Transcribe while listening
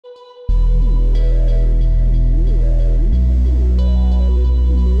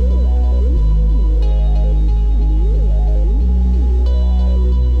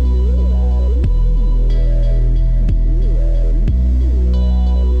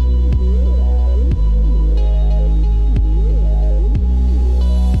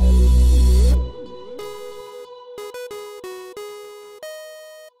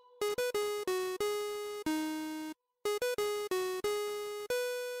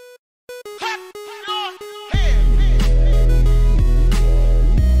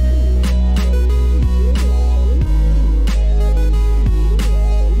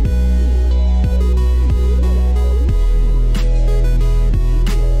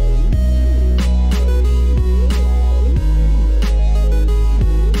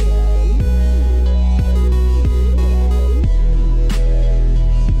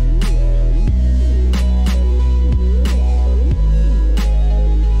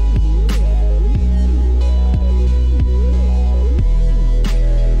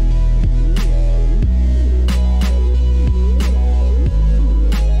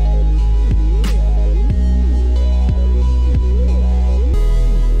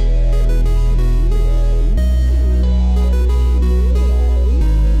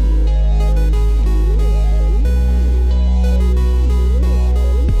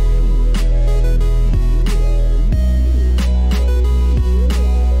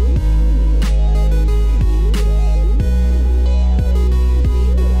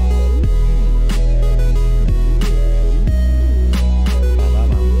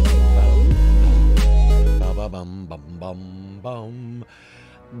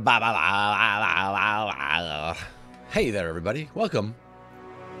Ba, ba, ba, ba, ba, ba. Hey there, everybody. Welcome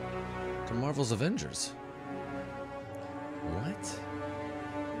to Marvel's Avengers. What?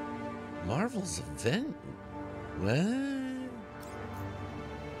 Marvel's Event? What?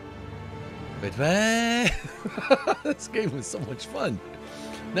 Wait, what? This game was so much fun.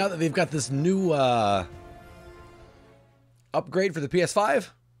 Now that they've got this new upgrade for the PS5,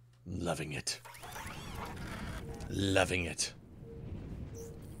 loving it. Loving it.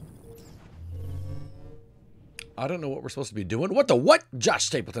 I don't know what we're supposed to be doing. What the what? Josh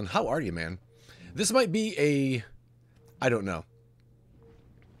Stapleton, how are you, man? This might be a... I don't know.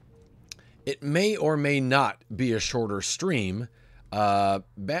 It may or may not be a shorter stream.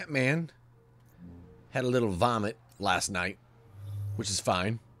 Batman had a little vomit last night, which is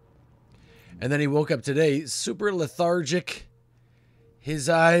fine. And then he woke up today super lethargic. His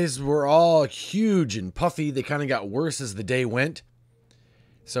eyes were all huge and puffy. They kind of got worse as the day went.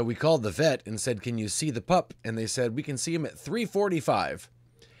 So we called the vet and said, "Can you see the pup?" And they said, "We can see him at 3:45.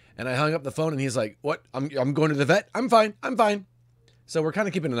 And I hung up the phone and he's like, "What? I'm going to the vet? I'm fine. I'm fine." So we're kind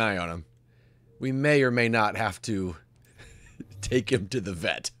of keeping an eye on him. We may or may not have to take him to the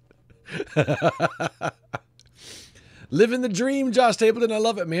vet. Living the dream, Josh Stapleton. I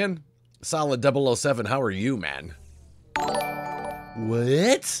love it, man. Solid 007. How are you, man?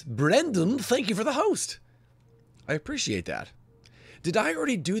 What? Brendan, thank you for the host. I appreciate that. Did I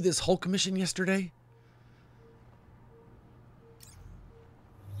already do this Hulk mission yesterday?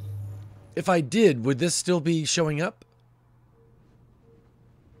 If I did, would this still be showing up?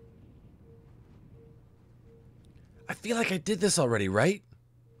 I feel like I did this already, right?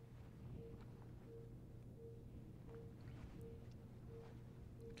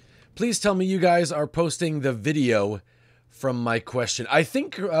 Please tell me you guys are posting the video from my question. I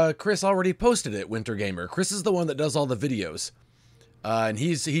think Chris already posted it, Winter Gamer. Chris is the one that does all the videos. And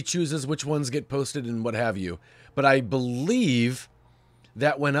he chooses which ones get posted and what have you. But I believe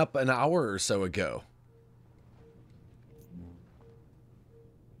that went up an hour or so ago.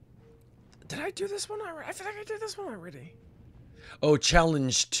 Did I do this one already? I feel like I did this one already. Oh,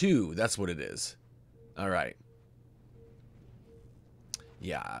 Challenge 2. That's what it is. All right.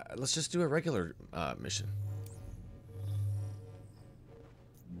 Yeah, let's just do a regular mission.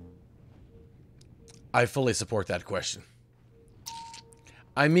 I fully support that question.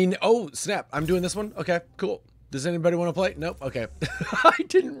 I mean, oh, snap. I'm doing this one? Okay, cool. Does anybody want to play? Nope. Okay. I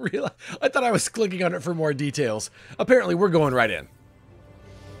didn't realize. I thought I was clicking on it for more details. Apparently, we're going right in.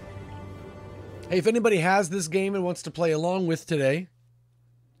 Hey, if anybody has this game and wants to play along with today,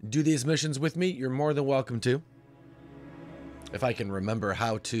 do these missions with me, you're more than welcome to. If I can remember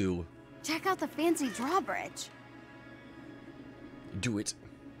how to... Check out the fancy drawbridge. Do it.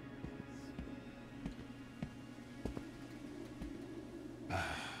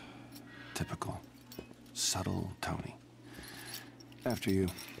 Typical. Subtle Tony. After you.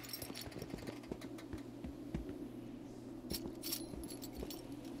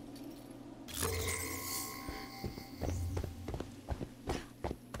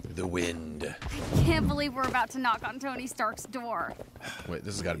 The wind. I can't believe we're about to knock on Tony Stark's door. Wait,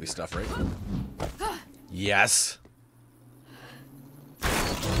 this has got to be stuff, right? Yes.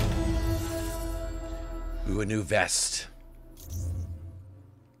 Ooh, a new vest.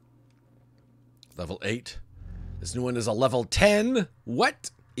 Level 8. This new one is a level 10. What?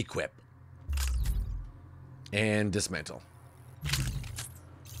 Equip. And dismantle.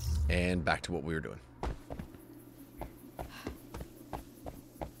 And back to what we were doing.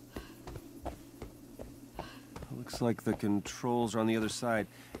 Looks like the controls are on the other side.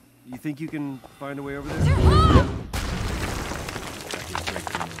 You think you can find a way over there? I can break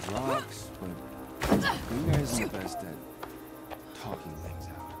through the locks, but you guys are the best at talking things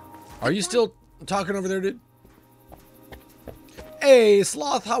out. Are you still talking over there, dude? Hey,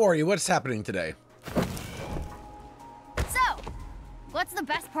 Sloth, how are you? What's happening today? So, what's the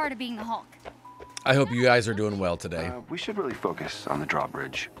best part of being the Hulk? I hope you guys are doing well today. We should really focus on the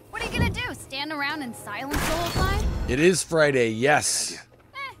drawbridge. What are you gonna do? Stand around in silence the whole time? It is Friday, yes. Suit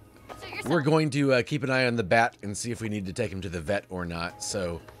yourself. We're going to keep an eye on the bat and see if we need to take him to the vet or not.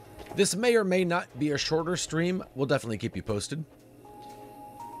 So this may or may not be a shorter stream. We'll definitely keep you posted.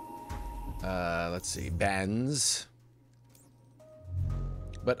 Let's see. Bands.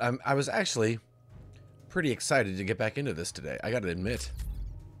 But I was actually pretty excited to get back into this today. I gotta admit.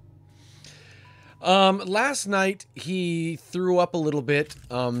 Last night he threw up a little bit.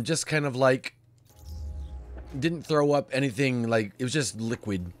 Just kind of like didn't throw up anything, like it was just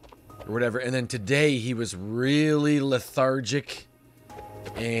liquid or whatever. And then today he was really lethargic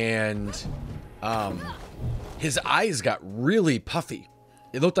and his eyes got really puffy.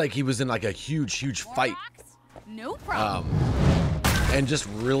 It looked like he was in like a huge More fight. rocks? No problem. And just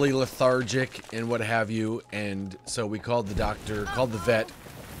really lethargic and what have you. And so we called the doctor, called the vet.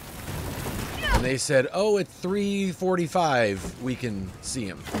 And they said, oh, at 3:45 we can see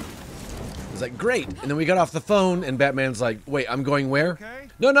him. I was like, great. And then we got off the phone and Batman's like, wait, I'm going where? Okay.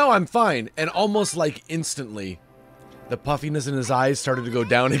 No, I'm fine. And almost like instantly, the puffiness in his eyes started to go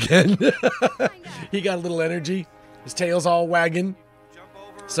down again. He got a little energy. His tail's all wagging.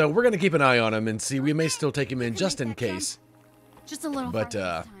 So we're going to keep an eye on him and see. We may still take him in just in case. Just a little But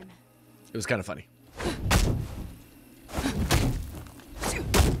farther this time. it was kind of funny.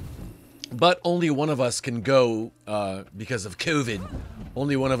 But only one of us can go, because of COVID,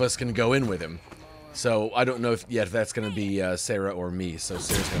 only one of us can go in with him. So I don't know if that's going to be Sarah or me. So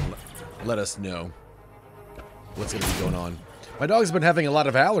Sarah's going to let us know what's going to be going on. My dog's been having a lot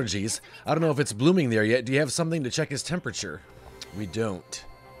of allergies. I don't know if it's blooming there yet. Do you have something to check his temperature? We don't.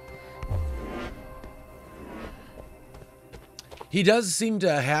 He does seem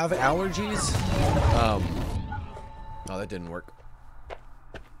to have allergies. Oh, that didn't work.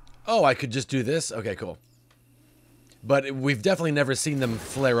 Oh, I could just do this? Okay, cool. But we've definitely never seen them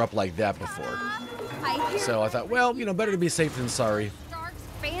flare up like that before. So I thought, well, you know, better to be safe than sorry.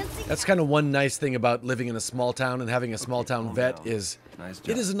 That's kind of one nice thing about living in a small town and having a small town vet is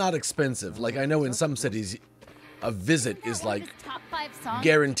it is not expensive. Like I know in some cities, a visit is like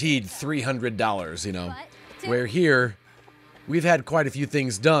guaranteed $300, you know. Where here, we've had quite a few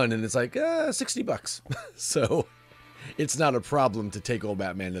things done and it's like, 60 bucks. So it's not a problem to take old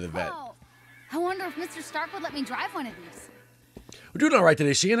Batman to the vet. Oh, I wonder if Mr. Stark would let me drive one of these. We're doing all right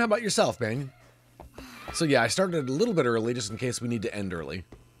today, Sheehan. How about yourself, man? So yeah, I started a little bit early just in case we need to end early.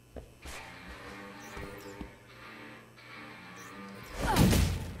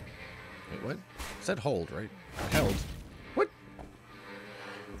 Wait, what? It said hold, right? Held. What?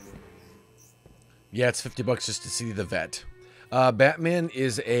 Yeah, it's 50 bucks just to see the vet. Batman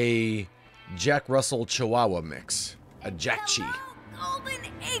is a Jack Russell Chihuahua mix. A Jack Chi. Golden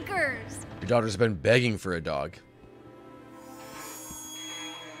Acres. Your daughter's been begging for a dog.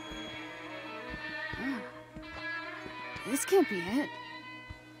 This can't be it.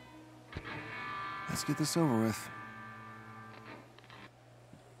 Let's get this over with.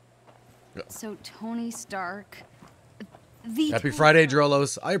 So Tony Stark, the Happy Tony Friday, Stark-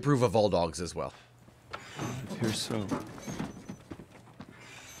 Drolos. I approve of all dogs as well. Here's so.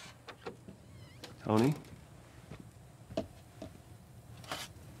 Tony?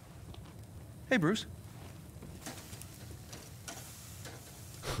 Hey, Bruce.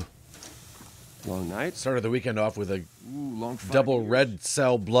 Long night? Started the weekend off with a Ooh, long 5 double years. red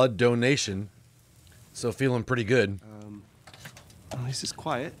cell blood donation. So feeling pretty good. At least it's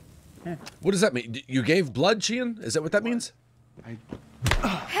quiet. What does that mean? You gave blood, Sheehan? Is that what that means? Hey.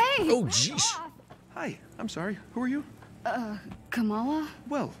 Oh, back jeez. off. Hi, I'm sorry. Who are you? Kamala?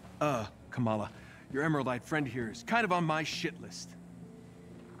 Well, Kamala, your Emerald-eyed friend here is kind of on my shit list.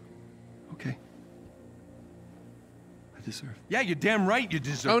 Okay. I deserve. Yeah, you're damn right you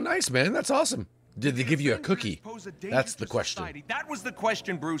deserve. Oh, nice, man. That's awesome. Did they give you a cookie? That's the question. That was the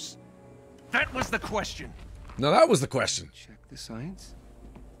question, Bruce. That was the question. No, that was the question. Check the science?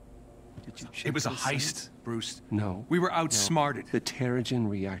 Did you check It was a the heist, science? Bruce. No. We were outsmarted. The Terrigen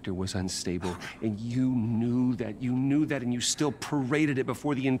reactor was unstable, and you knew that, and you still paraded it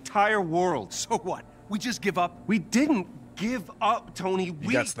before the entire world. So what? We just give up? We didn't give up, Tony. You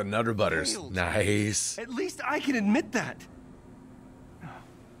We got the Nutter Butters. failed. Nice. At least I can admit that.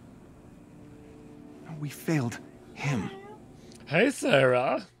 We failed him. Hey,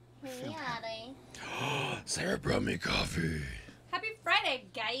 Sarah. Hey, honey. Sarah brought me coffee. Happy Friday,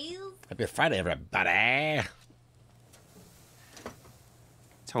 guys. Happy Friday, everybody.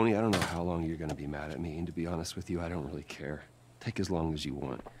 Tony, I don't know how long you're gonna be mad at me, and to be honest with you, I don't really care. Take as long as you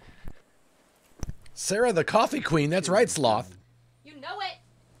want. Sarah the coffee queen. That's right, Sloth. You know it.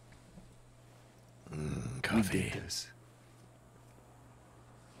 We Coffee. did this.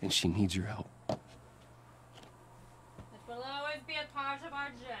 And she needs your help. It will always be a part of our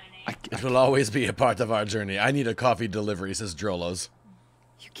journey. It will always be a part of our journey. I need a coffee delivery, says Drolos.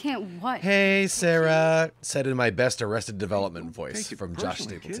 You can't what? Hey, Sarah. Said in my best Arrested Development voice take it from Josh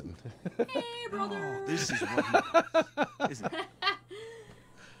personally, kid. Stapleton. Hey, brother. This is what he... Isn't it?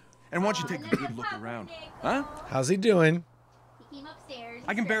 And why don't you take a good look around? Huh? How's he doing? He came upstairs.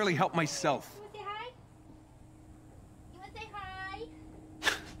 I can barely help myself. You wanna say hi? You wanna say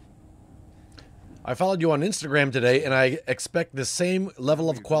hi? I followed you on Instagram today, and I expect the same level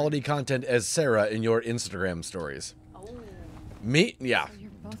of quality content as Sarah in your Instagram stories. Oh. Me? Yeah. You're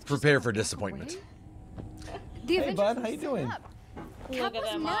both just Prepare gonna for walk disappointment. away? The Avengers bud, were how you set doing? up. Cap Look at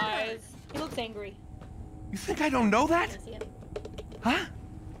was them murdered. eyes. He looks angry. You think I don't know that? I see it. Huh?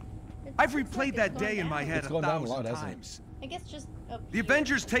 I've looks like replayed it's that going day in my down. head It's a going down a lot, thousand hasn't it? times. I guess just up The here.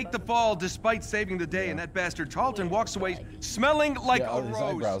 Avengers take the fall despite saving the day, and that bastard Tarleton walks away smelling like Yeah, a his rose.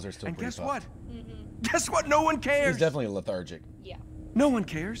 eyebrows are still and pretty guess puffed. what? Guess what? No one cares. He's definitely lethargic. Yeah, No one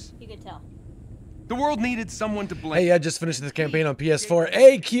cares. you could tell. The world needed someone to blame. Hey, I just finished this campaign on PS4.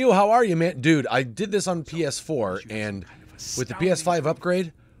 Hey, Q, how are you, man? Dude, I did this on PS4, and with the PS5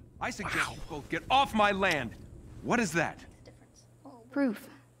 upgrade, I suggest you both get off my land. What is that? Proof.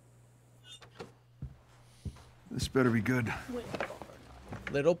 This better be good.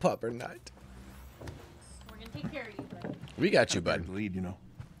 little pupper night. We're gonna take care of you, buddy. We got you, Buried bud. the lead, you know.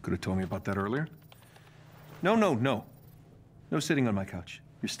 Could have told me about that earlier. No, no, no. No sitting on my couch.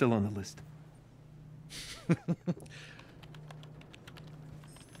 You're still on the list.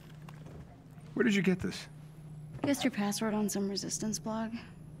 Where did you get this? Guessed your password on some resistance blog.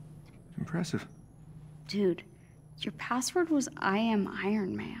 Impressive. Dude, your password was I am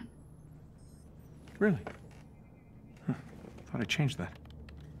Iron Man. Really? Huh. Thought I changed that.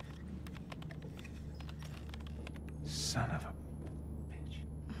 Son of a bitch.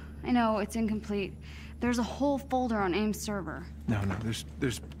 I know, it's incomplete. There's a whole folder on AIM's server. No, no,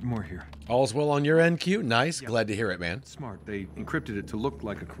 there's more here. All's well on your end, Q? Nice. Glad to hear it, man. Smart. They encrypted it to look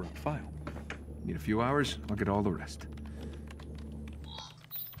like a corrupt file. Need a few hours, I'll get all the rest.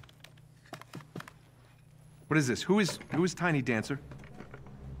 What is this? Who is Tiny Dancer?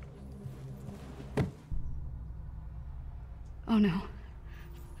 Oh no.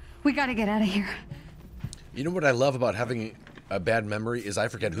 We gotta get out of here. You know what I love about having a bad memory is I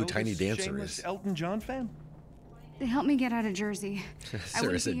forget who Know Tiny this Dancer shameless is. Elton John fan? They helped me get out of Jersey. I Sarah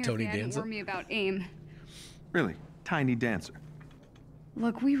wouldn't said be here Tony if they hadn't Danza. warned me about AIM. Really? Tiny Dancer.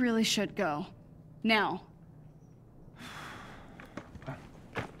 Look, we really should go. Now.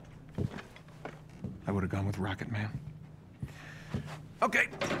 I would have gone with Rocket Man. Okay.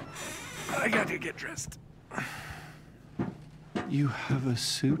 I gotta get dressed. You have a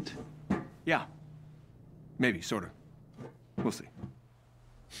suit? Yeah. Maybe, sort of. We'll see.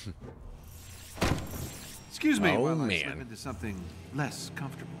 Excuse me Oh, while I man. slip into something less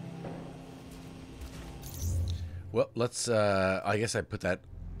comfortable. Well, let's, I guess I put that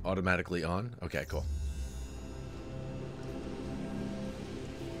automatically on. Okay, cool.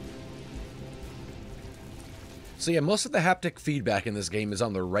 So yeah, most of the haptic feedback in this game is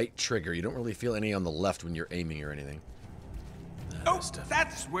on the right trigger. You don't really feel any on the left when you're aiming or anything. Oh,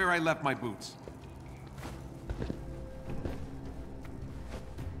 that's where I left my boots.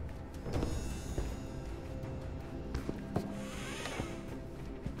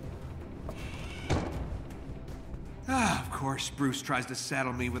 Ah, of course, Bruce tries to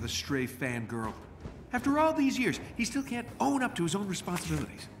saddle me with a stray fangirl. After all these years, he still can't own up to his own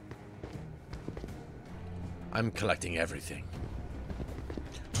responsibilities. I'm collecting everything.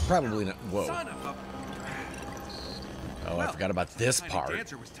 Probably not. Whoa. Son of a... Oh, I forgot about this Tiny part.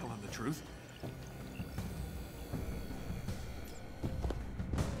 Dancer was telling the truth.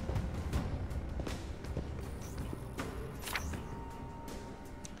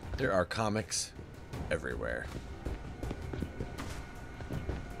 There are comics everywhere.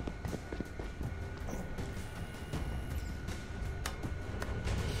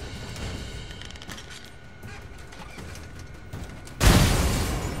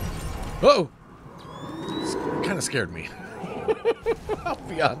 Whoa! Kind of scared me. I'll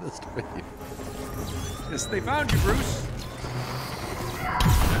be honest with you. Yes, they found you, Bruce.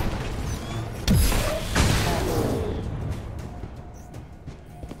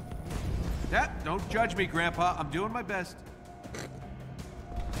 Yeah, don't judge me, Grandpa. I'm doing my best.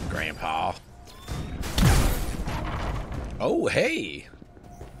 Grandpa. Oh, hey!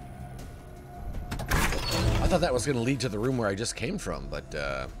 I thought that was going to lead to the room where I just came from, but,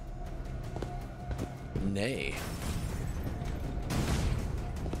 nay.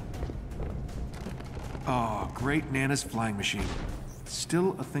 Oh, great Nana's flying machine.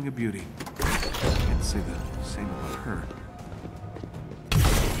 Still a thing of beauty. Can't say the same about her.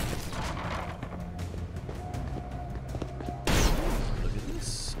 Look at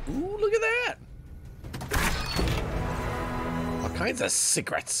this. Ooh, look at that! All kinds of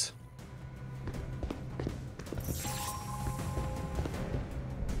secrets.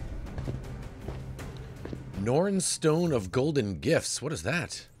 Norn Stone of Golden Gifts. What is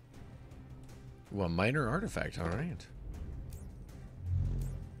that? Ooh, a minor artifact. All right.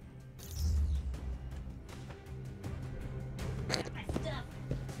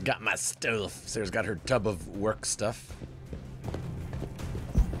 Got my stuff. Sarah's got her tub of work stuff.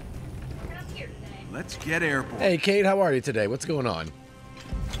 Let's get airborne. Hey, Kate, how are you today? What's going on?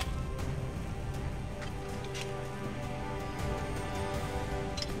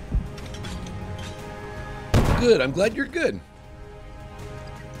 good. I'm glad you're good.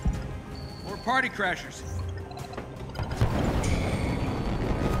 More party crashers.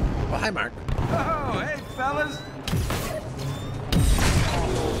 Well, hi, Mark. Oh, hey, fellas.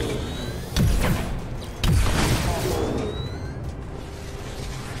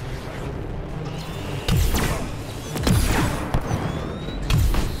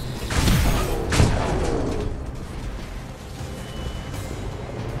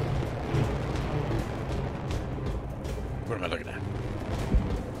 What am I looking at?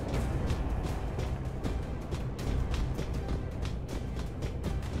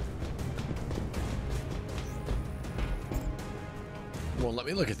 Won't let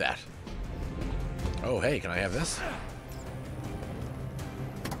me look at that. Oh, hey, can I have this?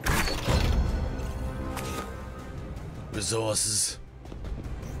 Resources.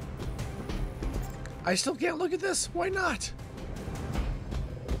 I still can't look at this. Why not?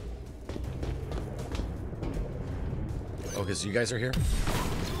 Oh, because you guys are here?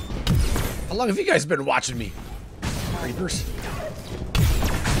 How long have you guys been watching me? Creepers.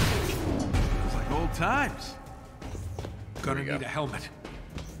 It's like old times. Gonna There we need go. a helmet.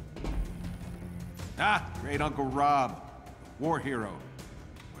 Ah, great Uncle Rob. War hero.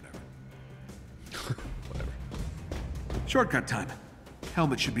 Whatever. Whatever. Shortcut time.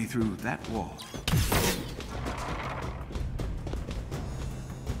 Helmet should be through that wall.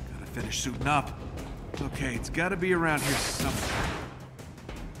 Gotta finish suiting up. Okay, it's gotta be around here somewhere.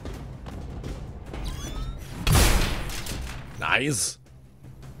 Nice.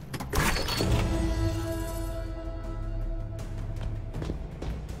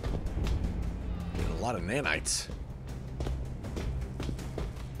 Getting a lot of nanites.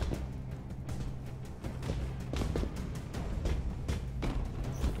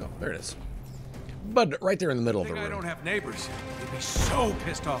 Oh, there it is. But right there in the middle I of the think I don't room. have neighbors. They'd be so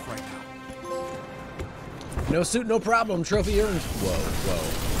pissed off right now. No suit, no problem. Trophy earned. Whoa,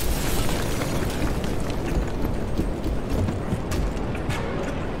 whoa.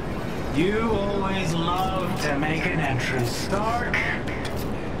 You always love to make an entrance, Stark.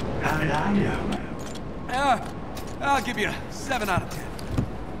 How did I know? I'll give you a 7 out of 10.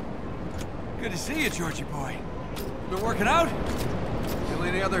 Good to see you, Georgie boy. Been working out? Kill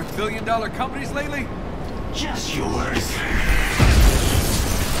any other billion-dollar companies lately? Just yours.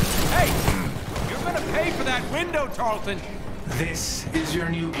 Hey! You're gonna pay for that window, Tarleton! This is your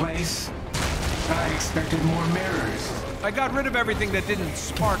new place? I expected more mirrors. I got rid of everything that didn't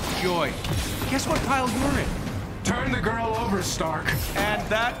spark joy. Guess what pile you're in? Turn the girl over, Stark. And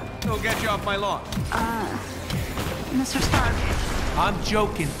that will get you off my lawn. Mr. Stark, I'm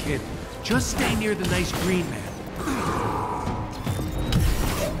joking, kid. Just stay near the nice green man.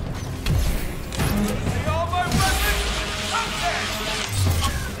 See all my weapons? Up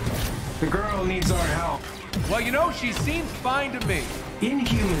The girl needs our help. there! Well, you know, she seems fine to me.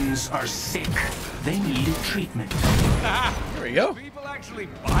 Inhumans are sick. They need treatment. There we go. People actually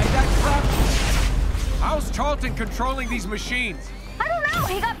buy that crap? How's Tarleton controlling these machines? I don't know.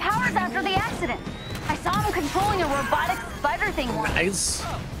 He got powers after the accident. I saw him controlling a robotic spider thing once. Nice.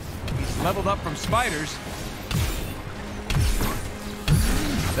 He's leveled up from spiders.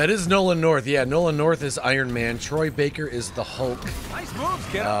 That is Nolan North. Yeah, Nolan North is Iron Man. Troy Baker is the Hulk. Nice moves,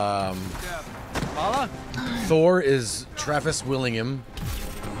 kid. Paula? Thor is Travis Willingham.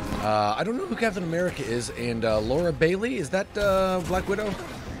 I don't know who Captain America is. And Laura Bailey, is that Black Widow?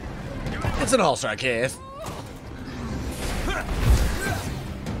 It's an all-star cast.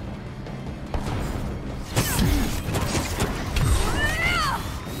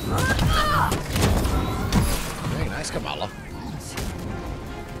 Very nice, Kamala.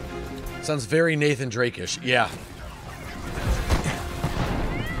 Sounds very Nathan Drake-ish. Yeah.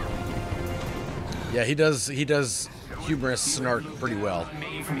 Yeah, he does humorous snark pretty well.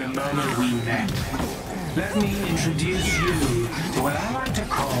 Me from the moment we met. Let me introduce you to what I like to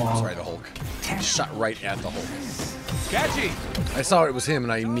call... Sorry, the Hulk. Shot right at the Hulk. Catchy! I saw it was him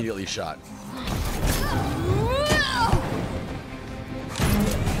and I immediately shot.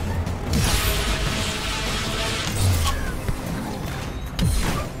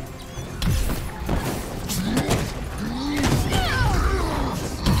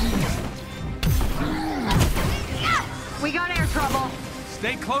 We got air trouble.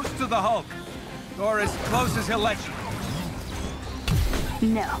 Stay close to the Hulk. Or as close as he'll let you.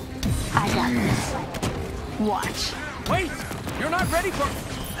 No, I got this. Watch. Wait! You're not ready for...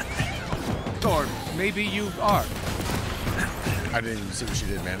 Or maybe you are. I didn't even see what she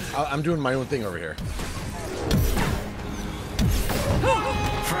did, man. I'm doing my own thing over here.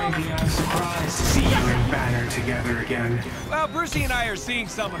 Frankly, I'm surprised to see you and Banner together again. Well, Brucey and I are seeing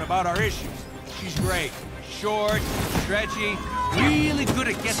someone about our issues. She's great. Short, stretchy, really good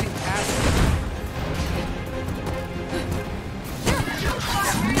at guessing patterns.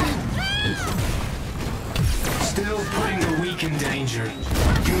 Still putting the weak in danger.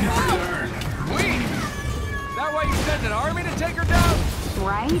 You never learn. Weak? Is that why you sent an army to take her down?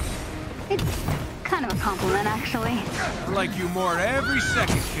 Right? It's kind of a compliment, actually. I like you more every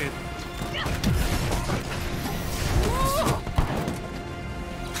second, kid.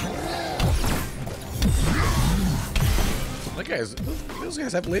 That guys, those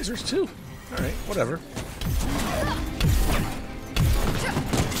guys have lasers too. All right, whatever.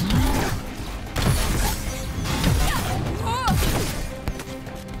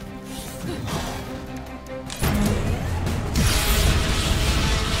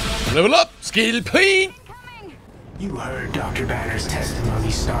 Level up, skill point. You heard Dr. Banner's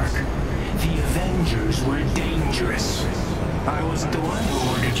testimony, Stark. The Avengers were dangerous. I wasn't the one who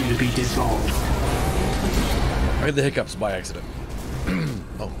ordered you to be dissolved. I had the hiccups by accident.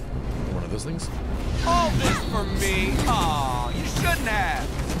 Oh, one of those things? All this for me? Aw, you shouldn't have.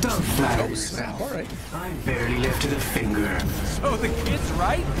 Don't flatter Oh, yourself. snap, all right. I barely lifted a finger. So the kid's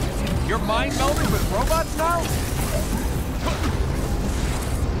right? You're mind melding with robots now?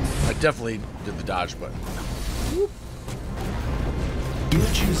 I definitely did the dodge button.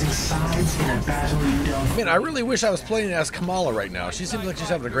 You're choosing sides in a battle you don't... Man, I really wish I was playing as Kamala right now. She seems like she's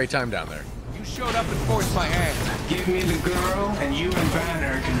having a great time down there. You showed up and forced my hand. Give me the girl, and you and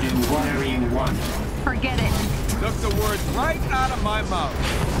Banner can do whatever you want. Forget it. Took the words right out of my mouth.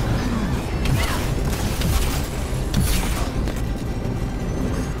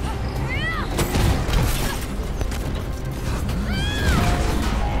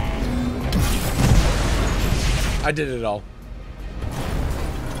 I did it all.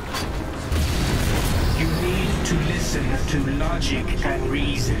 You need to listen to logic and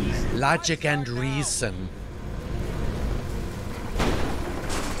reason. Logic and reason.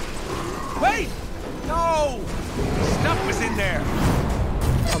 Wait! No! Stuff was in there.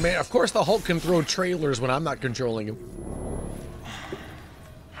 Oh man, of course the Hulk can throw trailers when I'm not controlling him.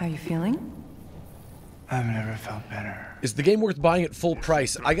 How you feeling? I've never felt better. Is the game worth buying at full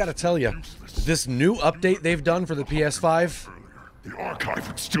price? I gotta tell you, this new update they've done for the PS5 The archive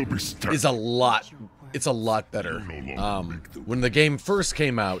would still be stuck. is a lot. It's a lot better. When the game first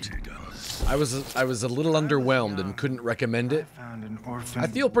came out, I was a little underwhelmed and couldn't recommend it. Found an orphan. I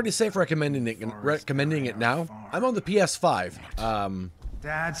feel pretty safe recommending it now. I'm on the PS5.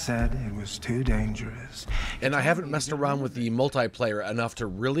 Dad said it was too dangerous. And I haven't messed around with the multiplayer enough to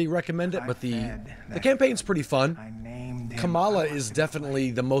really recommend it, but the campaign's pretty fun. I named him Kamala is definitely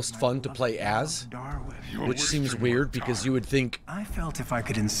the most fun to play as, Darwin. which seems weird because you would think I felt if I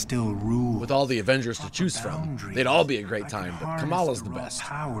could instill rule with all the Avengers to choose from, they'd all be a great time, but Kamala's the best.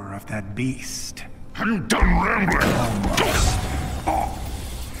 Power of that beast. Have you done rambling?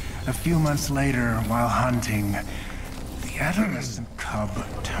 A few months later, while hunting, the adolescent cub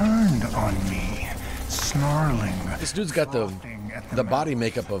turned on me, snarling. This dude's got the body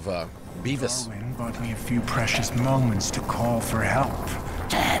makeup of Beavis. Darwin bought me a few precious moments to call for help.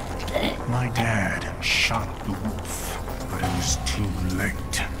 My dad shot the wolf, but it was too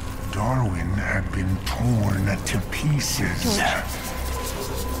late. Darwin had been torn to pieces.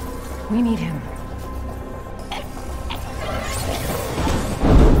 We need him.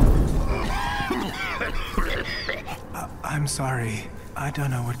 I'm sorry. I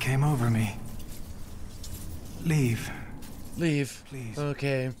don't know what came over me. Leave. Leave. Please.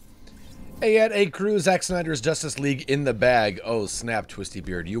 Okay. Hey, at A Crew, Zack Snyder's Justice League in the bag. Oh, snap, Twisty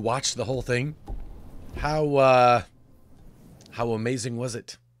Beard. You watched the whole thing? How amazing was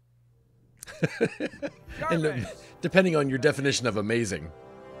it? And depending on your definition of amazing.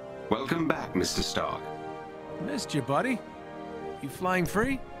 Welcome back, Mr. Stark. Missed you, buddy. You flying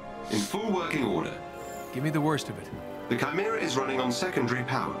free? In full working order. Give me the worst of it. The Chimera is running on secondary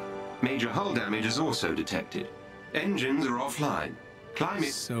power. Major hull damage is also detected. Engines are offline.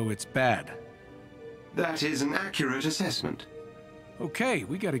 Climate... So it's bad. That is an accurate assessment. Okay,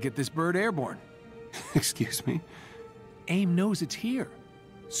 we gotta get this bird airborne. Excuse me? AIM knows it's here.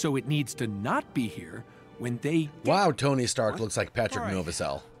 So it needs to not be here when they... Wow, Tony Stark looks like Patrick All right.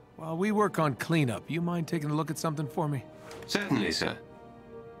 Novosel. While we work on cleanup, you mind taking a look at something for me? Certainly, sir.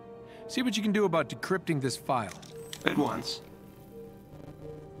 See what you can do about decrypting this file. At once.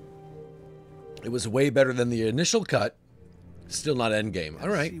 It was way better than the initial cut. Still not endgame. All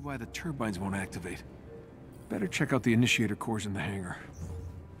right. See why the turbines won't activate. Better check out the initiator cores in the hangar.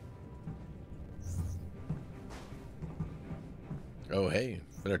 Oh, hey.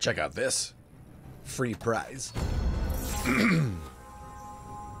 Better check out this. Free prize.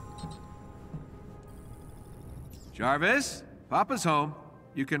 Jarvis, Papa's home.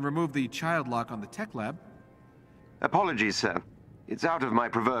 You can remove the child lock on the tech lab. Apologies, sir. It's out of my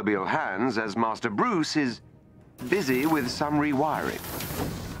proverbial hands as Master Bruce is busy with some rewiring.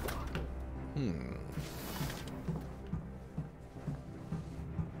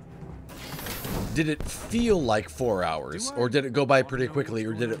 Did it feel like 4 hours, or did it go by pretty quickly,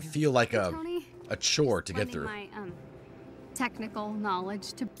 or did it feel like a chore to get through? My technical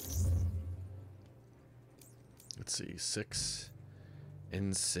knowledge to. Let's see, 6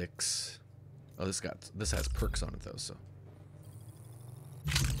 and 6. Oh, this has perks on it though, so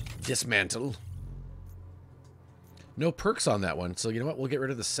dismantle. No perks on that one, so you know what? We'll get rid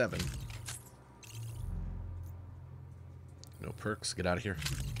of the 7. No perks. Get out of here.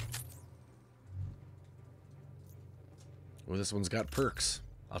 Well, this one's got perks.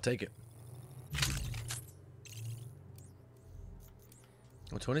 I'll take it.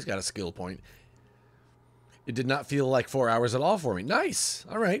 Well, Tony's got a skill point. It did not feel like 4 hours at all for me. Nice.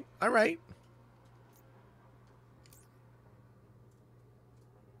 All right. All right.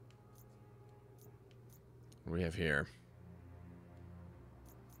 What do we have here?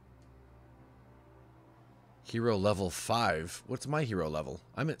 Hero level 5. What's my hero level?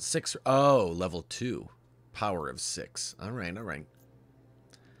 I'm at 6. Oh, level 2. Power of 6. All right, all right.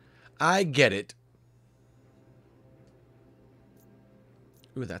 I get it.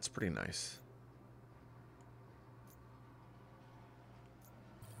 Ooh, that's pretty nice.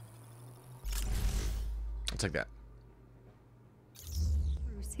 I'll take that.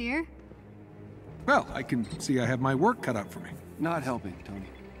 Bruce here. Well, I can see I have my work cut out for me. Not helping, Tony.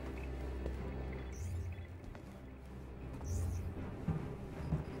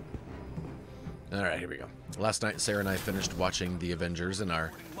 All right, here we go. Last night, Sarah and I finished watching the Avengers in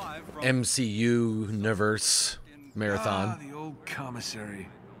our MCU universe marathon. Ah, the old commissary.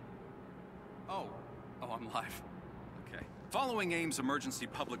 Oh, I'm live. Okay. Following AIM's emergency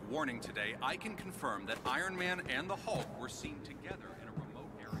public warning today, I can confirm that Iron Man and the Hulk were seen together in a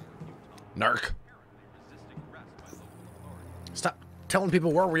remote area of Utah. Narc. Stop telling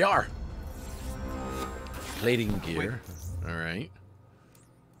people where we are. Plating gear. All right.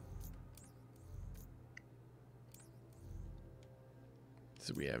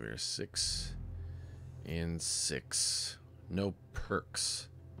 So we have here 6 and 6. No perks.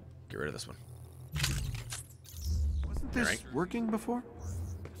 Get rid of this one. Wasn't this working before?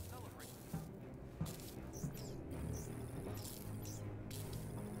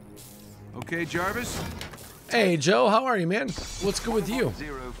 Okay, Jarvis. Hey, Joe. How are you, man? What's good with you?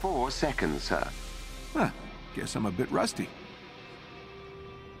 04 seconds, sir. Huh. Guess I'm a bit rusty.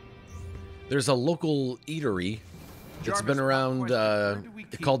 There's a local eatery that's been around,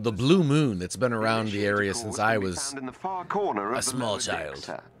 called the Blue Moon, that's been around the area since I was a small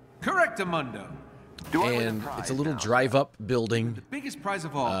child. Correctamundo. And it's a little drive-up building. The biggest prize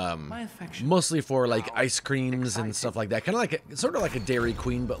of all, my affection. Mostly for like ice creams and stuff like that. Kind of like sort of like a Dairy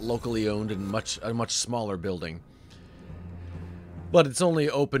Queen, but locally owned and a much smaller building. But it's only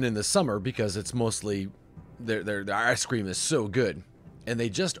open in the summer because it's mostly their ice cream is so good. And they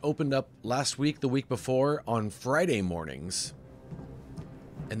just opened up last week, the week before, on Friday mornings.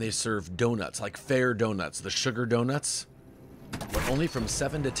 And they serve donuts, like fair donuts, the sugar donuts, but only from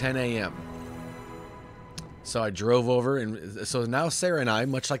 7 to 10 a.m. So I drove over, and so now Sarah and I,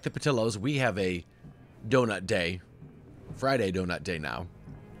 much like the Patillos, we have a donut day, Friday donut day now.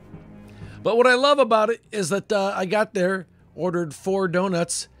 But what I love about it is that I got there, ordered 4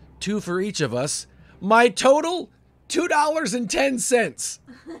 donuts, 2 for each of us. My total, $2.10.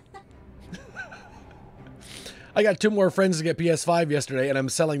 I got 2 more friends to get PS5 yesterday, and I'm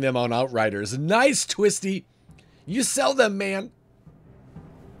selling them on Outriders. Nice, Twisty. You sell them, man.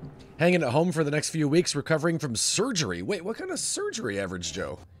 Hanging at home for the next few weeks, recovering from surgery. Wait, what kind of surgery, Average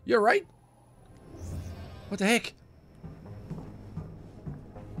Joe? You all right? What the heck?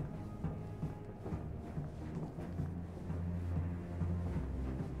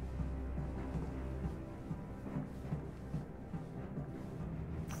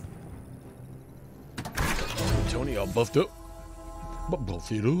 Tony all buffed up. But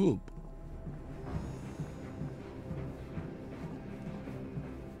buff it up.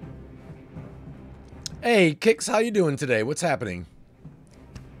 Hey, Kix, how you doing today? What's happening?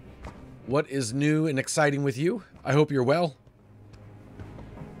 What is new and exciting with you? I hope you're well.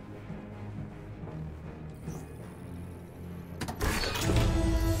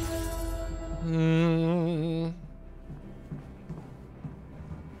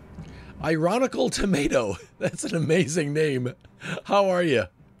 Ironical Tomato. That's an amazing name. How are you?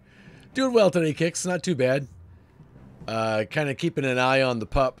 Doing well today, Kix. Not too bad. Kind of keeping an eye on the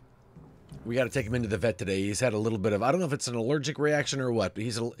pup. We got to take him into the vet today. He's had a little bit of, I don't know if it's an allergic reaction or what, but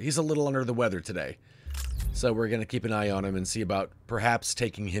he's a little under the weather today. So we're going to keep an eye on him and see about perhaps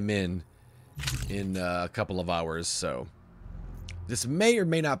taking him in a couple of hours. So this may or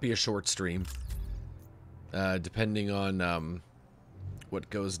may not be a short stream, depending on what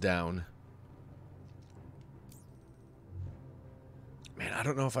goes down. Man, I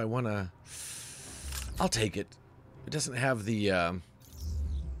don't know if I want to... I'll take it. It doesn't have the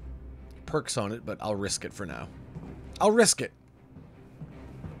perks on it, but I'll risk it for now. I'll risk it.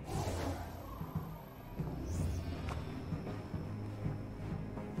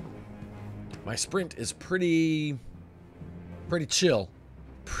 My sprint is pretty chill.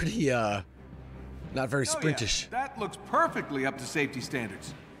 Pretty, not very sprintish. Yeah. That looks perfectly up to safety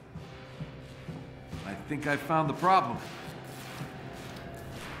standards. I think I found the problem.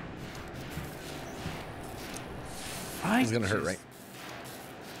 It's gonna hurt, right?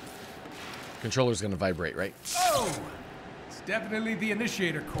 Controller's gonna vibrate, right? Oh! It's definitely the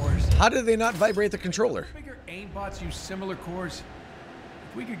initiator cores. How did they not vibrate the controller? Figure aimbots use similar cores.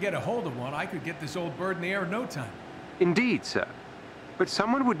 If we could get a hold of one, I could get this old bird in the air in no time. Indeed, sir. But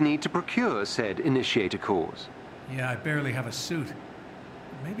someone would need to procure said initiator cores. Yeah, I barely have a suit.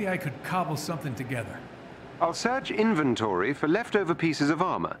 Maybe I could cobble something together. I'll search inventory for leftover pieces of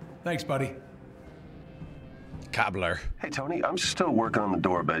armor. Thanks, buddy. Cobbler. Hey, Tony, I'm still working on the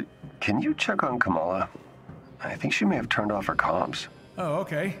door, but can you check on Kamala? I think she may have turned off her comms. Oh,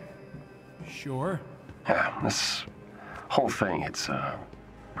 okay. Sure. Yeah, this whole thing, it's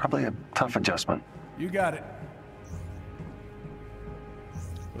probably a tough adjustment. You got it.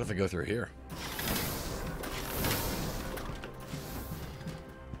 What if I go through here?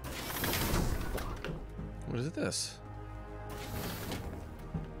 What is this?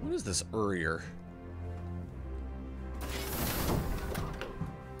 What is this earlier?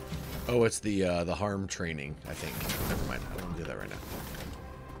 Oh, it's the harm training, I think. Never mind. I don't want to do that right now.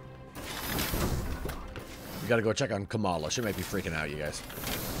 We gotta go check on Kamala. She might be freaking out, you guys.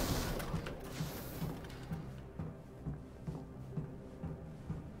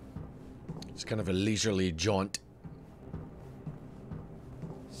 It's kind of a leisurely jaunt.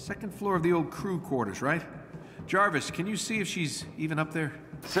 Second floor of the old crew quarters, right? Jarvis, can you see if she's even up there?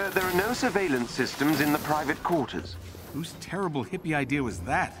 Sir, there are no surveillance systems in the private quarters. Whose terrible hippie idea was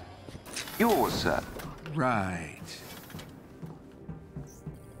that? Yours, sir. Right.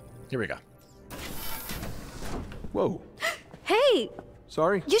 Here we go. Whoa. Hey!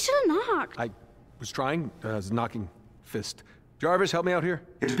 Sorry? You should have knocked. I was trying. I was knocking fist. Jarvis, help me out here.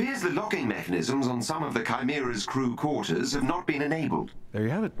 It appears the locking mechanisms on some of the Chimera's crew quarters have not been enabled. There you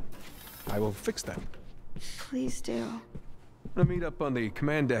have it. I will fix that. Please do. I'm gonna meet up on the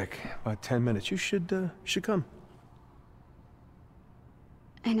command deck about 10 minutes. You should come.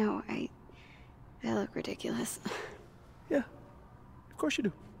 I know, I look ridiculous. Yeah, of course you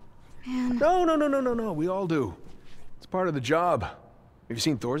do. Man. No. We all do. It's part of the job. Have you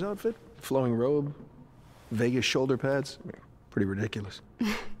seen Thor's outfit? Flowing robe, Vegas shoulder pads. I mean, pretty ridiculous.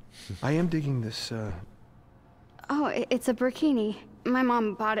 I am digging this. Oh, it's a burkini. My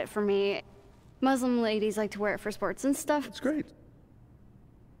mom bought it for me. Muslim ladies like to wear it for sports and stuff. It's great.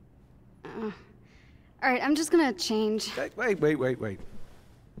 All right, I'm just gonna change. Hey, wait.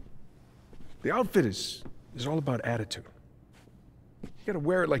 The outfit is all about attitude. You gotta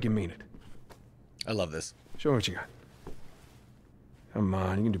wear it like you mean it. I love this. Show me what you got. Come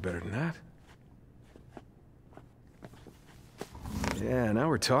on, you can do better than that. Yeah, now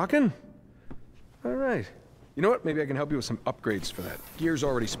we're talking. All right. You know what? Maybe I can help you with some upgrades for that. Gear's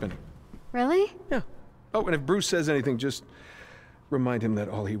already spinning. Really? Yeah. Oh, and if Bruce says anything, just remind him that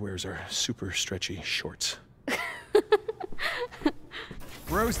all he wears are super stretchy shorts.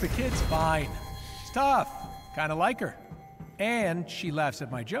 Rose the kid's fine. She's tough. Kinda like her. And she laughs at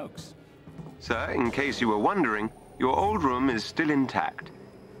my jokes. Sir, in case you were wondering, your old room is still intact.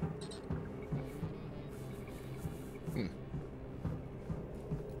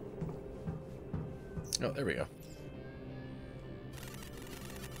 Oh, there we go.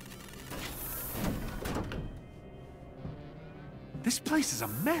 This place is a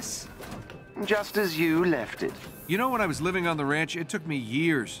mess. Just as you left it. You know, when I was living on the ranch, it took me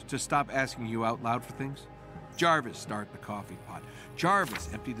years to stop asking you out loud for things. Jarvis, start the coffee pot. Jarvis,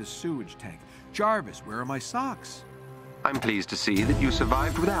 empty the sewage tank. Jarvis, where are my socks? I'm pleased to see that you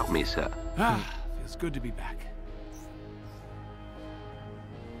survived without me, sir. Feels good to be back.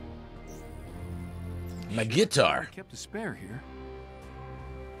 My guitar. I kept a spare here.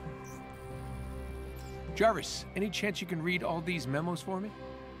 Jarvis, any chance you can read all these memos for me?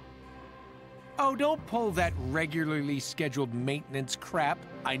 Oh, don't pull that regularly scheduled maintenance crap.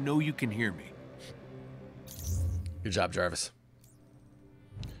 I know you can hear me. Good job, Jarvis.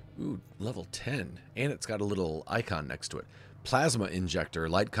 Ooh, level 10. And it's got a little icon next to it. Plasma injector.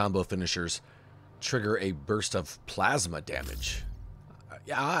 Light combo finishers trigger a burst of plasma damage.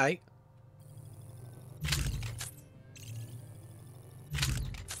 Yeah, all right.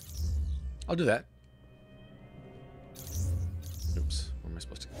 I'll do that. Oops, where am I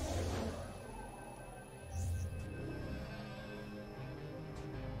supposed to go?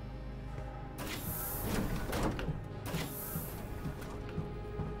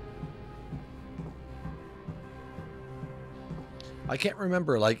 I can't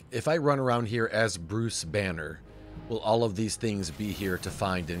remember, like, if I run around here as Bruce Banner, will all of these things be here to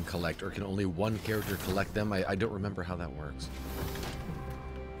find and collect, or can only one character collect them? I don't remember how that works.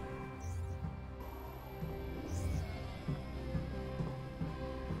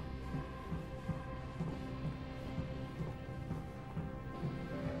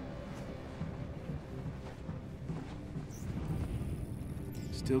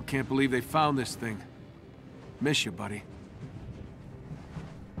 Still can't believe they found this thing. Miss you, buddy.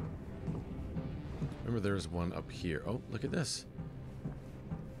 Remember, there's one up here. Oh, look at this.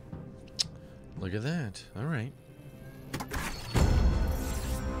 Look at that. All right.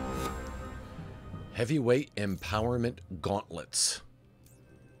 Heavyweight empowerment gauntlets.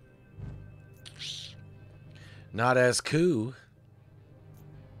 Not as cool.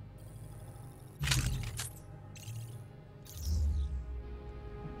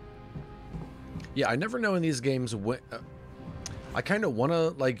 Yeah, I never know in these games when... I kind of want to,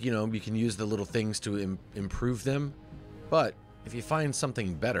 like, you know, you can use the little things to improve them. But if you find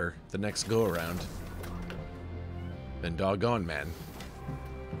something better the next go-around, then doggone, man.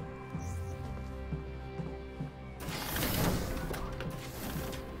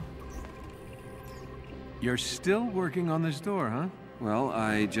 You're still working on this door, huh? Well,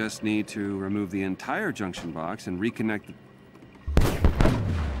 I just need to remove the entire junction box and reconnect the...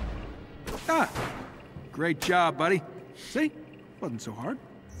 Ah! Great job, buddy. See? Wasn't so hard.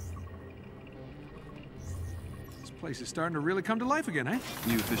 This place is starting to really come to life again, eh?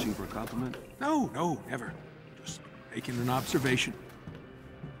 You fishing for a compliment? No, never. Just making an observation.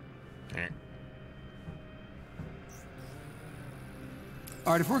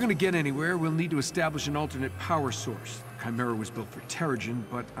 All right, if we're going to get anywhere, we'll need to establish an alternate power source. The Chimera was built for Terrigen,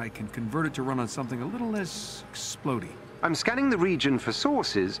 but I can convert it to run on something a little less explodey. I'm scanning the region for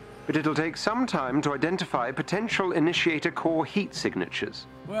sources, but it'll take some time to identify potential initiator core heat signatures.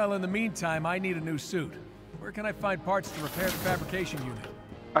 Well, in the meantime, I need a new suit. Where can I find parts to repair the fabrication unit?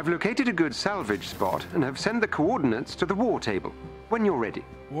 I've located a good salvage spot and have sent the coordinates to the war table. When you're ready.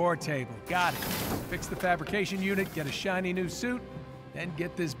 War table, got it. Fix the fabrication unit, get a shiny new suit, then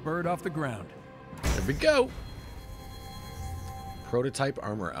get this bird off the ground. There we go. Prototype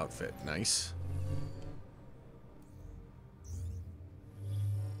armor outfit, nice.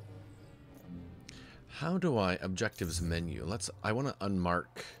 How do I objectives menu? I want to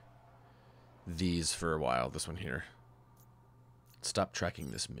unmark these for a while. This one here. Stop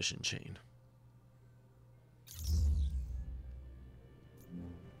tracking this mission chain.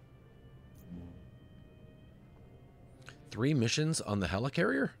 Three missions on the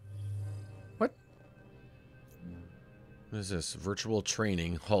helicarrier? What? What is this? Virtual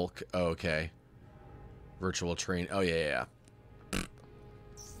training. Hulk. Oh, okay. Virtual train. Oh, yeah.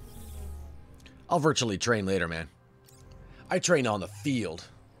 I'll virtually train later, man. I train on the field.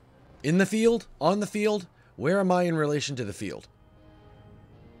 In the field? On the field? Where am I in relation to the field?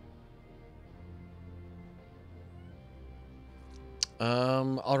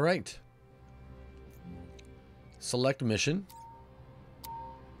 All right. Select mission.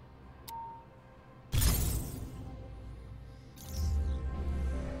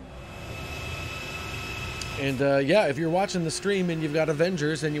 And yeah, if you're watching the stream and you've got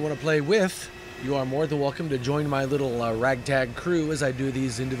Avengers and you want to play with, you are more than welcome to join my little ragtag crew as I do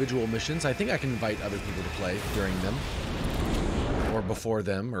these individual missions. I think I can invite other people to play during them. Or before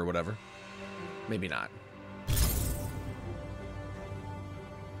them, or whatever. Maybe not.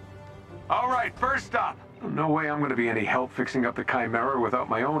 All right, first up. No way I'm going to be any help fixing up the Chimera without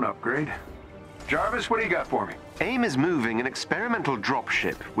my own upgrade. Jarvis, what do you got for me? AIM is moving an experimental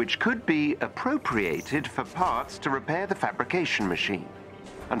dropship, which could be appropriated for parts to repair the fabrication machine.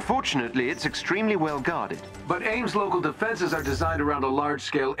 Unfortunately, it's extremely well guarded. But AIM's local defenses are designed around a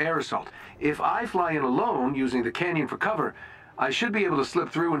large-scale air assault. If I fly in alone, using the canyon for cover, I should be able to slip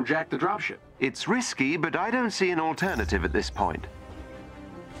through and jack the dropship. It's risky, but I don't see an alternative at this point.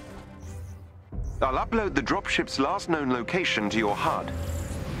 I'll upload the dropship's last known location to your HUD.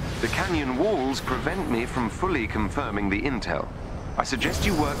 The canyon walls prevent me from fully confirming the intel. I suggest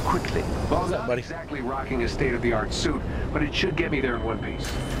you work quickly. Well, not exactly rocking a state-of-the-art suit, but it should get me there in one piece.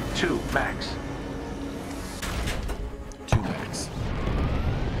 2 max. 2 max.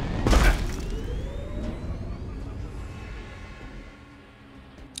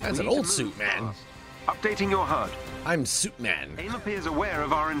 That's an old suit, man. Updating your HUD. I'm Suit Man. AIM appears aware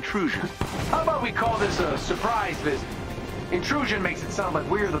of our intrusion. How about we call this a surprise visit? Intrusion makes it sound like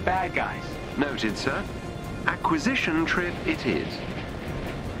we're the bad guys. Noted, sir. Acquisition trip it is.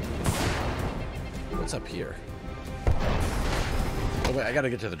 What's up here? Oh wait, I gotta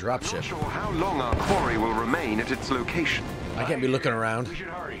get to the dropship. Not sure how long our quarry will remain at its location. I can't be looking around. We should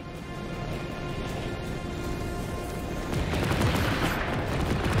hurry.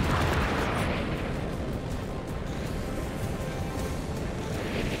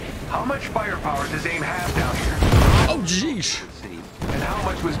 How much firepower does AIM have down here? Oh, jeez. And how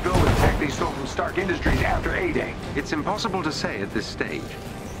much was built with tech they stole from Stark Industries after A-Day? It's impossible to say at this stage.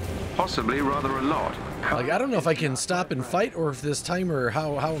 Possibly rather a lot. Like, I don't know if I can stop and fight or if this timer,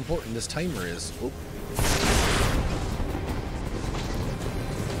 how important this timer is. Oh.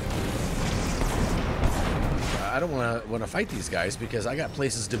 I don't want to fight these guys because I got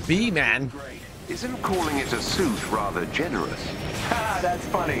places to be, man. Great. Isn't calling it a suit rather generous? Ha, that's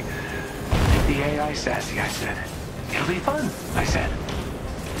funny. Make the AI sassy, I said. It'll be fun, I said.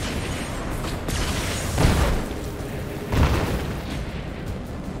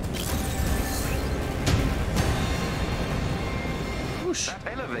 Whoosh.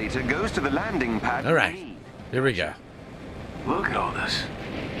 That elevator goes to the landing pad. All right, here we go. Look at all this.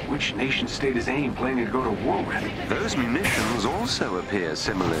 Which nation state is AIM planning to go to war with? Those munitions also appear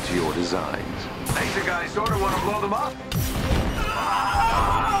similar to your designs. Makes the guy sort of want to blow them up.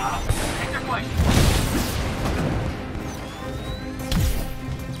 Take their place.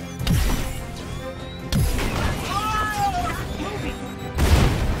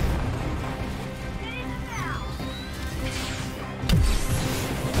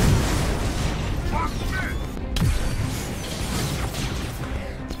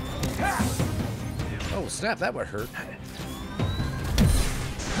 Oh, snap, that would hurt.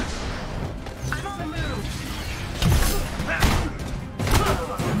 I'm on the move.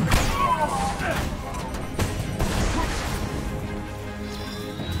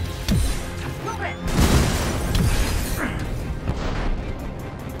 Move it.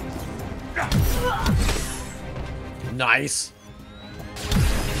 Nice.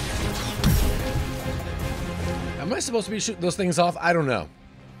 Am I supposed to be shooting those things off? I don't know.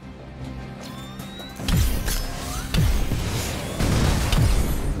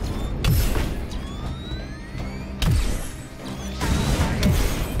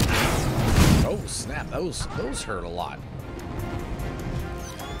 Oh, snap. Those hurt a lot.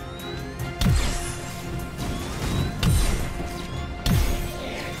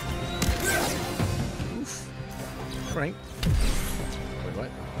 Oof. Frank. Wait, what?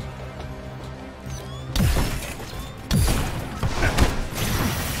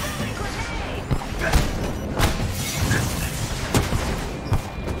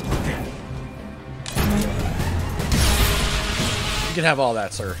 You can have all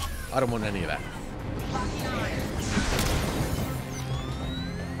that, sir. I don't want any of that.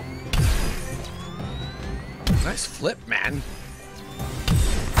 Nice flip, man.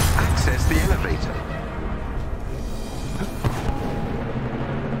 Access the elevator.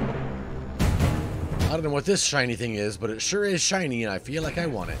 I don't know what this shiny thing is, but it sure is shiny, and I feel like I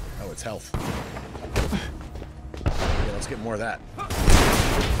want it. Oh, it's health. Yeah, let's get more of that.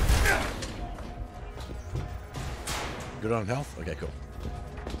 Good on health? Okay, cool.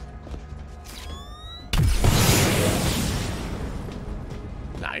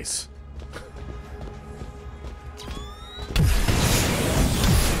 Nice.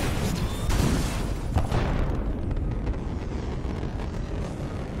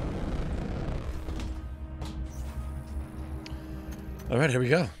 All right, here we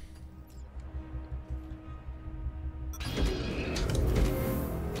go.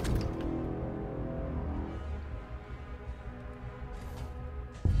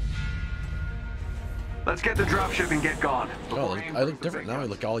 Let's get the dropship and get gone. Oh, I look different now. I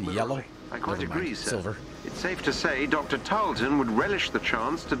look all yellow. I quite Never mind. agree, sir. Silver. It's safe to say Dr. Tarleton would relish the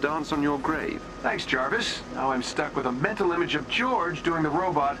chance to dance on your grave. Thanks, Jarvis. Now I'm stuck with a mental image of George doing the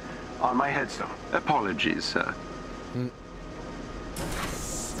robot on my headstone. Apologies, sir.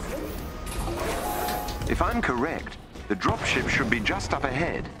 If I'm correct, the dropship should be just up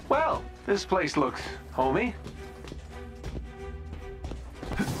ahead. Well, this place looks homey.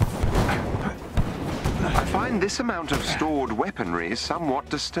 I find this amount of stored weaponry somewhat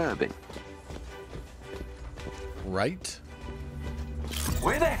disturbing. Right?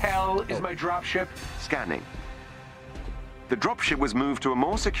 Where the hell is my dropship? Scanning. The dropship was moved to a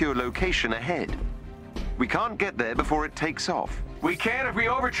more secure location ahead. We can't get there before it takes off. We can if we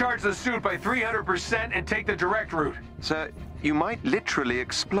overcharge the suit by 300% and take the direct route. Sir, you might literally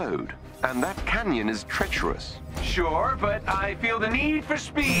explode, and that canyon is treacherous. Sure, but I feel the need for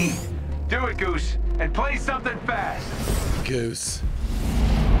speed. Do it, Goose, and play something fast. Goose.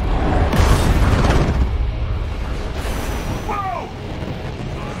 Whoa!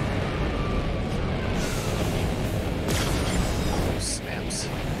 Snaps.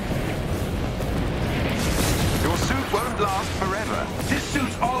 Your suit won't last forever. This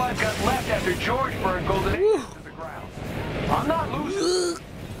suit's all I've got left after George burned Golden Age to the ground. I'm not losing.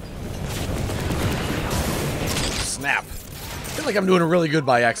 Snap. I feel like I'm doing really good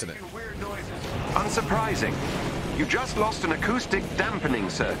by accident. Unsurprising. You just lost an acoustic dampening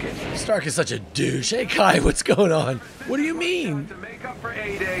circuit. Stark is such a douche. Hey, Kai, what's going on? What do you mean? To make up for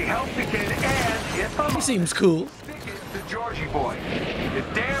A-Day, help the kid, and hit the He seems cool. stick it to Georgie boy.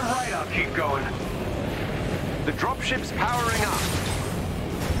 You're damn right I'll keep going. The dropship's powering up.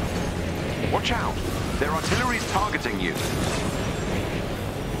 Watch out. Their artillery's targeting you.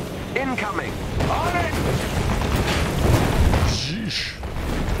 Incoming. On it! Sheesh.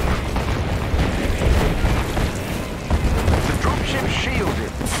 The dropship's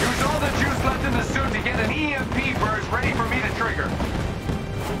shielded. Use all the juice left in the suit to get an EMP burst ready for me to trigger.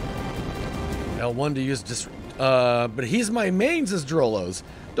 L1 to use but he's my main, says Drolos.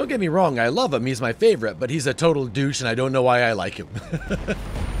 Don't get me wrong, I love him, he's my favorite, but he's a total douche and I don't know why I like him.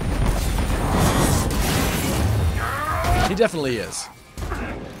 He definitely is.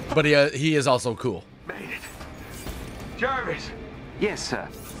 But he is also cool. Made it. Jarvis. Yes, sir.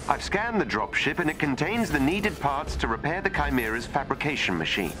 I've scanned the dropship and it contains the needed parts to repair the Chimera's fabrication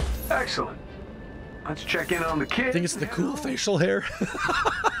machine. Excellent. Let's check in on the kid. I think it's the cool facial hair.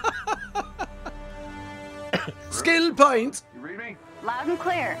 Skill points. You read me? Loud and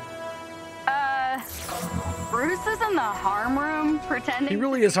clear. Bruce is in the harm room pretending. He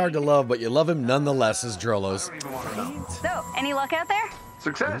really is hard to love, but you love him nonetheless, as Drolos. I don't even want to know. So, any luck out there?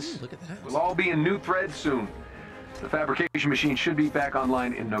 Success. Ooh, look at that. We'll all be in new threads soon. The fabrication machine should be back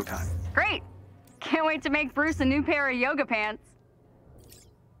online in no time. Great. Can't wait to make Bruce a new pair of yoga pants.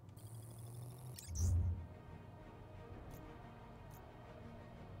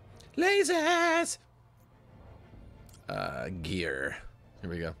 Lasers! Gear. Here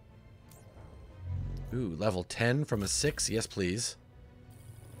we go. Ooh, level 10 from a 6. Yes, please.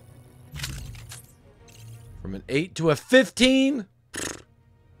 From an 8 to a 15?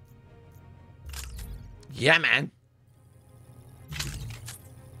 Yeah, man.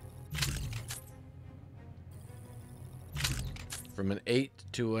 From an 8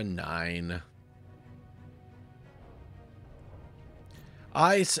 to a 9.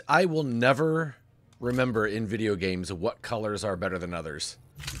 I will never remember in video games what colors are better than others.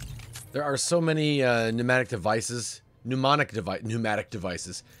 There are so many mnemonic devices to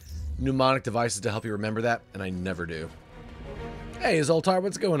help you remember that, and I never do. Hey, Zoltar,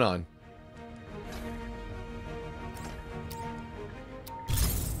 what's going on?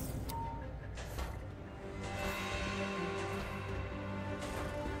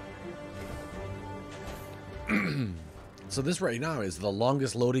 So this right now is the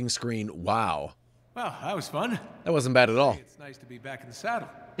longest loading screen. Wow. Well, that was fun. That wasn't bad at all. It's nice to be back in the saddle.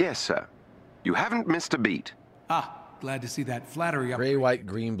 Yes, sir. You haven't missed a beat. Ah, glad to see that flattery up. Gray, white,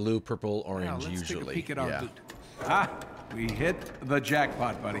 green, blue, purple, orange, Now, let's usually. take a peek at our Yeah. loot. Ah, we hit the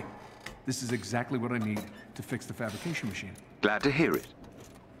jackpot, buddy. This is exactly what I need to fix the fabrication machine. Glad to hear it.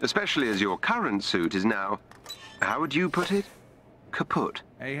 Especially as your current suit is now, how would you put it? Kaput.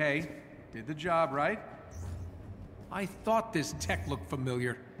 Hey, did the job, right? I thought this tech looked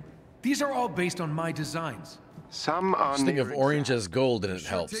familiar. These are all based on my designs. Some are Just think of near orange as gold and it Sure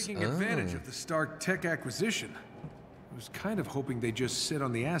helps. taking advantage of the Stark tech acquisition. I was kind of hoping they'd just sit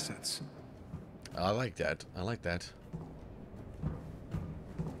on the assets. I like that. I like that.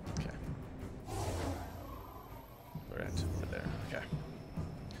 Okay. We're at there. Okay.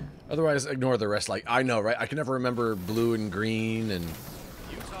 Otherwise, ignore the rest. Like, I know, right? I can never remember blue and green and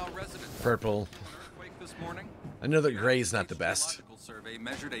Utah residents purple. earthquake this morning. I know that gray's not the best. Geological survey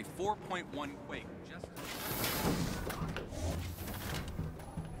measured a 4.1 quake. Just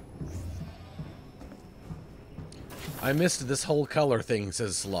I missed this whole color thing,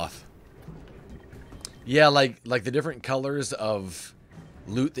 says Sloth. Yeah, like the different colors of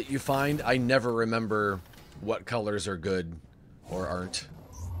loot that you find, I never remember what colors are good or aren't.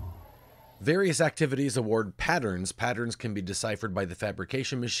 Various activities award patterns. Patterns can be deciphered by the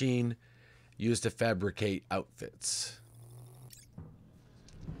fabrication machine used to fabricate outfits.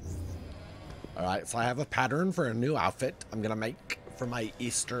 Alright, so I have a pattern for a new outfit I'm gonna make for my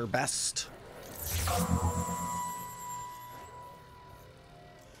Easter best.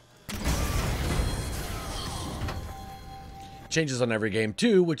 Changes on every game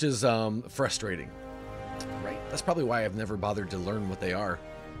too, which is frustrating. Right, that's probably why I've never bothered to learn what they are.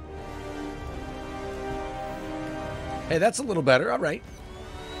 Hey, that's a little better. All right.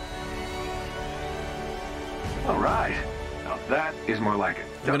 All right. Now that is more like it.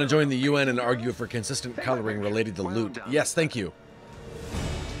 I'm going to join the UN and argue for consistent coloring related to loot. Yes, thank you.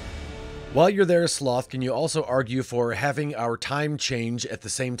 While you're there, Sloth, can you also argue for having our time change at the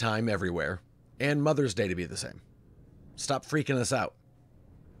same time everywhere? And Mother's Day to be the same. Stop freaking us out.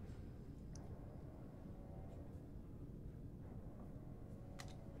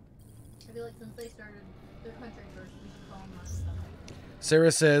 I feel like since they started their country first, we should fall in line with them.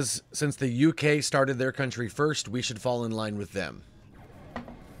 Sarah says, since the UK started their country first, we should fall in line with them.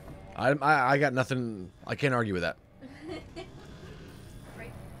 I got nothing. I can't argue with that.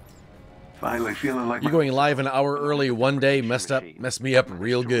 Right. Finally feeling like You going live an hour early one day messed me up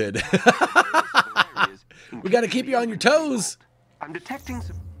real good. We got to keep you on your toes. I'm detecting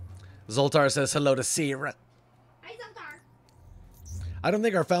some... Zoltar says hello to Sarah. Hi, Zoltar. I don't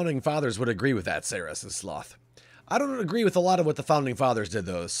think our founding fathers would agree with that, Sarah, says Sloth. I don't agree with a lot of what the founding fathers did,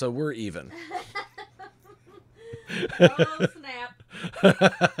 though, so we're even. Oh, snap.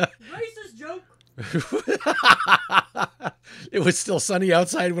 Racist joke. It was still sunny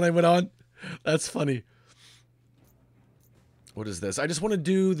outside when I went on. That's funny. What is this? I just want to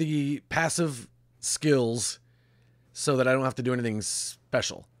do the passive skills so that I don't have to do anything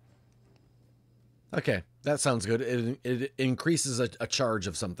special. Okay, that sounds good. It increases a charge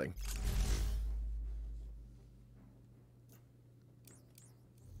of something.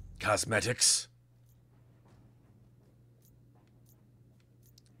 Cosmetics.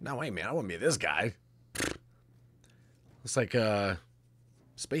 No, wait, man. I want to be this guy. Looks like,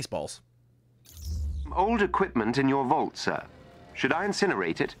 Spaceballs. Old equipment in your vault, sir. Should I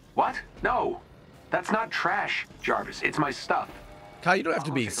incinerate it? What? No. That's not trash, Jarvis. It's my stuff. Kyle, you don't have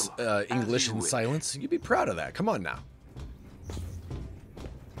to be English in silence. You'd be proud of that. Come on now.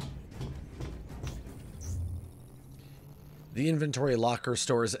 The inventory locker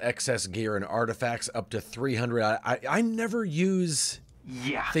stores excess gear and artifacts up to 300. I never use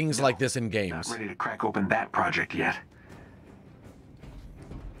things like this in games. Not ready to crack open that project yet.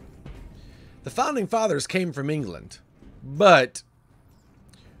 The founding fathers came from England, but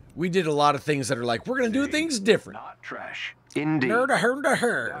we did a lot of things that are like, we're going to do things different. Not trash. Indeed.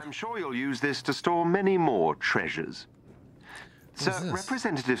 Her. I'm sure you'll use this to store many more treasures. Sir,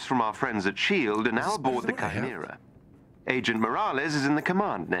 representatives from our friends at S.H.I.E.L.D. are now aboard the Chimera. Agent Morales is in the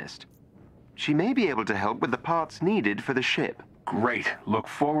command nest. She may be able to help with the parts needed for the ship. Great. Look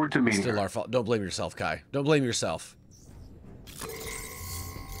forward to meeting Still her. our fault. Don't blame yourself, Kai. Don't blame yourself.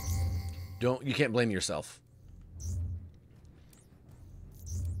 You can't blame yourself.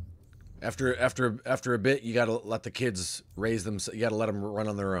 After a bit, you gotta let the kids raise them. You gotta let them run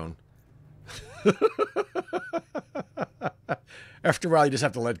on their own. After a while, you just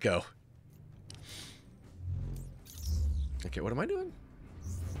have to let go. Okay, what am I doing?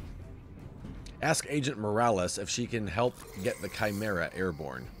 Ask Agent Morales if she can help get the Chimera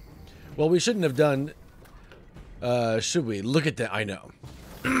airborne. Well, we shouldn't have done. Should we? Look at that. I know.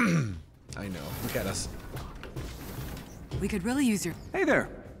 I know. Look at us. We could really use your... Hey there.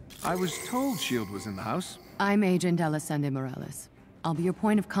 I was told S.H.I.E.L.D. was in the house. I'm Agent Alessandra Morales. I'll be your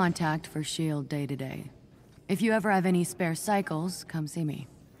point of contact for S.H.I.E.L.D. day to day. If you ever have any spare cycles, come see me.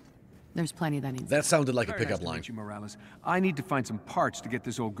 There's plenty that needs... That sounded like a Very pickup nice to line. meet you, Morales. I need to find some parts to get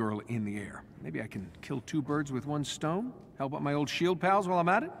this old girl in the air. Maybe I can kill two birds with one stone? Help out my old S.H.I.E.L.D. pals while I'm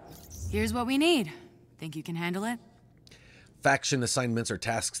at it? Here's what we need. Think you can handle it? Faction assignments are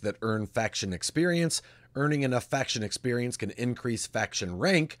tasks that earn faction experience. Earning enough faction experience can increase faction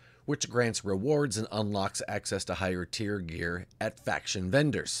rank, which grants rewards and unlocks access to higher tier gear at faction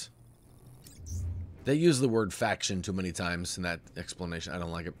vendors. They use the word faction too many times in that explanation. I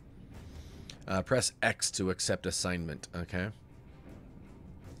don't like it. Press X to accept assignment. Okay.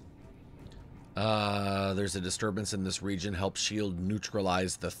 There's a disturbance in this region. Help S.H.I.E.L.D.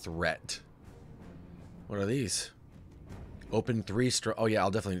 neutralize the threat. What are these? Open 3 Oh yeah,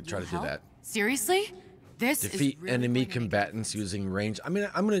 I'll definitely try to do that. Seriously? This Defeat is really enemy combatants using range. I mean,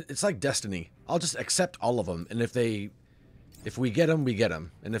 it's like Destiny. I'll just accept all of them, and if we get them, we get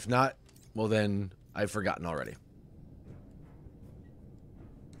them, and if not, well then I've forgotten already.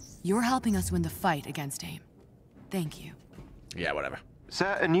 You're helping us win the fight against AIM. Thank you. Yeah, whatever.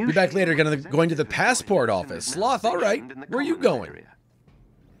 Sir, a new Be back later, going to the passport office. Sloth, all right. Where are you going?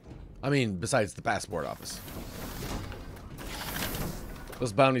 I mean, besides the passport office.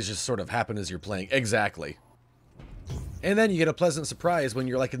 Those bounties just sort of happen as you're playing. Exactly. And then you get a pleasant surprise when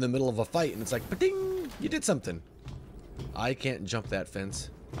you're like in the middle of a fight and it's like, ba-ding, you did something. I can't jump that fence.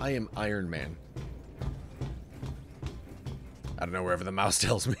 I am Iron Man. I don't know, wherever the mouse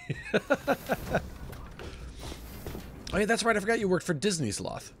tells me. Oh yeah, that's right, I forgot you worked for Disney,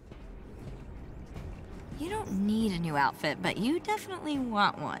 Sloth. You don't need a new outfit, but you definitely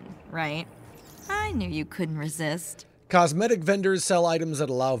want one, right? I knew you couldn't resist. Cosmetic vendors sell items that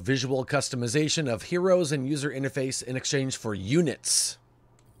allow visual customization of heroes and user interface in exchange for units.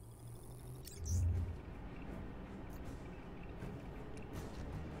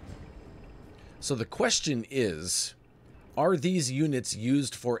 So the question is, are these units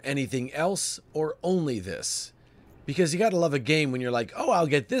used for anything else or only this? Because you gotta love a game when you're like, oh, I'll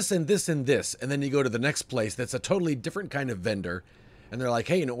get this and this and this. And then you go to the next place that's a totally different kind of vendor. And they're like,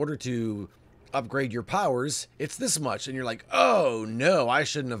 hey, in order to upgrade your powers, it's this much. And you're like, oh, no, I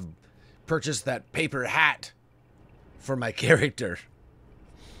shouldn't have purchased that paper hat for my character.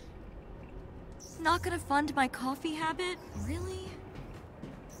 Not gonna fund my coffee habit? Really?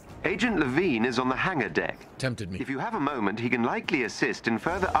 Agent Levine is on the hangar deck. Tempted me. If you have a moment, he can likely assist in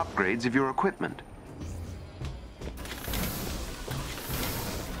further upgrades of your equipment.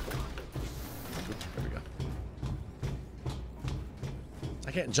 There we go.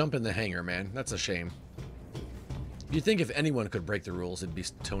 I can't jump in the hangar, man. That's a shame. You'd think if anyone could break the rules, it'd be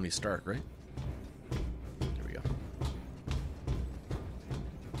Tony Stark, right? There we go.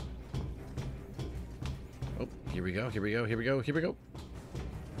 Oh, here we go, here we go, here we go, here we go.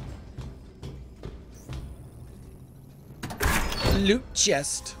 Loot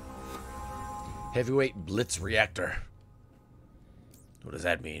chest. Heavyweight Blitz reactor. What does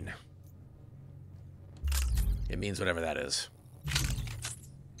that mean? It means whatever that is.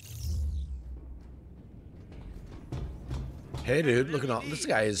 Hey dude, look at all this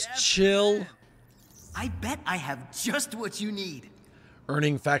guy is chill. I bet I have just what you need.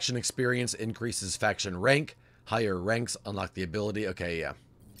 Earning faction experience increases faction rank. Higher ranks unlock the ability. Okay, yeah.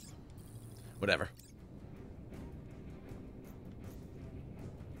 Whatever.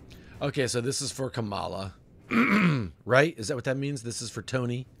 Okay, so this is for Kamala. Right? Is that what that means? This is for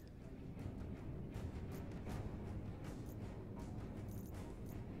Tony?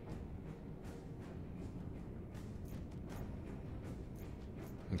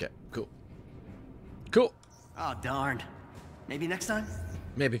 Okay, cool. Cool. Oh, darn. Maybe next time?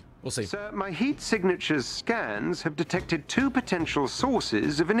 Maybe. We'll see. Sir, my heat signature's scans have detected 2 potential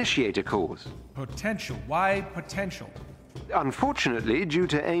sources of initiator cores. Potential? Why potential? Unfortunately, due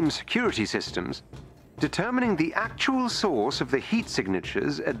to AIM security systems, determining the actual source of the heat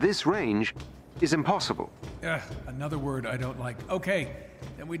signatures at this range is impossible. Another word I don't like. Okay,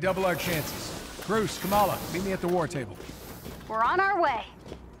 then we double our chances. Bruce, Kamala, meet me at the war table. We're on our way.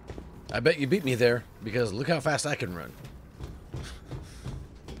 I bet you beat me there, because look how fast I can run.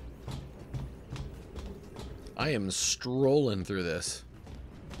 I am strolling through this.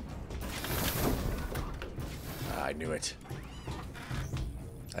 I knew it.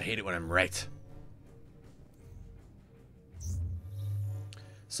 I hate it when I'm right.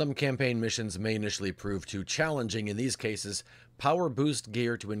 Some campaign missions may initially prove too challenging. In these cases, power boost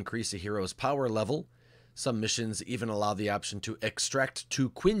gear to increase a hero's power level. Some missions even allow the option to extract 2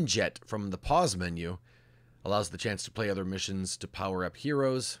 Quinjet from the pause menu. Allows the chance to play other missions to power up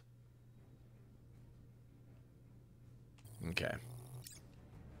heroes. Okay.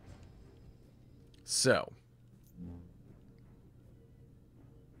 So.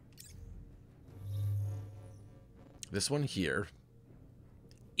 This one here.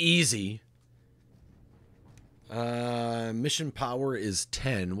 Easy. Mission power is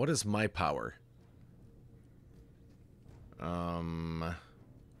 10. What is my power?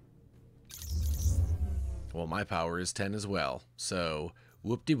 Well, my power is 10 as well. So,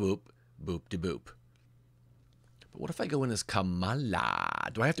 whoop-de-whoop, boop-de-boop. But what if I go in as Kamala?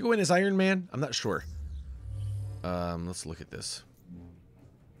 Do I have to go in as Iron Man? I'm not sure. Let's look at this.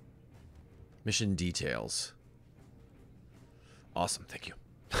 Mission details. Awesome, thank you.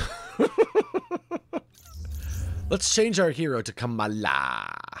 Let's change our hero to Kamala.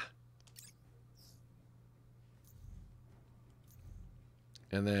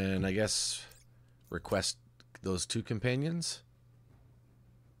 And then, I guess, request those 2 companions.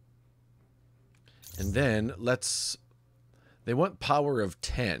 And then, let's... They want power of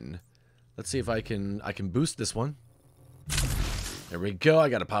 10. Let's see if I can boost this one. There we go. I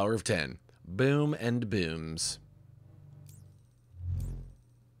got a power of 10. Boom and booms.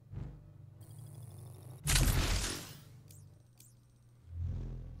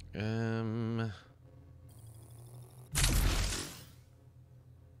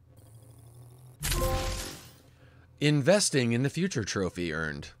 Investing in the future trophy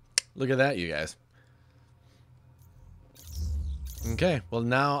earned. Look at that, you guys. Okay, well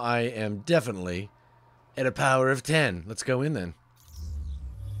now I am definitely at a power of 10. Let's go in then.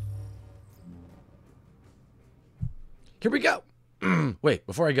 Here we go. Wait,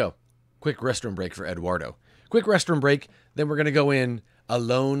 before I go, quick restroom break for Eduardo. Quick restroom break, then we're going to go in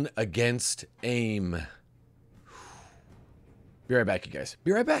alone against AIM. Be right back, you guys.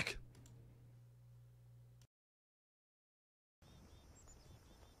 Be right back.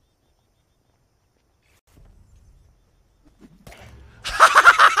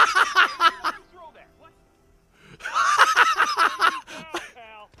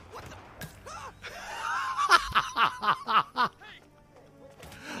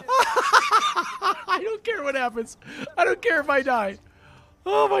 I don't care what happens. I don't care if I die.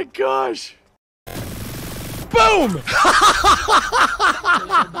 Oh my gosh. Boom!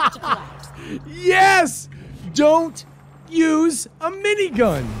 Yes! Don't use a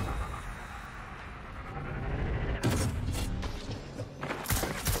minigun.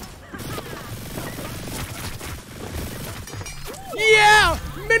 Yeah!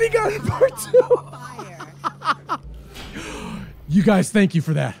 Minigun part 2. You guys, thank you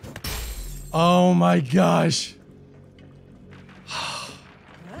for that. Oh my gosh.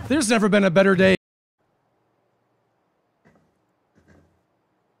 There's never been a better day.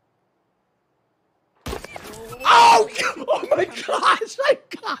 Oh! Oh my gosh! I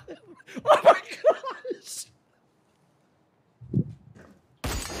got him! Oh my gosh!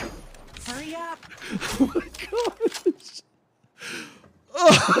 Hurry up! Oh my gosh!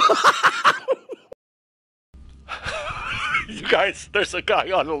 Oh. You guys, there's a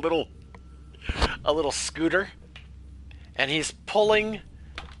guy on a little scooter, and he's pulling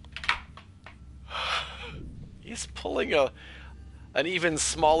an even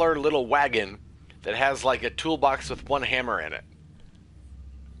smaller little wagon that has like a toolbox with one hammer in it.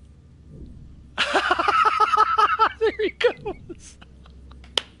 There he goes.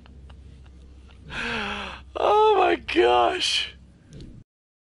 Oh my gosh.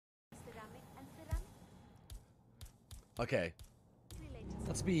 Okay.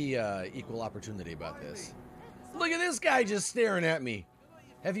 Let's be equal opportunity about this. Look at this guy just staring at me.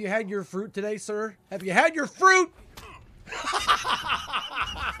 Have you had your fruit today, sir? Have you had your fruit?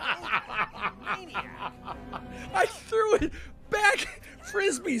 I threw it back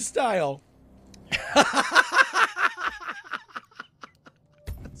frisbee style.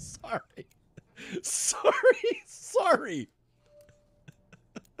 Sorry. Sorry.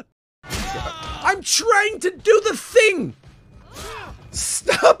 I'm trying to do the thing.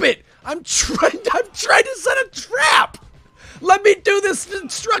 Stop it! I'm trying to set a trap. Let me do this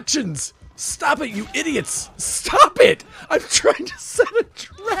instructions. Stop it, you idiots! Stop it! I'm trying to set a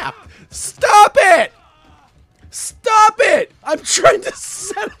trap. Stop it! Stop it! I'm trying to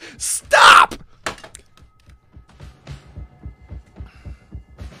set. Stop!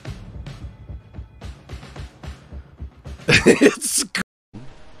 It's.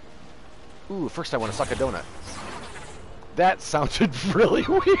 Ooh, first I want to suck a donut. That sounded really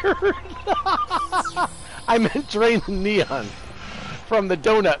weird. I meant drain the neon from the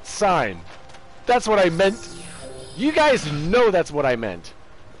donut sign. That's what I meant. You guys know that's what I meant.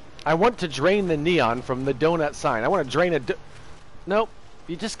 I want to drain the neon from the donut sign. I want to drain a Nope.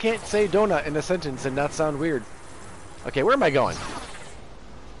 You just can't say donut in a sentence and not sound weird. Okay, where am I going?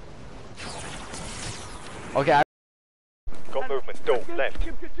 Okay, Got movement, door, left.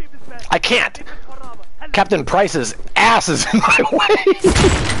 I can't! Captain Price's ass is in my way!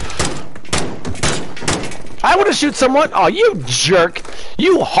 I want to shoot someone! Oh, you jerk!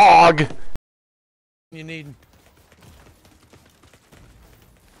 You hog! You need...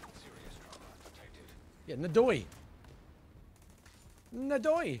 Yeah, Nadoi!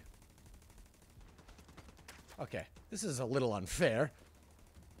 Nadoi! Okay, this is a little unfair.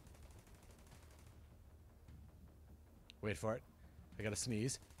 Wait for it. I gotta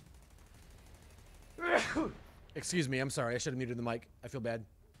sneeze. Excuse me, I'm sorry. I should have muted the mic. I feel bad.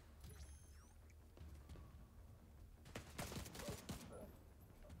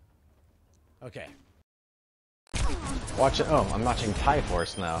 Okay. Watch it. Oh, I'm watching Thai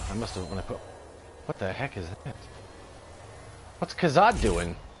Force now. I must have when I put. What the heck is that? What's Kazad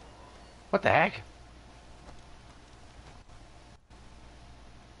doing? What the heck?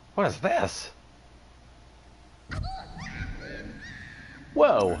 What is this?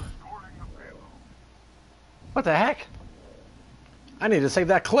 Whoa. What the heck? I need to save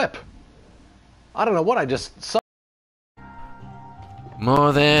that clip. I don't know what I just saw.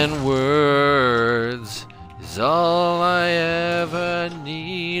 More than words is all I ever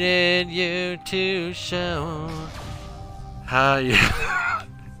needed you to show. How you...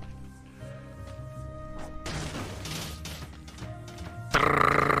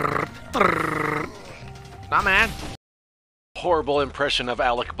 Nah, man. Horrible impression of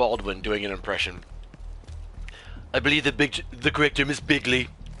Alec Baldwin doing an impression. I believe the correct term is Bigley.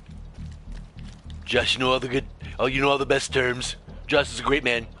 Josh, you know all the best terms. Josh is a great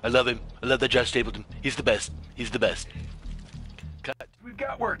man. I love him. I love that Josh Stapleton. He's the best. He's the best. Cut. We've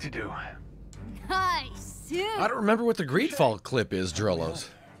got work to do. Nice. I don't remember what the Greedfall clip is, Drellos.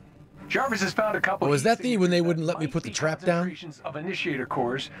 Jarvis has found a couple. Oh, is that the when they wouldn't let me put the trap down? Of initiator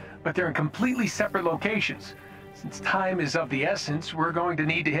cores, but they're in completely separate locations. Since time is of the essence, we're going to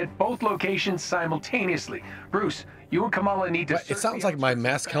need to hit both locations simultaneously. Bruce, you and Kamala need to... It sounds like my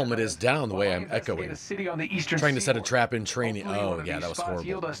mask helmet is down the way I'm echoing. Trying to set a trap in training. Oh, yeah, that was horrible.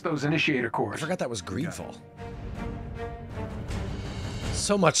 Yield us those initiator cores. I forgot that was Greedfall.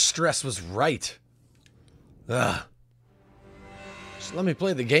 So much stress was right. Ugh. Just let me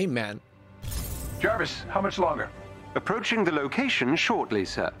play the game, man. Jarvis, how much longer? Approaching the location shortly,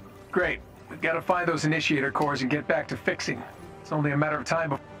 sir. Great. We've got to find those initiator cores and get back to fixing. It's only a matter of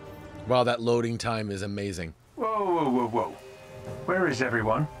time before... Wow, that loading time is amazing. Whoa. Where is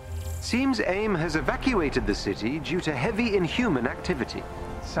everyone? Seems AIM has evacuated the city due to heavy inhuman activity.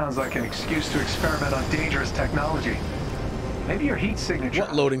 Sounds like an excuse to experiment on dangerous technology. Maybe your heat signature...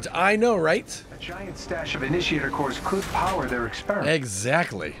 What loading time? I know, right? A giant stash of initiator cores could power their experiment.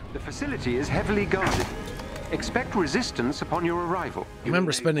 Exactly. The facility is heavily guarded. Expect resistance upon your arrival. I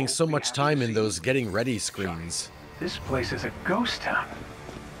remember spending so much time in those getting ready screens. This place is a ghost town.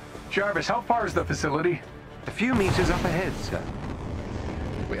 Jarvis, how far is the facility? A few meters up ahead, sir.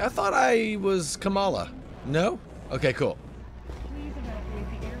 Wait, I thought I was Kamala. No? Okay, cool.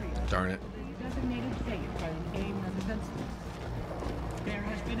 Darn it. There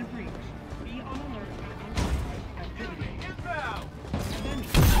has been a breach. Be on alert.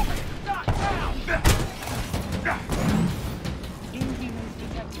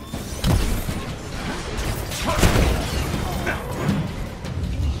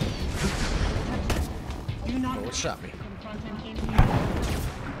 Oh, it shot me.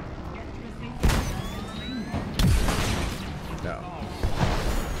 No.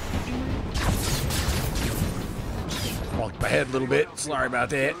 Walked my head a little bit. Sorry about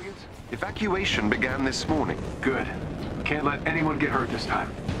that. Evacuation began this morning. Good. Can't let anyone get hurt this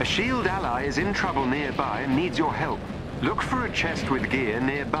time. A SHIELD ally is in trouble nearby and needs your help. Look for a chest with gear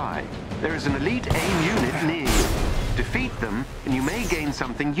nearby. There is an elite AIM unit near you. Defeat them, and you may gain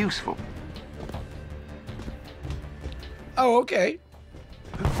something useful. Oh, okay.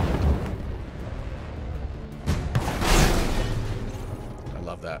 I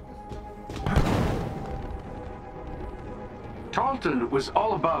love that. Tarleton was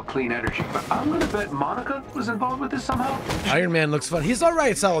all about clean energy, but I'm gonna bet Monica was involved with this somehow. Iron Man looks fun. He's all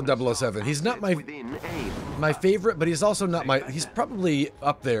right, solid 007. He's not my favorite, but he's also not my... He's probably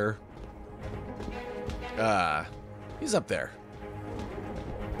up there. He's up there.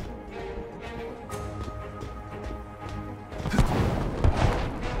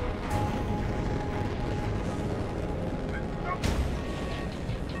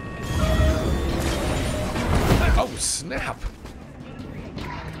 Oh, snap.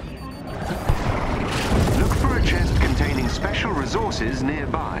 Look for a chest containing special resources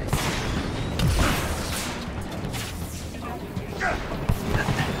nearby.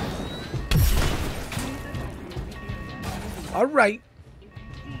 All right.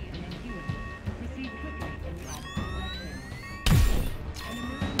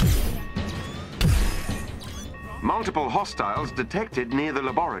 Multiple hostiles detected near the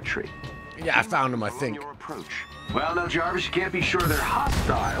laboratory. Yeah, I found him, I think. Your approach. Well, now, Jarvis, you can't be sure they're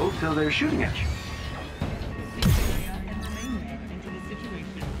hostile till they're shooting at you.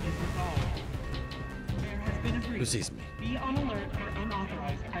 Who sees me? Be on alert for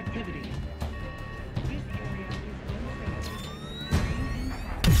unauthorized activity.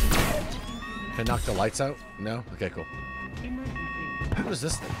 Can I knock the lights out? No? Okay, cool. What is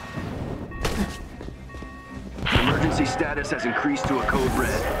this thing? Emergency status has increased to a code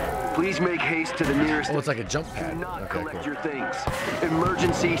red. Please make haste to the nearest... Oh, it's like a jump pad. Do not Okay, collect cool. your things.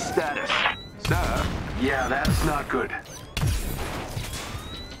 Emergency status. Sir? Yeah, that's not good.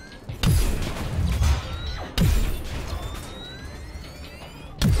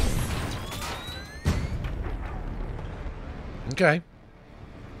 Okay.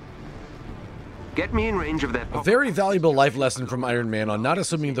 Get me in range of their... A very valuable life lesson from Iron Man on not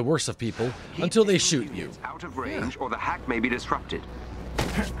assuming the worst of people until they shoot you. Out of range, or the hack may be disrupted.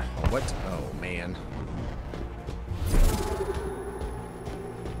 What? Oh, man.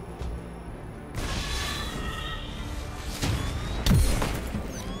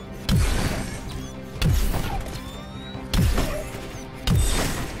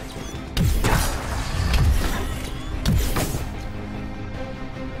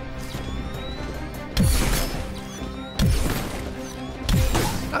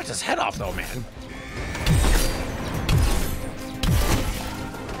 Knocked his head off, though, man.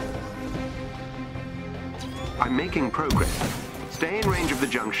 I'm making progress. Stay in range of the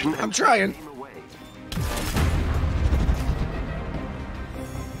junction and... I'm trying.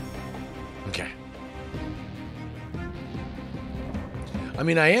 Okay. I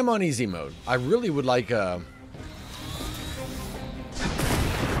mean, I am on easy mode. I really would like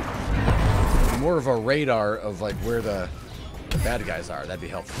more of a radar of like where the bad guys are. That'd be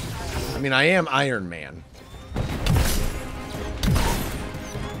helpful. I mean, I am Iron Man.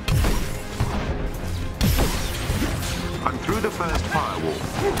 I'm through the first firewall.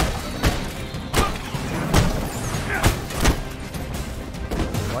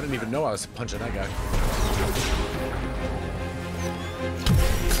 Oh, I didn't even know I was punching that guy.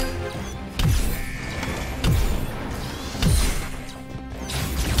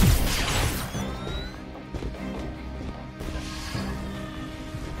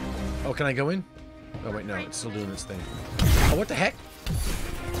 Oh, can I go in? Oh, wait, no. It's still doing its thing. Oh, what the heck?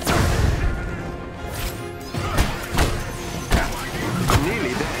 I'm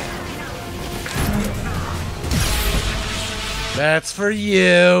nearly there. That's for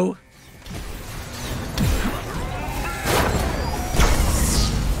you.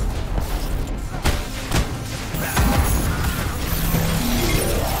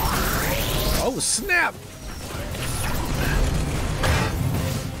 Oh, snap.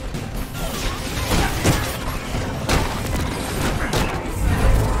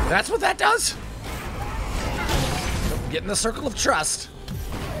 That's what that does? Get in the circle of trust.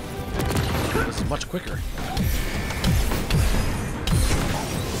 This is much quicker.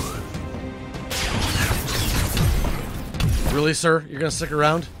 Really, sir? You're gonna stick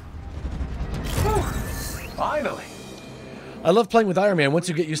around? Finally. I love playing with Iron Man. Once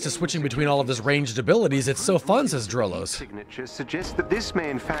you get used to switching between all of his ranged abilities, it's so fun, says Drolos. Signature suggests that this may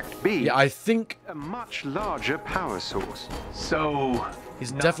in fact be... Yeah, I think... a much larger power source. So...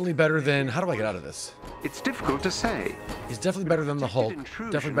 he's definitely better than... how do I get out of this? It's difficult to say. He's definitely better than the Hulk.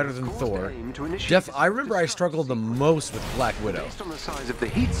 Definitely better than Thor. I remember I struggled the most with Black Widow. Based on the size of the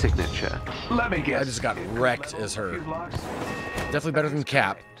heat signature. Let me guess. I just got wrecked as her. Definitely better than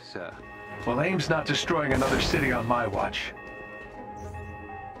Cap. Sir. Well, AIM's not destroying another city on my watch.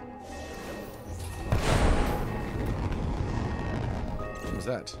 What was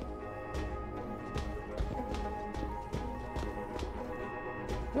that?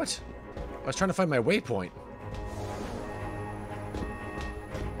 What? I was trying to find my waypoint.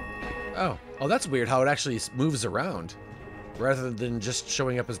 Oh. Oh, that's weird how it actually moves around rather than just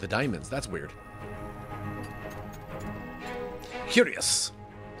showing up as the diamonds. That's weird. Curious.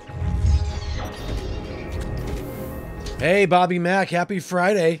 Hey, Bobby Mack. Happy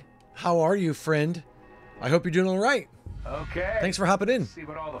Friday. How are you, friend? I hope you're doing all right. Okay. Thanks for hopping in. Let's see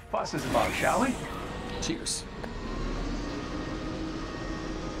what all the fuss is about, shall we? Cheers.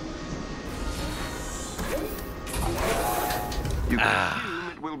 You can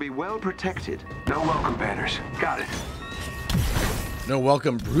assume it will be well protected. No welcome banners. Got it. No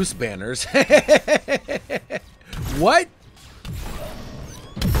welcome Bruce banners. What?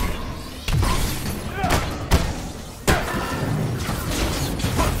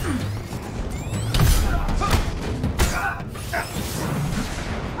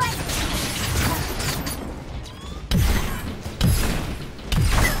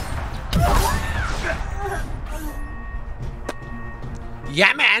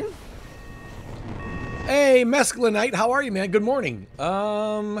 Yeah, man. Hey, Mescalinite, how are you, man? Good morning.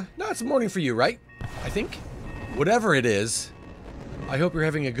 No, it's morning for you, right? I think. Whatever it is, I hope you're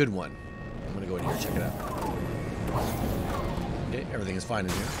having a good one. I'm gonna go in here and check it out. Okay, everything is fine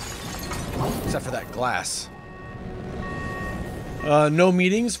in here. Except for that glass. No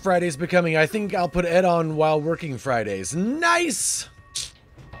meetings. Friday's becoming. I think I'll put Ed on while working Fridays. Nice!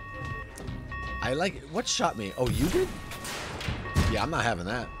 I like... what shot me? Oh, you did? Yeah, I'm not having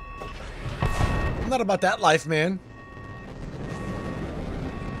that. I'm not about that life, man.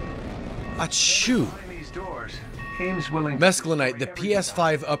 Achoo. Mescalinite, the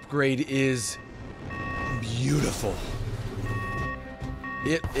PS5 upgrade is beautiful.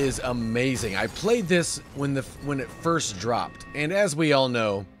 It is amazing. I played this when it first dropped, and as we all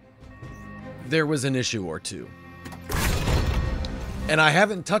know, there was an issue or two. And I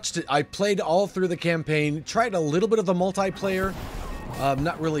haven't touched it. I played all through the campaign, tried a little bit of the multiplayer,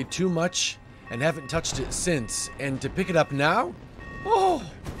 not really too much, and haven't touched it since. And to pick it up now, oh,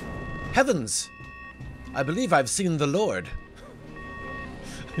 heavens! I believe I've seen the Lord.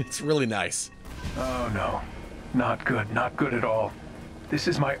 It's really nice. Oh no, not good, not good at all. This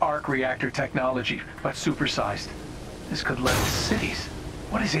is my arc reactor technology, but supersized. This could level cities.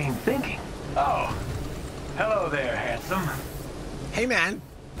 What is AIM thinking? Oh, hello there, handsome. Hey, man.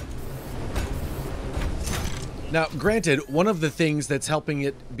 Now, granted, one of the things that's helping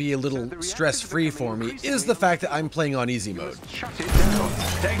it be a little stress-free for me is the fact that I'm playing on easy mode.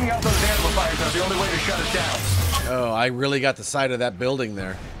 Taking out those amplifiers are the only way to shut it down. Oh, I really got the side of that building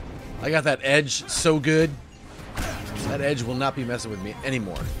there. I got that edge so good. That edge will not be messing with me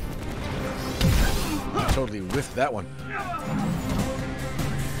anymore. Totally whiffed that one.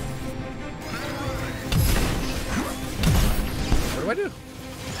 What do I do?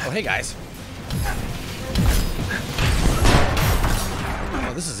 Oh, hey, guys.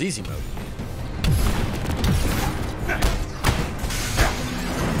 Oh, this is easy mode.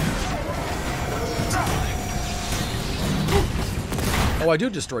 Oh, I do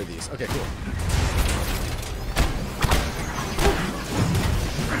destroy these. Okay, cool.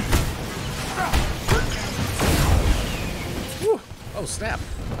 Whew. Oh, snap.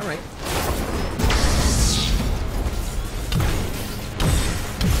 All right.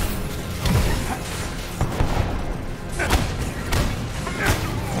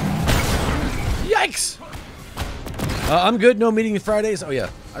 Yikes! I'm good. No meeting Fridays. Oh, yeah.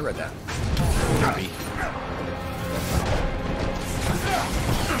 I read that. Copy.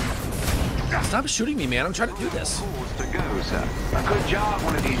 Stop shooting me, man. I'm trying to do this. To go, sir. A good job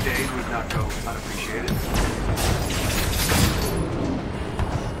one of these days would not go unappreciated.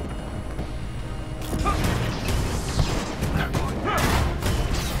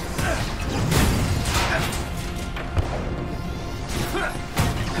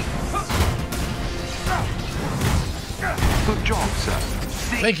 Good job, sir.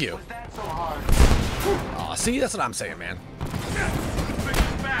 Thank you. Aw, see? That's what I'm saying, man.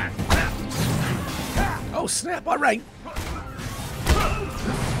 Oh, snap. All right.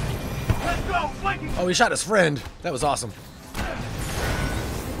 Oh, he shot his friend. That was awesome.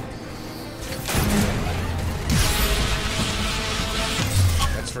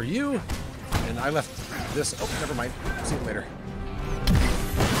 That's for you. And I left this. Oh, never mind. See you later.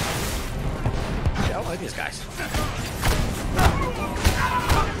 Yeah, I don't like these guys.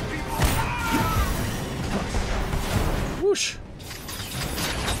 Whoosh.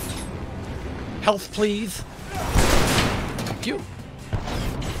 Health, please. Thank you.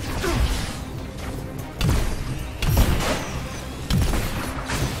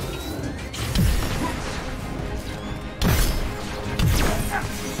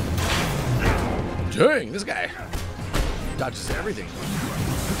 Dang, this guy dodges everything.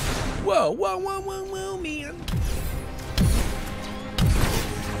 Whoa, whoa, whoa, whoa, whoa, man.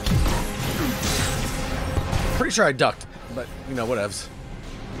 Pretty sure I ducked, but, you know, whatevs.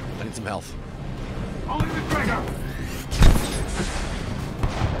 I need some health. Only the trigger.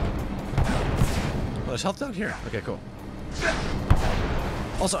 Well, there's health down here. Okay, cool.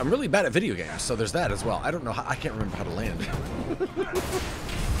 Also, I'm really bad at video games, so there's that as well. I don't know how, I can't remember how to land. There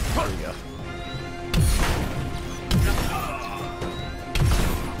we go.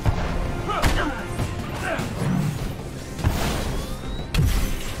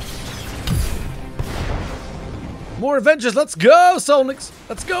 More Avengers, let's go, Solnix!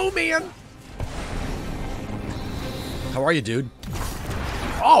 Let's go, man! How are you, dude?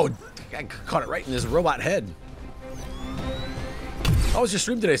 Oh, I caught it right in his robot head. How was your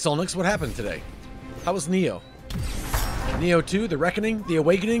stream today, Solnix? What happened today? How was Neo? Neo 2, The Reckoning, The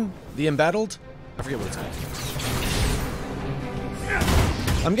Awakening, The Embattled? I forget what it's called.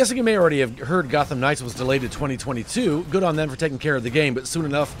 I'm guessing you may already have heard Gotham Knights was delayed to 2022. Good on them for taking care of the game, but soon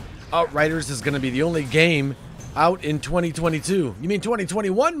enough, Outriders is going to be the only game out in 2022. You mean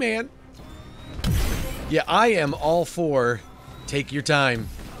 2021, man? Yeah, I am all for take your time.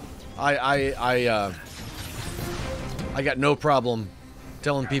 I got no problem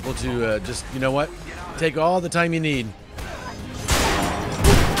telling people to just, you know what? Take all the time you need.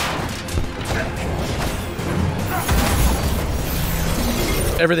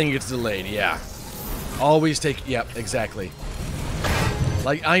 Everything gets delayed, yeah. Always take, yep, exactly.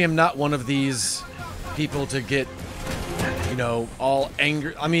 Like, I am not one of these people to get, you know, all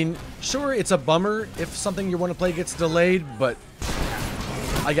angry. I mean, sure, it's a bummer if something you want to play gets delayed, but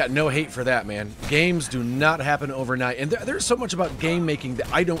I got no hate for that, man. Games do not happen overnight. And there's so much about game making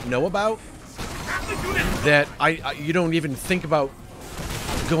that I don't know about that you don't even think about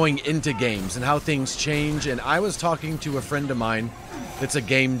going into games and how things change. And I was talking to a friend of mine that's a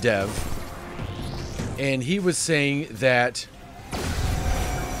game dev, and he was saying that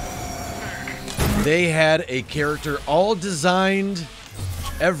they had a character all designed,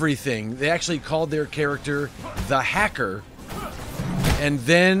 everything. They actually called their character the Hacker. And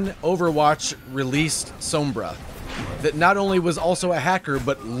then Overwatch released Sombra, that not only was also a hacker,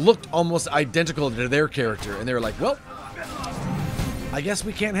 but looked almost identical to their character. And they were like, well, I guess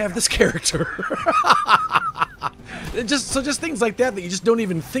we can't have this character. just things like that you just don't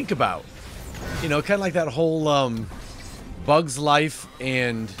even think about. You know, kind of like that whole Bugs Life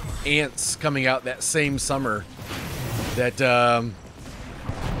and Ants coming out that same summer. That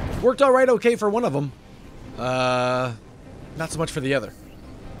worked all right, okay for one of them. Not so much for the other.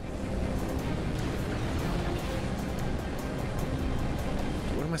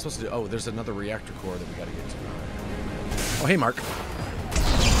 What am I supposed to do? Oh, there's another reactor core that we gotta get to. Oh, hey, Mark.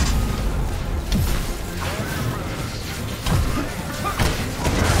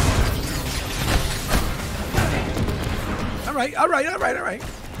 All right, all right, all right, all right.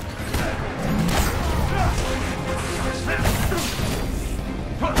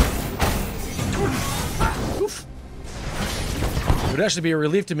 Oof. It would actually be a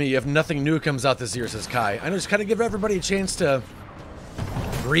relief to me if nothing new comes out this year, says Kai. I know, just kind of give everybody a chance to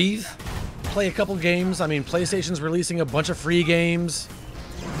breathe, play a couple games. I mean, PlayStation's releasing a bunch of free games.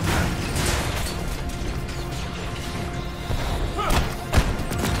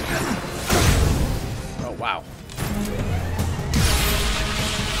 Oh, wow.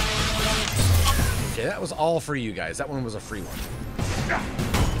 Okay, that was all for you guys. That one was a free one.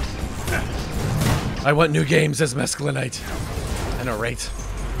 I want new games, says Mescalinite. I know, right?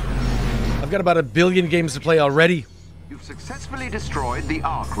 I've got about 1 billion games to play already. You've successfully destroyed the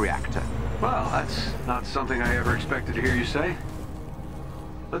arc reactor. Well, that's not something I ever expected to hear you say.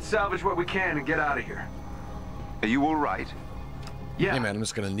 Let's salvage what we can and get out of here. Are you all right? Yeah. Hey, man, I'm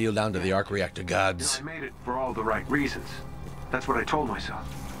just going to kneel down to the arc reactor gods. You know, I made it for all the right reasons. That's what I told myself.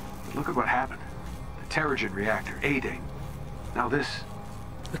 But look at what happened. The Terrigen reactor, A-Day. Now this.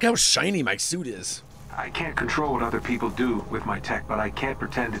 Look how shiny my suit is. I can't control what other people do with my tech, but I can't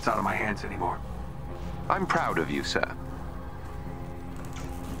pretend it's out of my hands anymore. I'm proud of you, sir.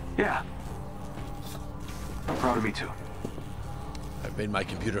 Yeah. I'm proud of me, too. I've made my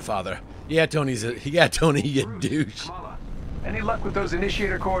computer father. Yeah, Tony, you douche. Kamala, any luck with those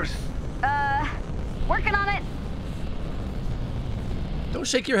initiator cores? Working on it. Don't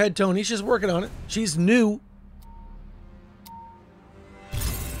shake your head, Tony. She's working on it. She's new.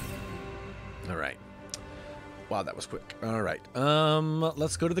 All right. Wow, that was quick. All right.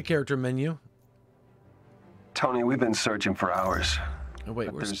 Let's go to the character Tony, we've been searching for hours. Oh,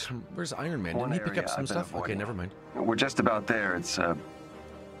 wait, where's Iron Man? Didn't he pick up some stuff? Okay, never mind. We're just about there. It's,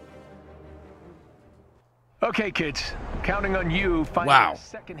 Okay, kids. Counting on you finding a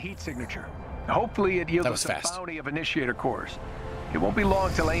second heat signature. Hopefully it yields us a bounty of initiator cores. It won't be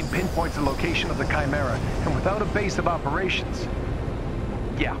long till AIM pinpoints the location of the Chimera, and without a base of operations,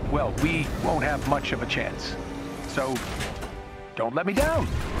 yeah, well, we won't have much of a chance. So, don't let me down.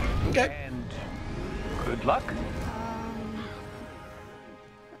 Okay. And good luck.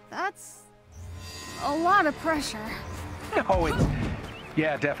 That's a lot of pressure. Oh,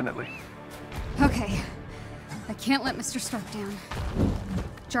 yeah, definitely. Okay. I can't let Mr. Stark down.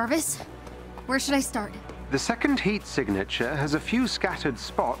 Jarvis, where should I start? The second heat signature has a few scattered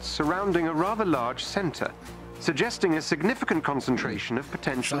spots surrounding a rather large center, suggesting a significant concentration of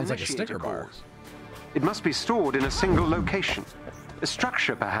potential initiator cores. It must be stored in a single location. A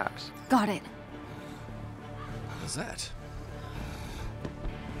structure, perhaps. Got it. What is that?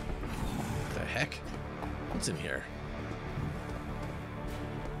 What the heck? What's in here?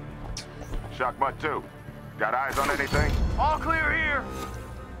 Shock Mutt 2. Got eyes on anything? All clear here.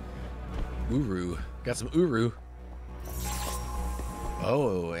 Uru. Got some Uru.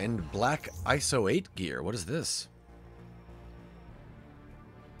 Oh, and black ISO 8 gear. What is this?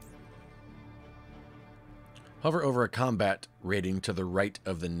 Hover over a combat rating to the right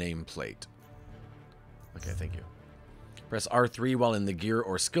of the nameplate. Okay, thank you. Press R3 while in the gear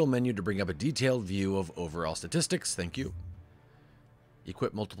or skill menu to bring up a detailed view of overall statistics. Thank you.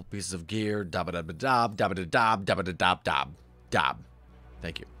 Equip multiple pieces of gear. Dob-a-dob-a-dob, dob-a-da-dob, dob-a-da-dob-dob. Dob.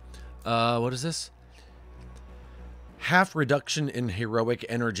 Thank you. What is this? Half reduction in heroic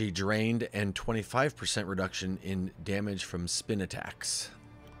energy drained and 25% reduction in damage from spin attacks.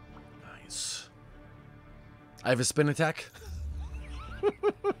 Nice. I have a spin attack.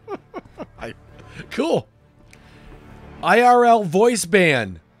 Cool. IRL voice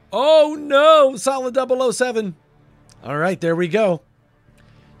ban. Oh no, solid 007. All right, there we go.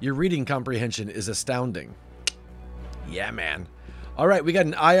 Your reading comprehension is astounding. Yeah, man. All right, we got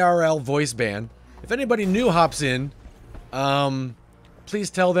an IRL voice ban. If anybody new hops in, please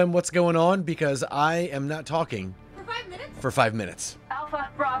tell them what's going on because I am not talking for 5 minutes. Alpha,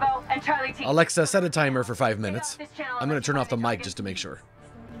 Bravo, and Charlie T. Alexa, set a timer for 5 minutes. I'm going to turn off the mic just to make sure.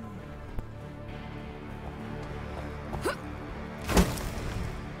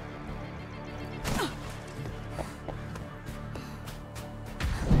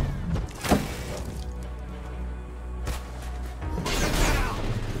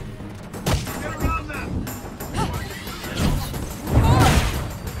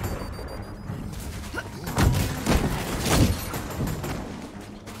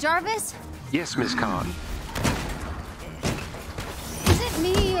 Jarvis? Yes, Miss Khan. Is it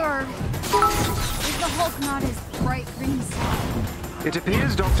me, or is the Hulk not his bright green side? It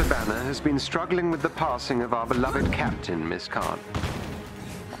appears Dr. Banner has been struggling with the passing of our beloved captain, Miss Khan.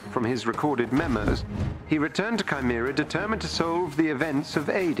 From his recorded memos, he returned to Chimera determined to solve the events of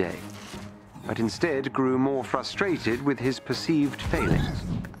A-Day, but instead grew more frustrated with his perceived failings.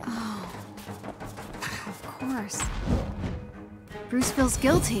 Oh, of course. Bruce feels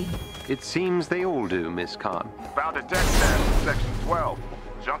guilty. It seems they all do, Miss Khan. Found a tech stash in Section 12.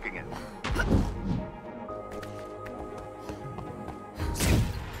 Junking it.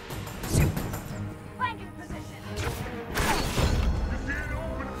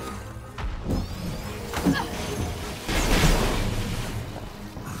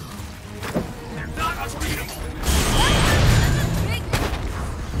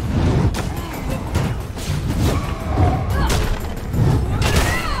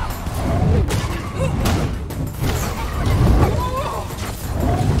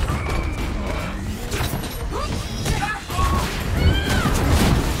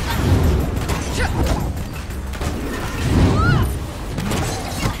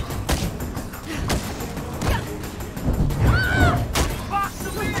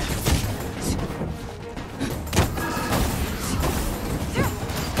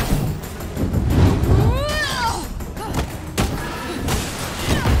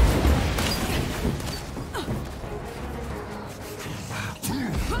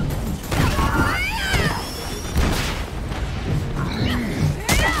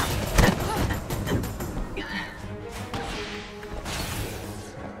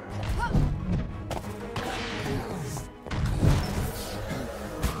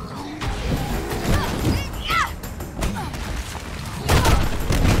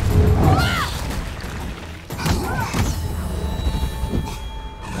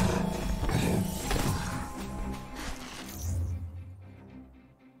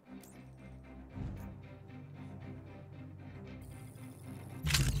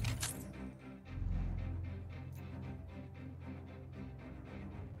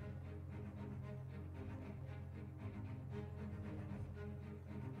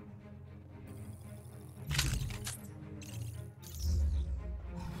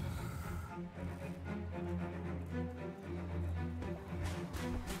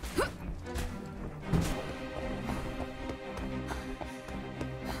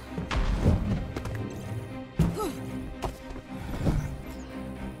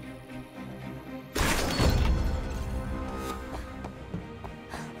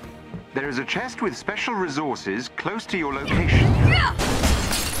 There is a chest with special resources close to your location.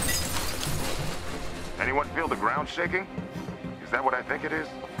 Anyone feel the ground shaking? Is that what I think it is?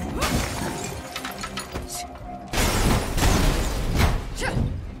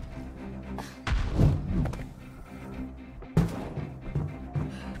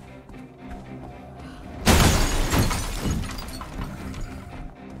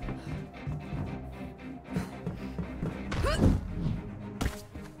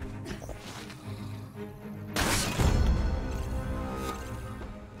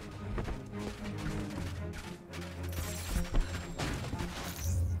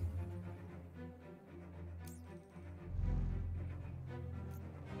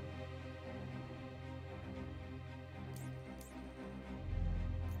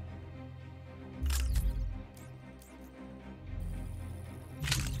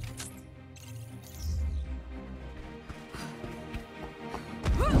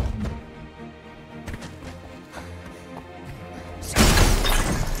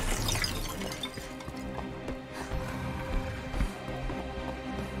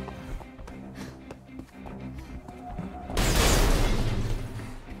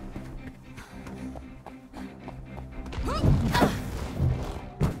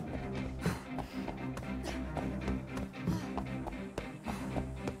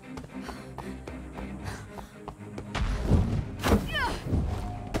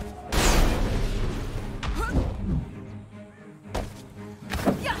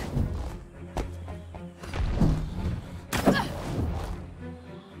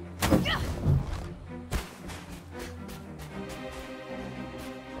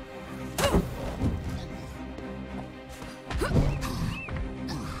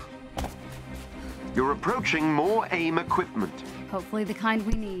 You're approaching more AIM equipment. Hopefully the kind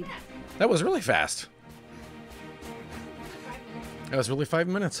we need. That was really fast. That was really 5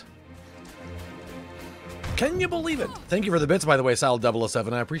 minutes. Can you believe it? Thank you for the bits, by the way,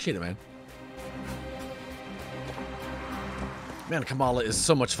 Sal007. I appreciate it, man. Man, Kamala is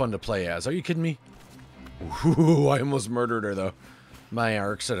so much fun to play as. Are you kidding me? Ooh, I almost murdered her, though. My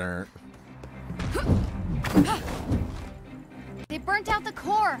accident. They burnt out the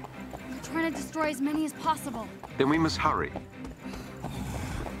core. They're trying to destroy as many as possible. Then we must hurry.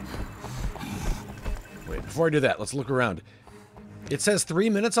 Wait, before I do that, let's look around. It says 3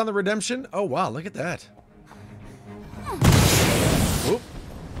 minutes on the redemption? Oh, wow, look at that. Oop.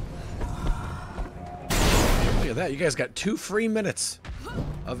 Look at that, you guys got 2 free minutes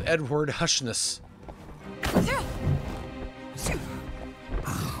of Edward Hushness.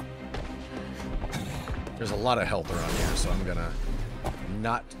 There's a lot of health around here, so I'm gonna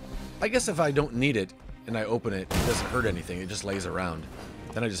not... I guess if I don't need it and I open it, it doesn't hurt anything, it just lays around.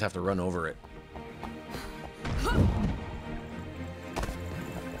 Then I just have to run over it.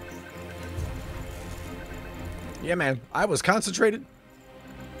 Yeah, man, I was concentrated.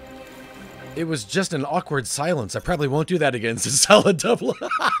 It was just an awkward silence. I probably won't do that again since Solid Double.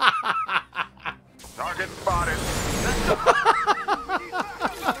 Target spotted.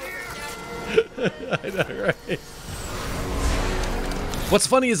 I know, right? What's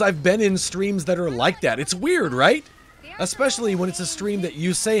funny is I've been in streams that are like that. It's weird, right? Especially when it's a stream that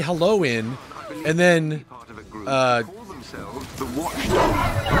you say hello in, and then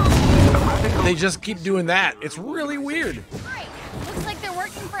they just keep doing that. It's really weird. Great. Looks like they're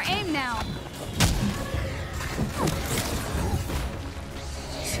working for AIM now.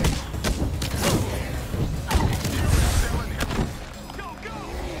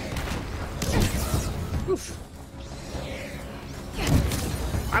 Oof.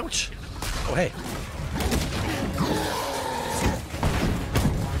 Ouch. Oh, hey.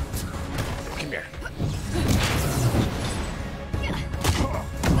 Come here.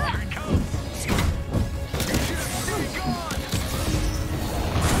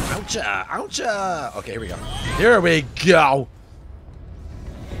 Oucha! Oucha! Okay, here we go. Here we go!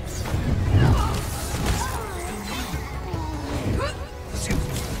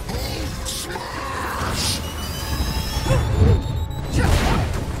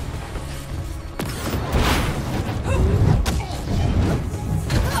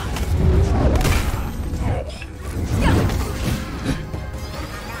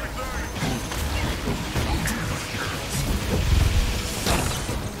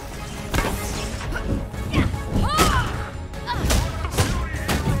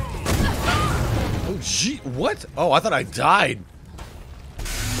 What? Oh, I thought I died.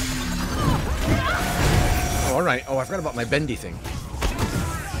 Oh, all right. Oh, I forgot about my bendy thing.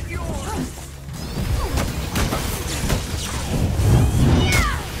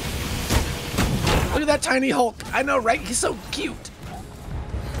 Look at that tiny Hulk. I know, right? He's so cute.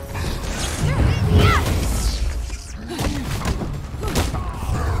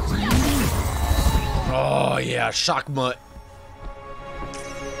 Oh, yeah. Shock mutt.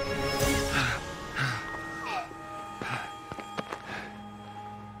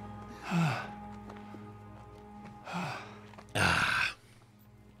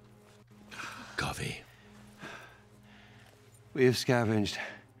 We have scavenged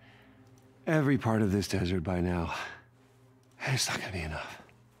every part of this desert by now. It's not gonna be enough.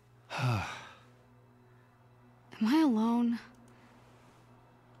 Am I alone?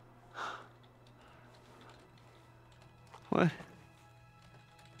 What?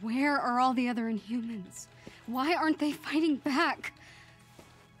 Where are all the other Inhumans? Why aren't they fighting back?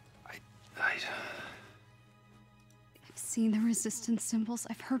 I've seen the resistance symbols.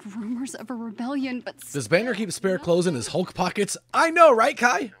 I've heard rumors of a rebellion, but does Banner keep spare clothes in his Hulk pockets? I know, right,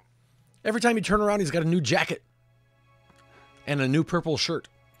 Kai? Every time you turn around, he's got a new jacket and a new purple shirt.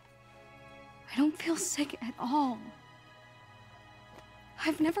 I don't feel sick at all.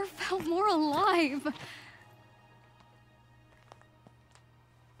 I've never felt more alive.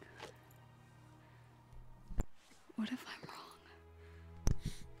 What if I'm wrong?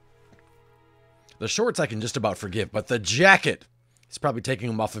 The shorts I can just about forgive, but the jacket, he's probably taking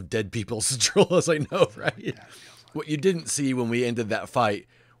them off of dead people's drills, I know, right? Yeah, what you didn't see when we ended that fight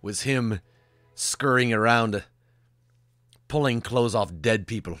was him scurrying around, pulling clothes off dead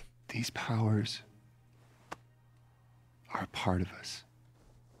people. These powers are a part of us.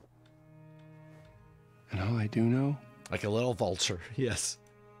 And all I do know? Like a little vulture, yes.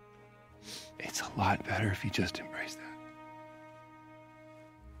 It's a lot better if you just embrace that.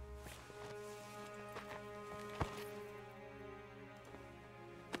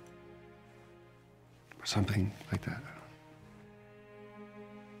 Or something like that.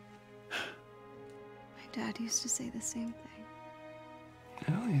 My dad used to say the same thing.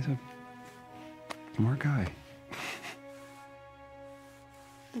 Well, he's a smart guy.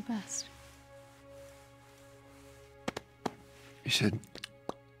 The best. You should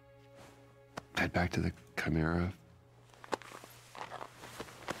head back to the Chimera.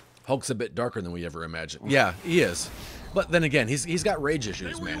 Hulk's a bit darker than we ever imagined. Yeah, he is. But then again, he's got rage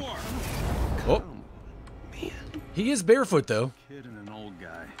issues, man. Oh. Man. He is barefoot, though. Kid and an old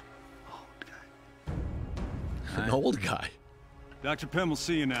guy. An old guy. Dr. Pym will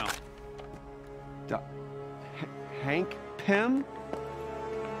see you now. Hank Pym?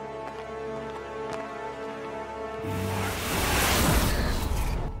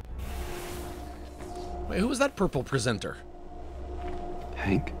 Wait, who was that purple presenter?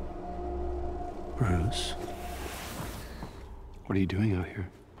 Hank? Bruce. What are you doing out here?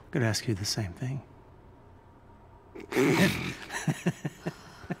 Could ask you the same thing.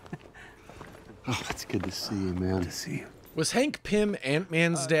 Oh, it's good to see you, man. Good to see you. Was Hank Pym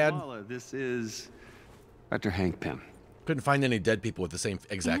Ant-Man's dad? Paula, this is Dr. Hank Pym. Couldn't find any dead people with the same...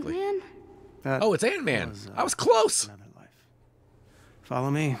 Exactly. Ant-Man? Oh, it's Ant-Man. I was close. Follow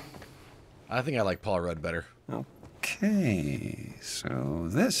me. I think I like Paul Rudd better. Okay, so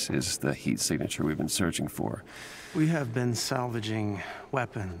this is the heat signature we've been searching for. We have been salvaging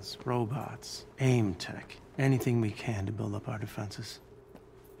weapons, robots, aim tech, anything we can to build up our defenses.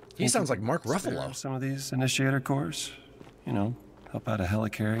 He sounds like Mark Ruffalo. Spare some of these initiator cores, you know, help out a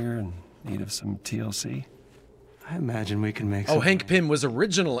helicarrier in need of some TLC. I imagine we can make Oh, Hank Pym was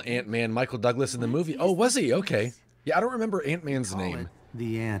original Ant-Man, Michael Douglas in the movie. Oh, was he? Okay. Yeah, I don't remember Ant-Man's name.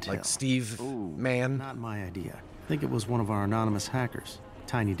 The Anthill. Like Steve Man? Not my idea. I think it was one of our anonymous hackers,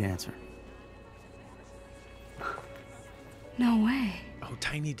 Tiny Dancer. No way. Oh,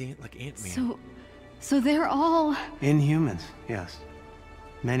 Tiny like Ant-Man. So they're all... Inhumans, yes.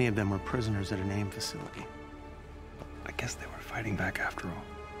 Many of them were prisoners at an AIM facility. I guess they were fighting back after all.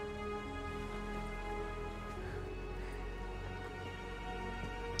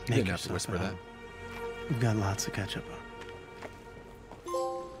 You didn't have to whisper that. We've got lots to catch up on.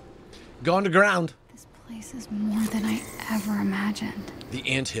 Gone to ground. This place is more than I ever imagined. The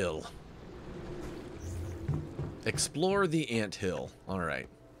Anthill. Explore the Anthill. All right.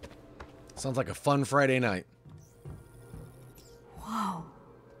 Sounds like a fun Friday night. Whoa.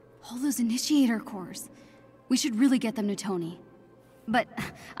 All those initiator cores. We should really get them to Tony. But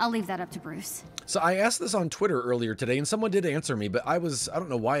I'll leave that up to Bruce. So I asked this on Twitter earlier today, and someone did answer me, but I don't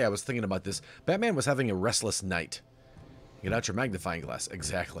know why I was thinking about this. Batman was having a restless night. Get out your magnifying glass.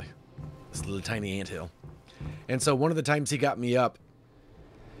 Exactly. This little tiny anthill. And so one of the times he got me up,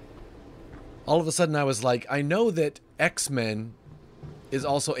 all of a sudden I was like, I know that X-Men is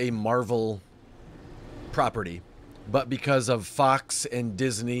also a Marvel property, but because of Fox and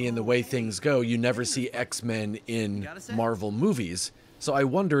Disney and the way things go, you never see X-Men in Marvel movies. So I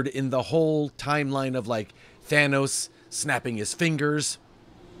wondered, in the whole timeline of like Thanos snapping his fingers,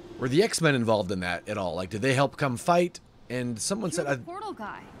 were the X-Men involved in that at all? Like, did they help come fight? And someone said, portal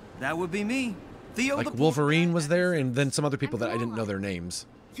guy. That would be me. Theo, like Wolverine was there, and then some other people that I didn't know their names.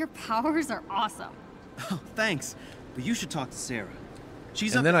 Your powers are awesome. Oh, thanks. But you should talk to Sarah.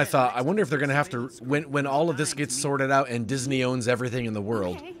 She's and then I thought, I wonder if they're going to have to, when all of this gets sorted out and Disney owns everything in the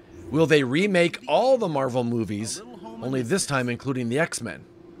world, will they remake all the Marvel movies, only this time including the X-Men?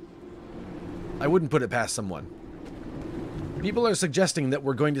 I wouldn't put it past someone. People are suggesting that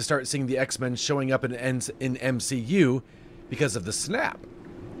we're going to start seeing the X-Men showing up in MCU because of the snap.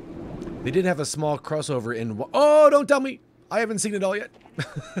 They did have a small crossover in... Oh, don't tell me! I haven't seen it all yet.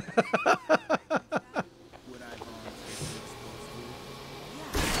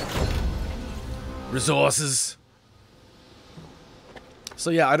 Resources. So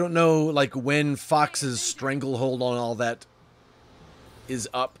yeah, I don't know like when Fox's stranglehold on all that is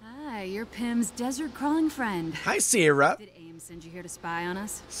up. Hi, you're Pym's desert crawling friend. Hi, Sarah. Did AIM send you here to spy on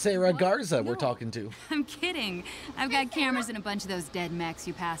us? Sarah Garza, we're talking to. I'm kidding. I've got cameras in a bunch of those dead mechs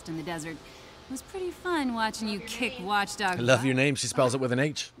you passed in the desert. It was pretty fun watching you kick Watchdog. I love your name. She spells it with an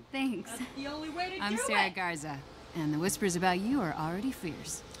H. Thanks. I'm Sarah Garza, and the whispers about you are already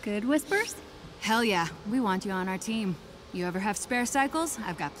fierce. Good whispers? Hell yeah, we want you on our team. You ever have spare cycles?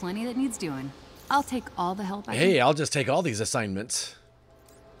 I've got plenty that needs doing. I'll take all the help I can. Hey, I'll just take all these assignments.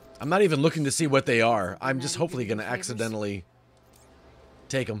 I'm not even looking to see what they are. I'm just hopefully going to accidentally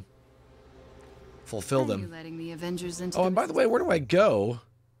take them. Fulfill them. Letting the Avengers into Oh, and by the way, where do I go?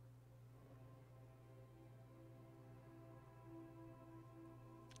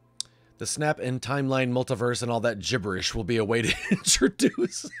 The snap and timeline multiverse and all that gibberish will be a way to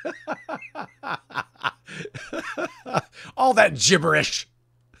introduce all that gibberish.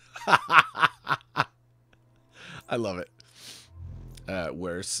 I love it.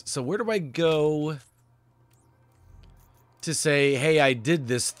 So where do I go to say, hey, I did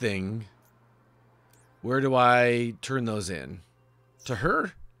this thing? Where do I turn those in? To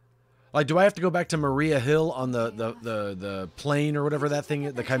her? Like, do I have to go back to Maria Hill on the plane or whatever that thing,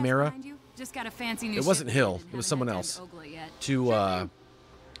 the Chimera? Just got a fancy new It wasn't Hill. It was someone else. To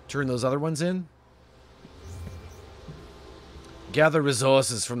turn those other ones in? Gather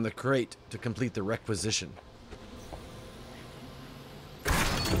resources from the crate to complete the requisition.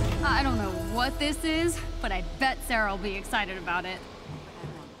 I don't know what this is, but I bet Sarah will be excited about it.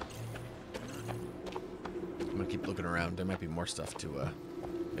 I'm gonna keep looking around. There might be more stuff to,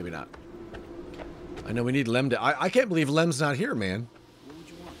 maybe not. I know we need Lem to... I can't believe Lem's not here, man.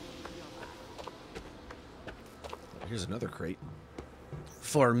 Here's another crate.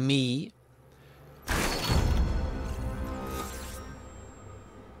 For me.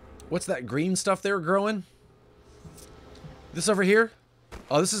 What's that green stuff they were growing? This over here?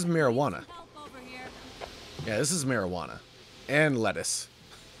 Oh, this is marijuana. Yeah, this is marijuana. And lettuce.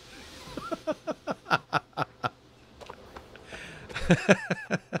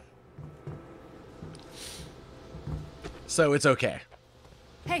 So it's okay.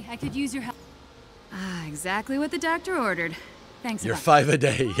 Hey, I could use your help. Ah, exactly what the doctor ordered. Thanks. You're 5 a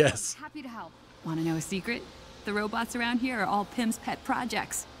day, yes. Happy to help. Want to know a secret? The robots around here are all Pim's pet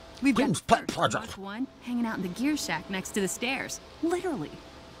projects. We've Pim's got pet project. Mark 1 hanging out in the gear shack next to the stairs. Literally.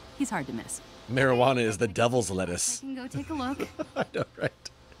 He's hard to miss. Marijuana is the devil's I lettuce. can go take a look. I know, right?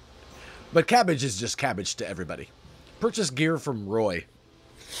 But cabbage is just cabbage to everybody. Purchase gear from Roy.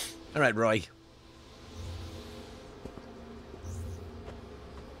 All right, Roy.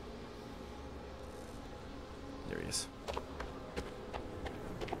 There he is.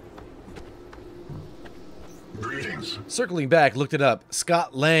 Greetings. Circling back, looked it up.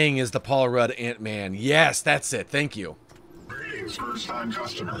 Scott Lang is the Paul Rudd Ant-Man. Yes, that's it. Thank you. Greetings, first-time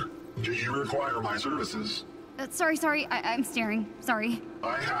customer. Do you require my services? Sorry, I'm staring. Sorry.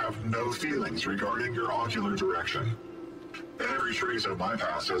 I have no feelings regarding your ocular direction. Every trace of my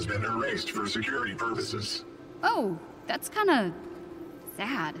past has been erased for security purposes. Oh, that's kind of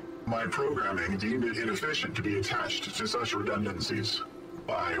sad. My programming deemed it inefficient to be attached to such redundancies.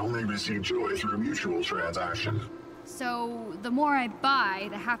 I only receive joy through mutual transaction. So, the more I buy,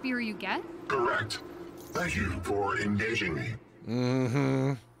 the happier you get? Correct. Thank you for engaging me.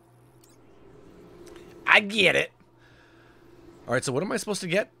 Mm-hmm. I get it. All right, so what am I supposed to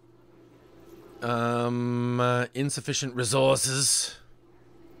get? Insufficient resources.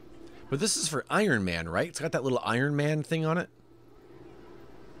 But this is for Iron Man, right? It's got that little Iron Man thing on it.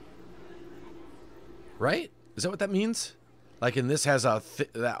 Right? Is that what that means? Like, in this has a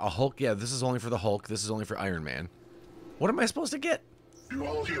Hulk. Yeah, this is only for the Hulk. This is only for Iron Man. What am I supposed to get? Do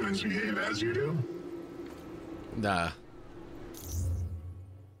all humans behave as you do? Nah.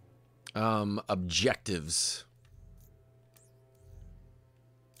 Objectives.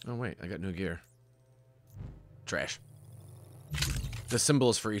 Oh, wait. I got new gear. Trash. The symbol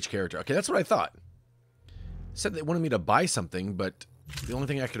is for each character. Okay, that's what I thought. Said they wanted me to buy something, but the only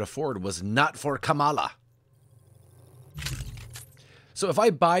thing I could afford was not for Kamala. So if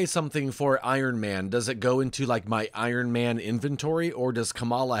I buy something for Iron Man, does it go into, like, my Iron Man inventory, or does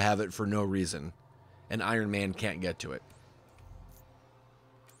Kamala have it for no reason, and Iron Man can't get to it?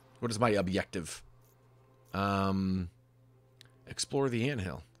 What is my objective? Explore the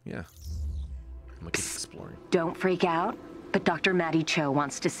anthill. Yeah. I'm gonna keep exploring. Don't freak out, but Dr. Maddie Cho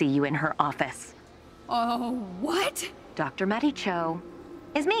wants to see you in her office. Oh, what? Dr. Maddie Cho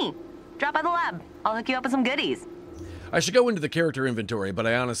is me. Drop by the lab. I'll hook you up with some goodies. I should go into the character inventory, but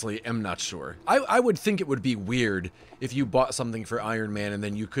I honestly am not sure. I would think it would be weird if you bought something for Iron Man and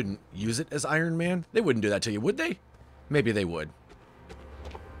then you couldn't use it as Iron Man. They wouldn't do that to you, would they? Maybe they would.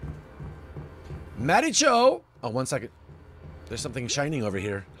 Maddie Cho! Oh, 1 second. There's something shining over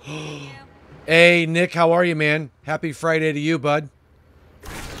here. Hey, Nick, how are you, man? Happy Friday to you, bud.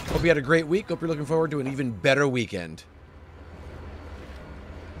 Hope you had a great week. Hope you're looking forward to an even better weekend.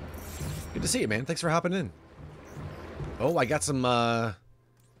 Good to see you, man. Thanks for hopping in. Oh, I got some,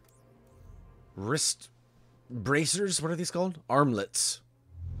 wrist bracers. What are these called? Armlets.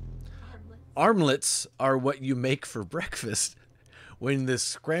 Armlets are what you make for breakfast when the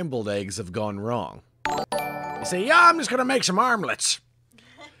scrambled eggs have gone wrong. You say, yeah, I'm just going to make some armlets.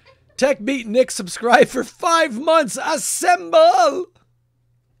 Tech Beat Nick subscribed for 5 months. Assemble!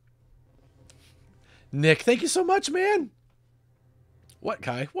 Nick, thank you so much, man. What,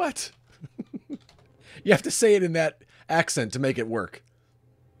 Kai? What? You have to say it in that accent to make it work.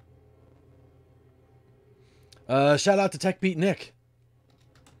 Shout out to TechBeat Nick.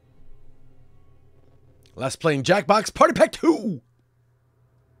 Last playing Jackbox Party Pack 2.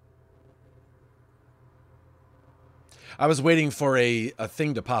 I was waiting for a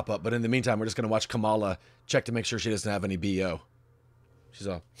thing to pop up, but in the meantime, we're just going to watch Kamala check to make sure she doesn't have any BO. She's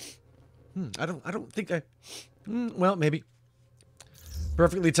all, I don't think I, well, maybe.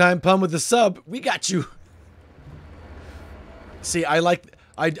 Perfectly timed pun with the sub. We got you. See,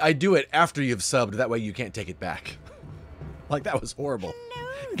 I do it after you've subbed. That way you can't take it back. Like, that was horrible.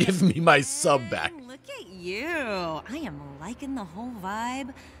 Give me my sub back. Look at you. I am liking the whole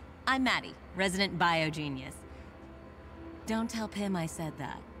vibe. I'm Maddie, resident biogenius. Don't tell Pim I said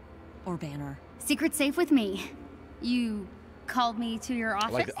that. Or Banner. Secret safe with me. You called me to your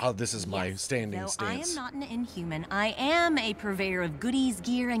office? Like, oh, this is my standing No, stance. I am not an inhuman. I am a purveyor of goodies,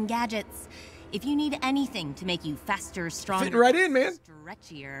 gear, and gadgets. If you need anything to make you faster, stronger, fitting right in, man.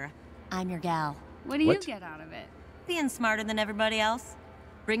 Stretchier, I'm your gal. What do you get out of it? Being smarter than everybody else.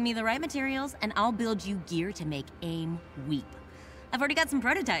 Bring me the right materials, and I'll build you gear to make AIM weep. I've already got some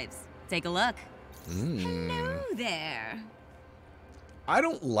prototypes. Take a look. Hello there. I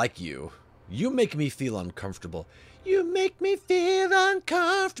don't like you. You make me feel uncomfortable. You make me feel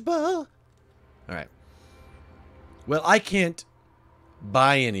uncomfortable. All right. Well, I can't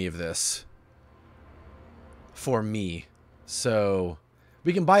buy any of this for me. So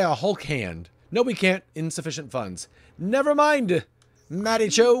we can buy a Hulk hand. No, we can't. Insufficient funds. Never mind. Matty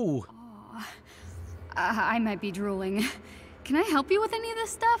Cho. Oh, I might be drooling. Can I help you with any of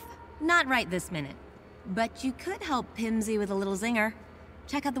this stuff? Not right this minute. But you could help Pimsy with a little zinger.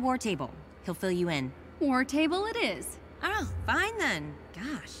 Check out the war table. He'll fill you in. War table it is. Oh, fine then.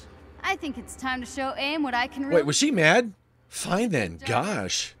 Gosh. I think it's time to show AIM what I can really... Wait, was she mad? Fine then.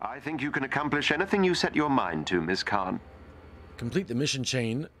 Gosh. I think you can accomplish anything you set your mind to, Miss Khan. Complete the mission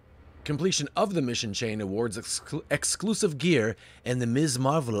chain. Completion of the mission chain awards exclusive gear and the Ms.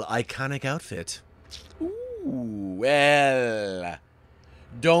 Marvel iconic outfit. Ooh, well,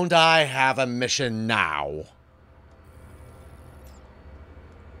 don't I have a mission now?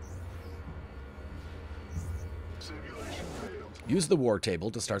 Use the war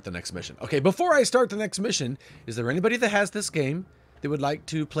table to start the next mission. Okay, before I start the next mission, is there anybody that has this game that would like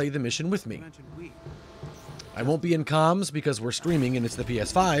to play the mission with me? I won't be in comms because we're streaming and it's the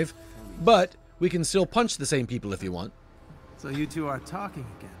PS5, but we can still punch the same people if you want. So you two are talking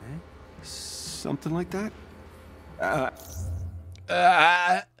again, eh? Something like that? All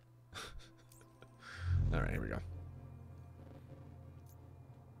right, here we go.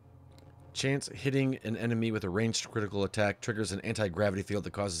 Chance hitting an enemy with a ranged critical attack triggers an anti-gravity field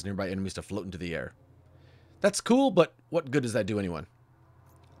that causes nearby enemies to float into the air. That's cool, but what good does that do anyone?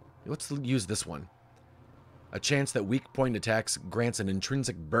 Let's use this one. A chance that weak point attacks grants an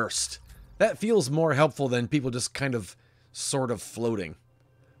intrinsic burst. That feels more helpful than people just kind of, sort of floating.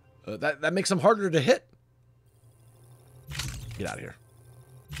 That makes them harder to hit. Get out of here.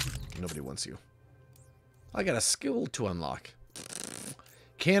 Nobody wants you. I got a skill to unlock.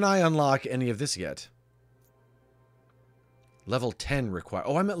 Can I unlock any of this yet? Level 10 require...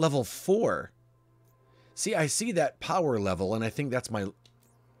 Oh, I'm at level 4. See, I see that power level, and I think that's my...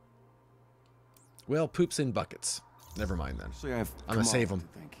 Well, poops in buckets. Never mind then. I'm gonna save them.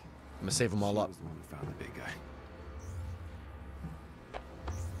 I'm gonna save them all up. Found the big guy.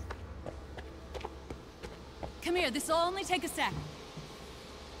 Come here, this'll only take a sec.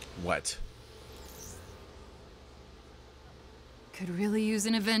 What? Could really use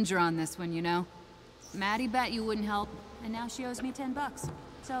an Avenger on this one, you know. Maddie bet you wouldn't help, and now she owes me $10.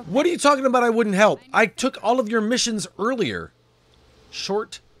 So. What are you talking about? I wouldn't help. I took all of your missions earlier.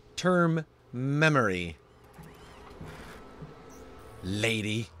 Short-term memory.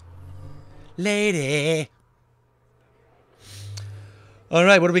 Lady. Lady. All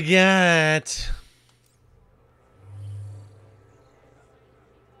right, what do we got?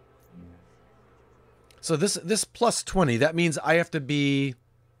 So this plus 20, that means I have to be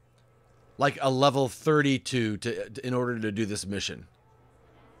like a level 32 in order to do this mission.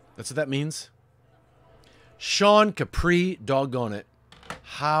 That's what that means? Sean Capri, doggone it.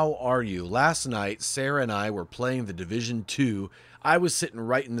 How are you? Last night, Sarah and I were playing the Division 2. I was sitting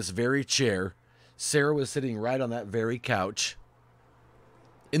right in this very chair. Sarah was sitting right on that very couch.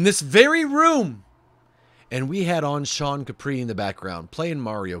 In this very room. And we had on Sean Capri in the background, playing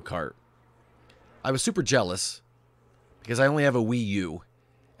Mario Kart. I was super jealous because I only have a Wii U,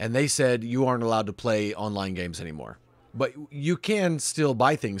 and they said you aren't allowed to play online games anymore. But you can still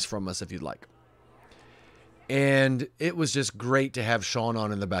buy things from us if you'd like. And it was just great to have Sean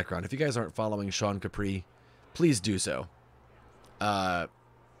on in the background. If you guys aren't following Sean Capri, please do so.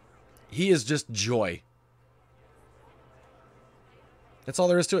 He is just joy. That's all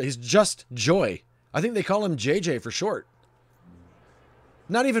there is to it. He's just joy. I think they call him JJ for short.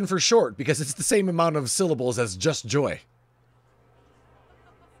 Not even for short, because it's the same amount of syllables as just joy.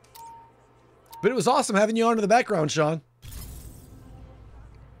 But it was awesome having you on in the background, Sean.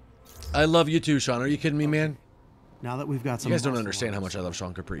 I love you too, Sean. Are you kidding me, man? Now that we've got some, you guys don't understand how much I love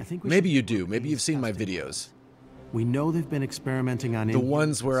Sean Capri. Maybe you do. Maybe you've seen my videos. We know they've been experimenting on the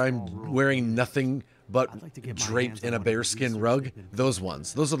ones where I'm wearing nothing but draped in a bearskin rug. Those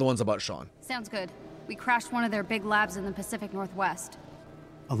ones. Those are the ones about Sean. Sounds good. We crashed one of their big labs in the Pacific Northwest.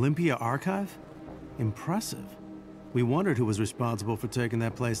 Olympia Archive? Impressive. We wondered who was responsible for taking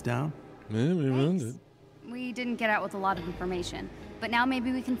that place down. Yeah, we wondered. We didn't get out with a lot of information, but now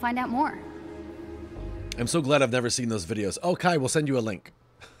maybe we can find out more. I'm so glad I've never seen those videos. Oh, Kai, we'll send you a link.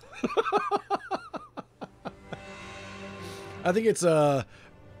 I think it's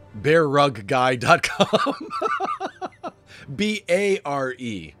bearrugguy.com.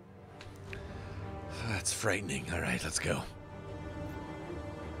 B-A-R-E. That's frightening. All right, let's go.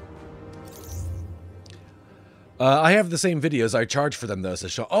 I have the same videos. I charge for them, though,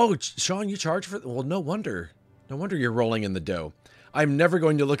 says Sean. Oh, Sean, you charge for them? Well, no wonder. No wonder you're rolling in the dough. I'm never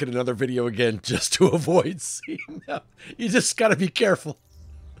going to look at another video again just to avoid seeing them. You just got to be careful.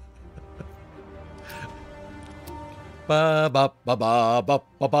 Ba, ba, ba, ba, ba,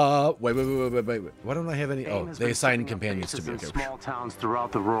 ba, ba. Wait. Why don't I have any? Oh, they assign companions to me. Okay. Small towns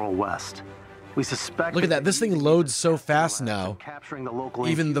throughout the rural West. We suspect. Look at that. This thing loads so fast now.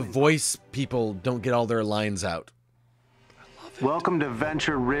 Even the voice people don't get all their lines out. Welcome to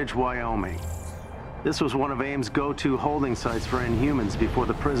Venture Ridge, Wyoming. This was one of AIM's go-to holding sites for Inhumans before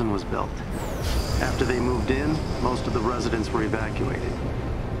the prison was built. After they moved in, most of the residents were evacuated.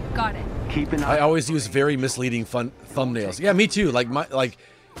 Got it. I always use very misleading thumbnails. Yeah, me too. Like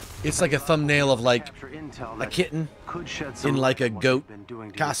it's like a thumbnail of like a kitten in like a goat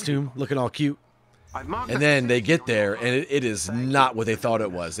costume, looking all cute. And then they get there, and it is not what they thought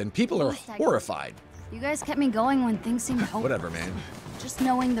it was, and people are horrified. You guys kept me going when things seemed hopeless. Whatever, man. Just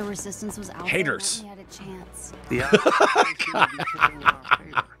knowing the resistance was out Haters. there, we had a chance.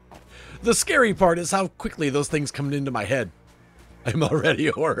 The scary part is how quickly those things come into my head. I'm already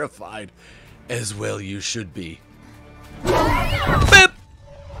horrified. As well you should be. Beep!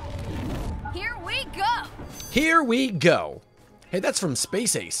 Here we go! Here we go. Hey, that's from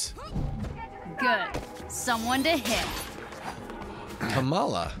Space Ace. Good. Someone to hit.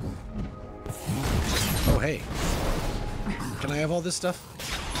 Kamala. Oh, hey. Can I have all this stuff?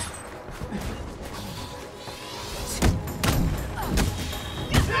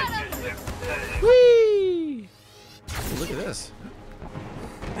 Whee! Oh, look at this.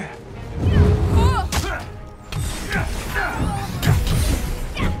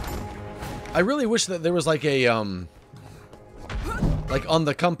 I really wish that there was like a, like on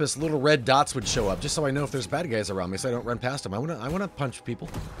the compass, little red dots would show up, just so I know if there's bad guys around me, so I don't run past them. I wanna punch people.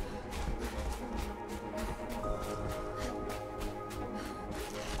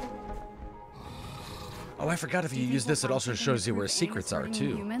 Oh, I forgot if you use this, it also shows you where secrets are,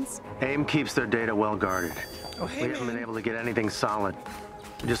 too. AIM keeps their data well guarded. Oh, hey, we haven't been able to get anything solid.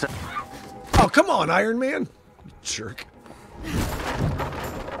 Just. Oh, come on, Iron Man! You jerk.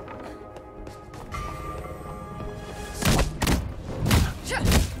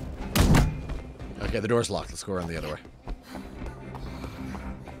 Okay, the door's locked. Let's go around the other way.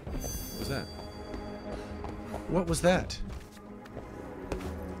 What was that? What was that?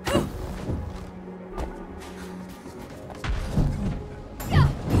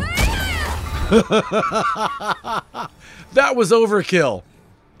 That was overkill.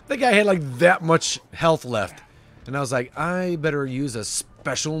 The guy had like that much health left. And I was like, I better use a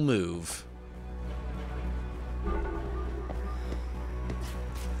special move.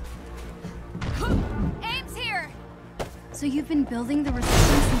 AIM's here! So you've been building the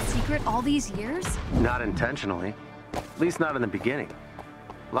resistance in secret all these years? Not intentionally. At least not in the beginning.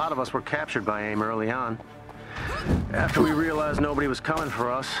 A lot of us were captured by AIM early on. After we realized nobody was coming for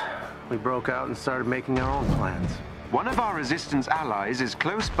us, we broke out and started making our own plans. One of our resistance allies is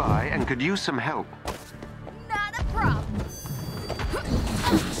close by and could use some help. Not a problem.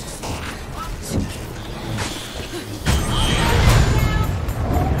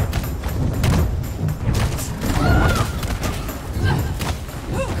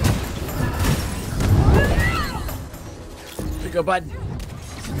 Here you go, bud.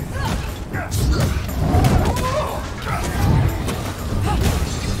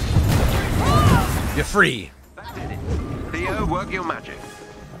 You're free. work your magic.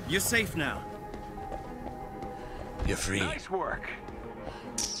 You're safe now. You're free. Nice work.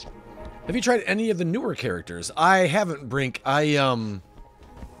 Have you tried any of the newer characters? I haven't, Brink. I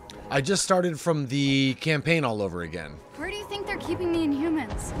just started from the campaign all over again. Where do you think they're keeping the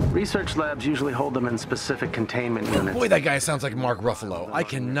Inhumans? Research labs usually hold them in specific containment units. Boy, that guy sounds like Mark Ruffalo. I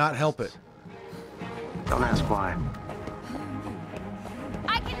cannot help it. Don't ask why.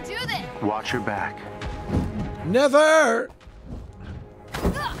 I can do this! Watch your back. Never!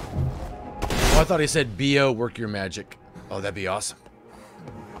 Oh, I thought he said, B.O., work your magic. Oh, that'd be awesome.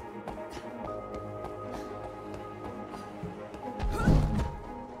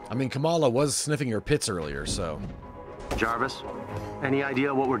 I mean, Kamala was sniffing her pits earlier, so... Jarvis, any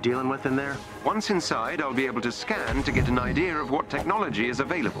idea what we're dealing with in there? Once inside, I'll be able to scan to get an idea of what technology is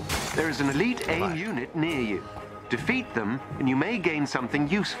available. There is an elite AIM unit near you. Defeat them, and you may gain something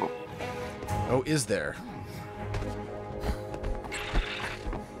useful. Oh, is there?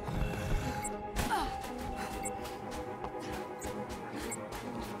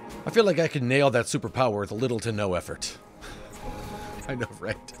 I feel like I could nail that superpower with little to no effort. I know,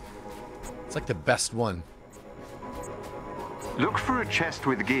 right? It's like the best one. Look for a chest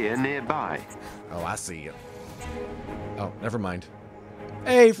with gear nearby. Oh, I see you. Oh, never mind.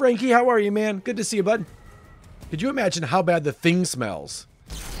 Hey, Frankie, how are you, man? Good to see you, bud. Could you imagine how bad the thing smells?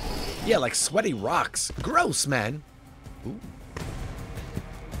 Yeah, like sweaty rocks. Gross, man.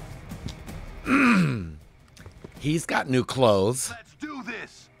 Ooh. He's got new clothes. Let's do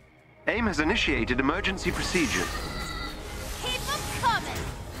this. AIM has initiated emergency procedures. Keep them coming!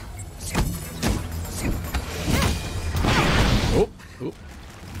 Oh, oh.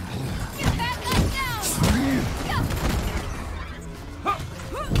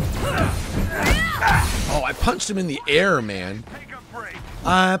 Oh, I punched him in the air, man.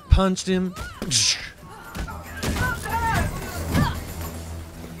 I punched him.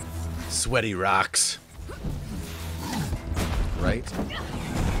 Sweaty rocks. Right?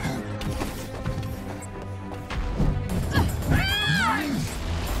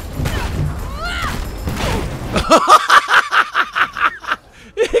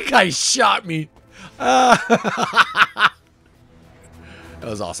 That guy shot me. That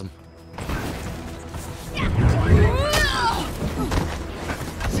was awesome.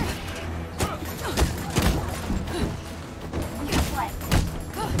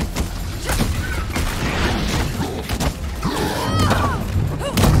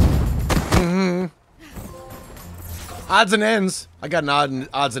 Odds and ends. I got an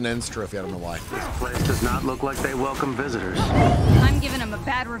odds and ends trophy. I don't know why. This place does not look like they welcome visitors. I'm giving him a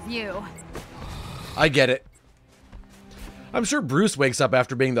bad review. I get it. I'm sure Bruce wakes up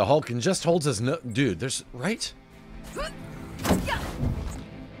after being the Hulk and just holds his dude, there's... Right?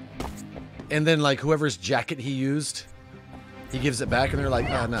 And then, like, whoever's jacket he used, he gives it back and they're like,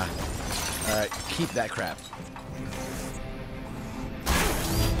 oh, nah. Alright, keep that crap.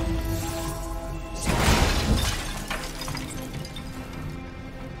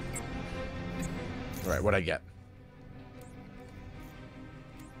 Alright, what'd I get?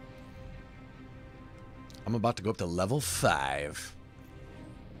 I'm about to go up to level 5.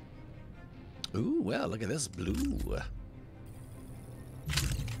 Ooh, well, look at this blue.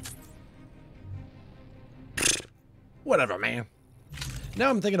 Whatever, man. Now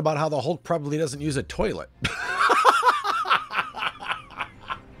I'm thinking about how the Hulk probably doesn't use a toilet.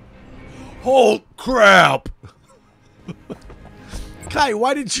 Hulk crap! Kai,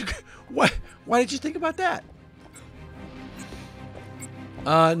 why did you think about that?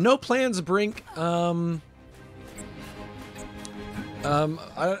 No plans, Brink. My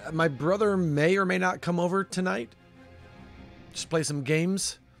brother may or may not come over tonight. Just play some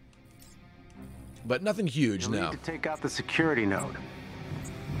games. But nothing huge, You'll no. need to take out the security node.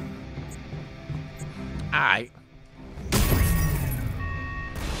 Alright.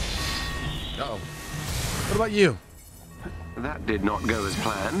 Uh-oh. What about you? That did not go as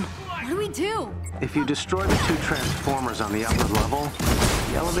planned. What do we do? If you destroy the 2 transformers on the upper level,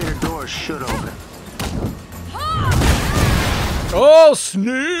 the elevator doors should open. Oh,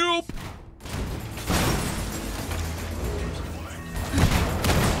 Snoop!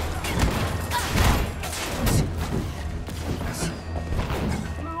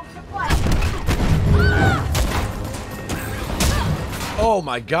 Oh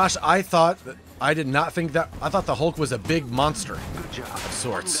my gosh, I did not think that, I thought the Hulk was a big monster of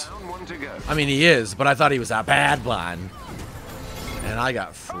sorts. I mean, he is, but I thought he was a bad one. And I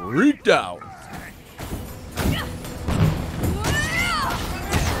got freaked out.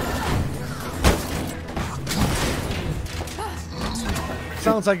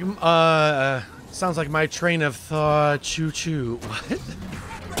 Sounds like Sounds like my train of thought. Choo-choo. What?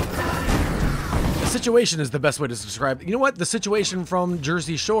 The situation is the best way to describe. You know what? The situation from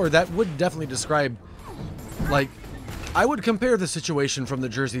Jersey Shore, that would definitely describe, like, I would compare the situation from the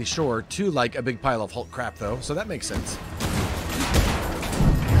Jersey Shore to, like, a big pile of Hulk crap, though, so that makes sense.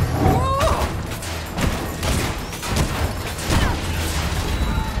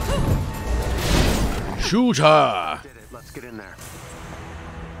 Shooter! Let's get in there.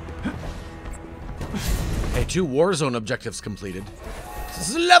 Hey, 2 Warzone objectives completed. This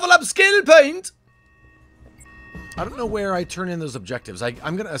is a level up skill point! I don't know where I turn in those objectives.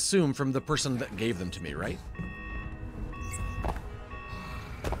 I'm gonna assume from the person that gave them to me, right?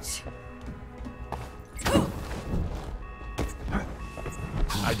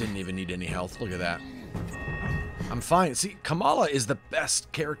 I didn't even need any health. Look at that. I'm fine. See, Kamala is the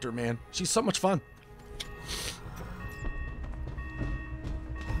best character, man. She's so much fun.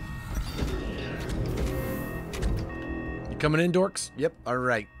 You coming in, dorks? Yep,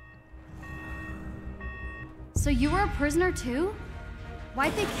 alright. So you were a prisoner too?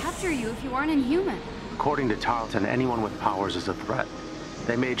 Why'd they capture you if you aren't inhuman? According to Tarleton, anyone with powers is a threat.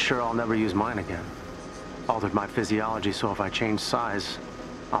 They made sure I'll never use mine again. Altered my physiology so if I change size,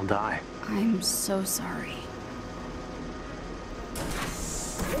 I'll die. I'm so sorry.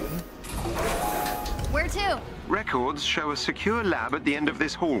 Where to? Records show a secure lab at the end of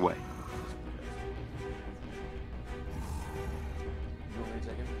this hallway.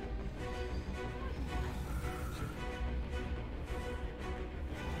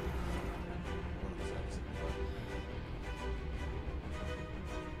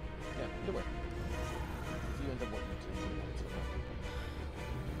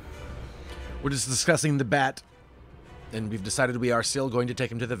 We're just discussing the bat, and we've decided we are still going to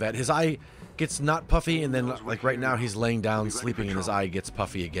take him to the vet. His eye gets not puffy, and then, like right now, he's laying down, sleeping, and his eye gets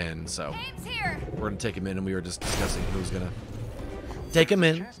puffy again, so we're going to take him in, and we were just discussing who's going to take him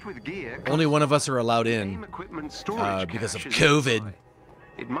in. Only one of us are allowed in because of COVID.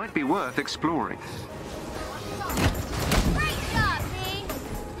 It might be worth exploring.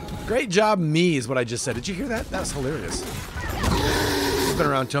 Great job, me, is what I just said. Did you hear that? That was hilarious. He's been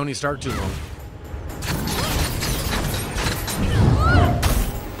around Tony Stark too long.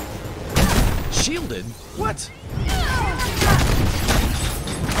 Shielded? What?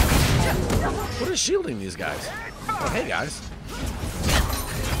 What is shielding these guys? Oh, hey, guys.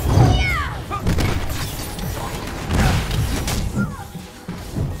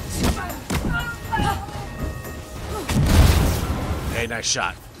 Hey, nice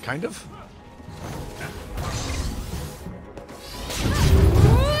shot. Kind of.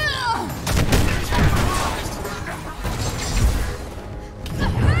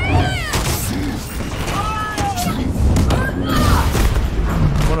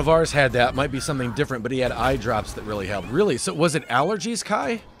 One of ours had that. Might be something different, but he had eye drops that really helped. Really? So was it allergies,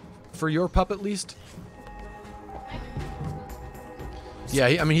 Kai? For your pup, at least? Yeah,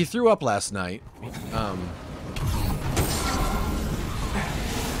 I mean, he threw up last night.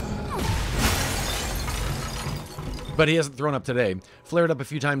 But he hasn't thrown up today. Flared up a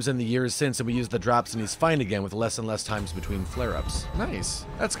few times in the years since, and we used the drops, and he's fine again with less and less times between flare-ups. Nice.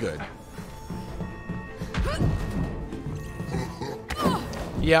 That's good.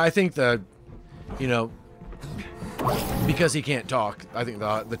 Yeah, I think because he can't talk, I think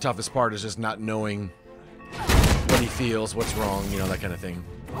the toughest part is just not knowing what he feels, what's wrong, that kind of thing.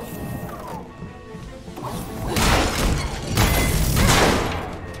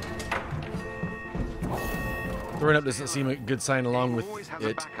 Throwing up doesn't seem a good sign along with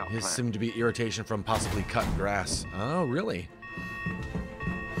it. His seemed to be irritation from possibly cut grass. Oh, really?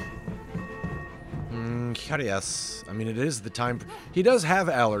 Curious. I mean, it is the time. He does have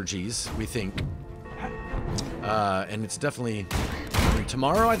allergies, we think. And it's definitely... I mean,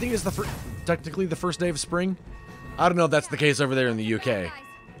 tomorrow, I think, is technically the first day of spring. I don't know if that's the case over there in the UK.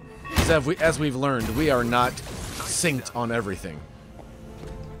 As we've learned, we are not synced on everything.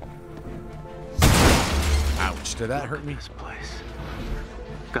 Ouch, did that hurt me? This place.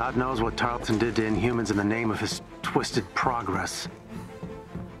 God knows what Tarleton did to Inhumans in the name of his twisted progress.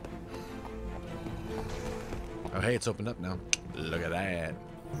 Oh, hey, it's opened up now. Look at that.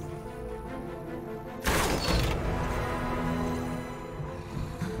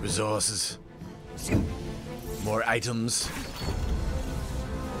 Resources. More items.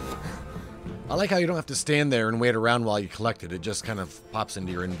 I like how you don't have to stand there and wait around while you collect it. It just kind of pops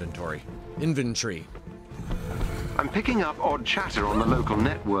into your inventory. Inventory. I'm picking up odd chatter on the local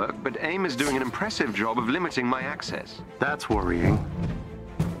network, but AIM is doing an impressive job of limiting my access. That's worrying.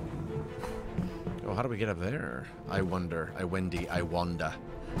 Oh, how do we get up there? I wonder. I wonder.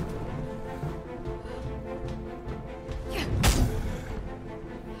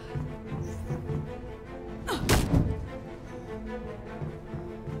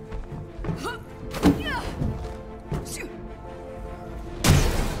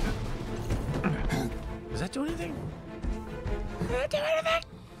 that do anything? Does that do anything?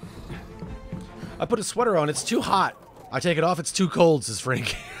 I put a sweater on. It's too hot. I take it off. It's too cold, says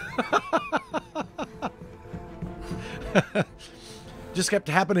Frank. Just kept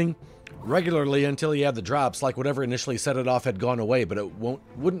happening regularly until he had the drops, like whatever initially set it off had gone away, but it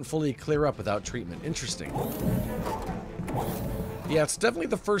wouldn't fully clear up without treatment. Interesting. Yeah, it's definitely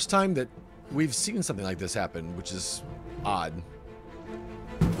the first time that we've seen something like this happen, which is odd.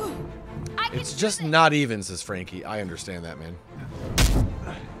 It's just not even, says Frankie. I understand that, man.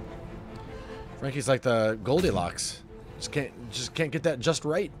 Frankie's like the Goldilocks. Just can't get that just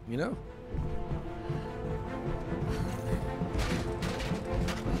right, you know?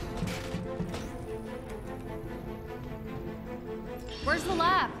 Where's the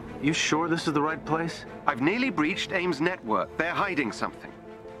lab? You sure this is the right place? I've nearly breached AIM's network. They're hiding something.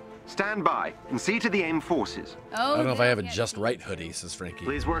 Stand by and see to the AIM forces. Oh, I don't know if I have a Just Right hoodie, says Frankie.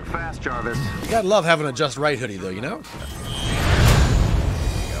 Please work fast, Jarvis. You gotta love having a Just Right hoodie, though, you know?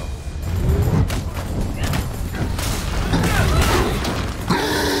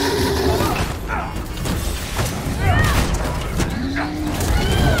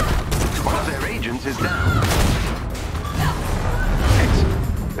 One of their agents is down.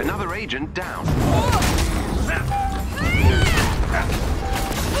 Excellent. Another agent down.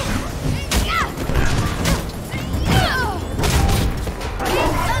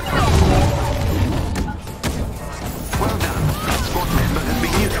 Well done. Squad member has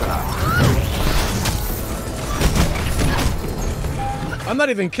been neutralized. I'm not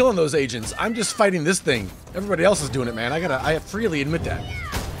even killing those agents. I'm just fighting this thing. Everybody else is doing it, man. I freely admit that.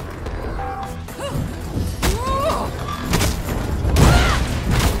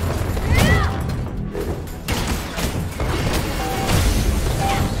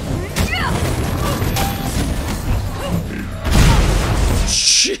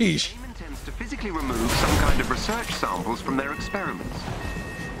 Sheesh. AIM intends to physically remove some kind of research samples from their experiments.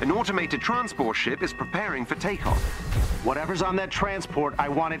 An automated transport ship is preparing for takeoff. Whatever's on that transport, I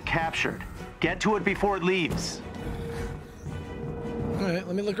want it captured. Get to it before it leaves. All right,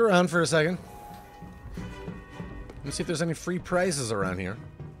 let me look around for a second. Let me see if there's any free prizes around here.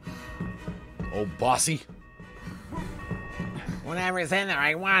 Oh, bossy. Whatever's in there,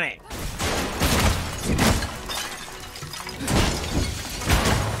 I want it.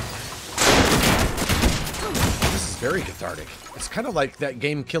 This is very cathartic. It's kind of like that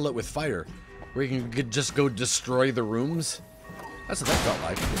game Kill It With Fire, where you can just go destroy the rooms. That's what that felt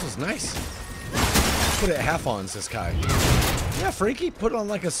like. This was nice. Put it half on, says Kai. Yeah, Frankie, put it on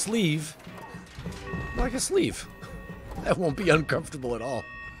like a sleeve. Like a sleeve. That won't be uncomfortable at all.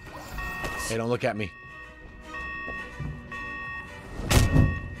 Hey, don't look at me.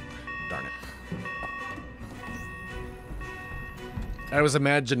 Darn it. I was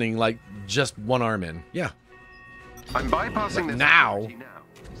imagining, like, just one arm in. Yeah. I'm bypassing this now.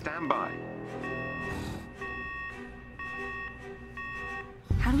 Stand by.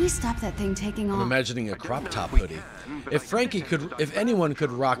 How do we stop that thing taking off? I'm imagining a crop top hoodie. If Frankie could, if anyone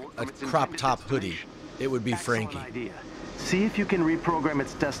could rock a crop top hoodie, it would be Frankie. Idea. See if you can reprogram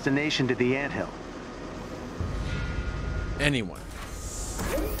its destination to the anthill. Anyone.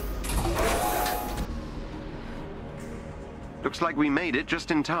 Looks like we made it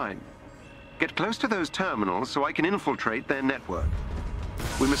just in time. Get close to those terminals so I can infiltrate their network.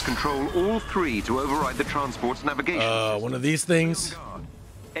 We must control all three to override the transport's navigation. One of these things.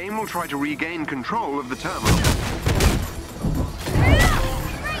 AIM will try to regain control of the terminal.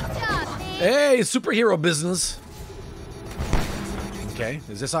 Hey, superhero business. Okay,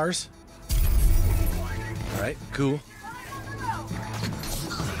 is this ours? All right, cool.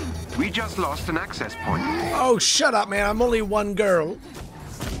 We just lost an access point. Oh, shut up, man. I'm only one girl.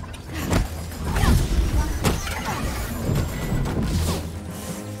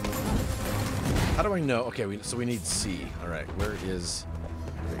 How do I know? Okay, so we need C. All right, where is...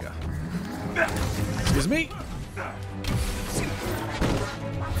 There we go. Excuse me.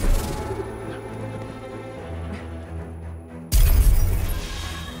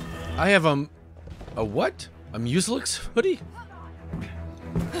 I have a what? A Muselix hoodie?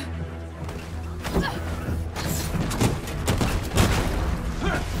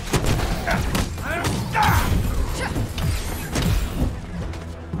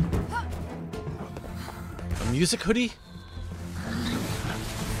 A music hoodie?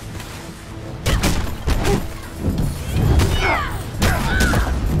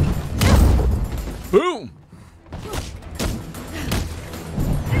 Boom!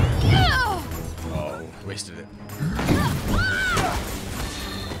 Oh, wasted it.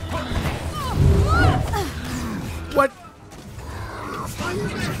 What?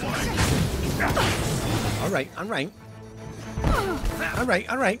 All right. All right. All right.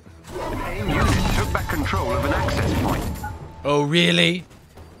 All right. An AIM unit took back control of an access point. Oh, really?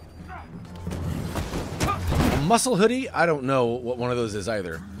 A muscle hoodie? I don't know what one of those is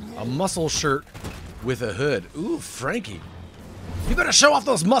either. A muscle shirt with a hood. Ooh, Frankie. You better show off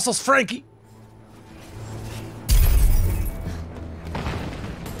those muscles, Frankie.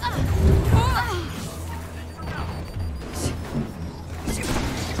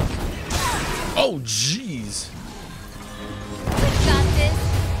 Oh, jeez. Got this.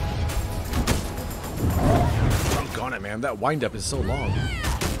 Doggone it, man. That wind-up is so long.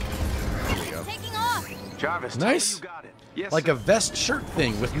 There we go. Taking off. Jarvis, Nice. you got it. Yes, Like sir. a vest shirt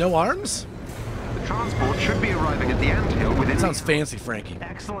thing with no arms? The transport should be arriving at the anthill within... That sounds fancy, Frankie.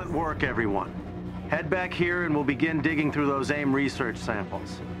 Excellent work, everyone. Head back here and we'll begin digging through those AIM research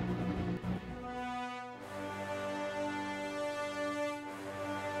samples.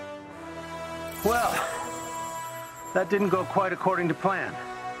 Well, that didn't go quite according to plan.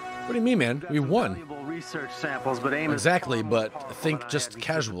 What do you mean, man? We won. Valuable research samples, but AIM is Exactly, but think just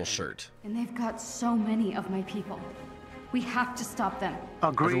casual shirt. And they've got so many of my people. We have to stop them.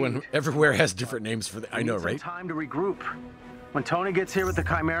 Agreed. Everywhere has different names for the... I know, Need some right? time to regroup. When Tony gets here with the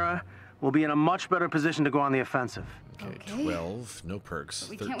Chimera, we'll be in a much better position to go on the offensive. Okay, 12. No perks.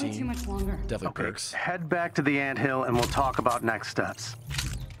 We 13. can't wait too much longer. Definitely perks. Head back to the anthill and we'll talk about next steps.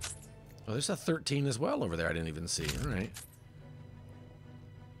 Oh, there's a 13 as well over there. I didn't even see. All right.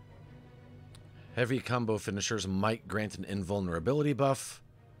 Heavy combo finishers might grant an invulnerability buff.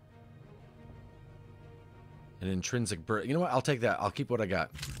 An intrinsic burst. You know what? I'll take that. I'll keep what I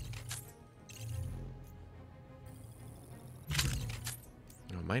got.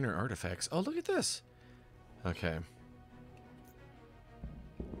 Oh, minor artifacts. Oh, look at this. Okay.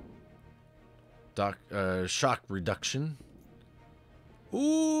 Shock reduction.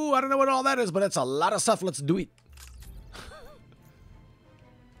 Ooh, I don't know what all that is, but it's a lot of stuff. Let's do it.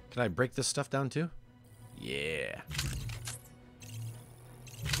 Can I break this stuff down too? Yeah.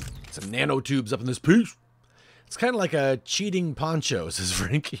 Some nanotubes up in this piece. It's kind of like a cheating poncho, says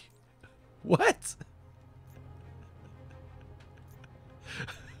Frankie. What?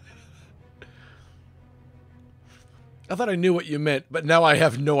 I thought I knew what you meant, but now I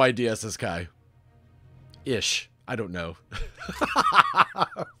have no idea, says Kai. Ish. I don't know.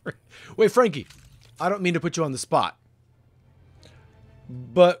 Wait, Frankie. I don't mean to put you on the spot.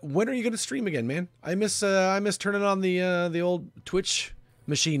 But when are you going to stream again, man? I miss turning on the old Twitch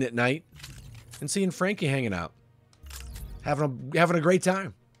machine at night and seeing Frankie hanging out. Having a great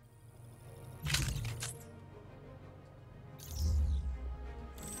time.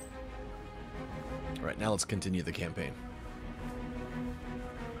 All right, now let's continue the campaign.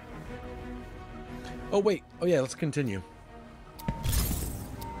 Oh, wait. Oh, yeah, let's continue.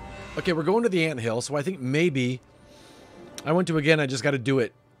 Okay, we're going to the anthill, so I think maybe... I went to, again, I just got to do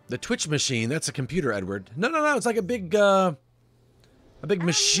it. The Twitch machine, that's a computer, Edward. No, it's like a big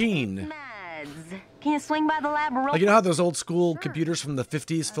machine. Mads, can you swing by the lab real Like, you know how those old school computers from the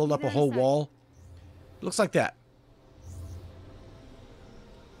 50s filled up a whole wall? It looks like that.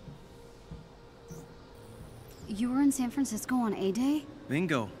 You were in San Francisco on A-Day?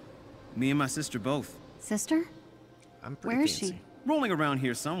 Bingo. Me and my sister both. Sister? I'm pretty Where is fancy. she? Rolling around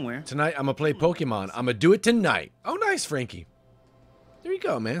here somewhere. Tonight, I'm going to play Pokemon. I'm going to do it tonight. Oh, nice, Frankie. There you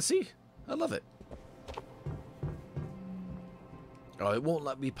go, man. See? I love it. Oh, it won't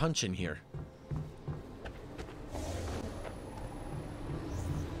let me punch in here.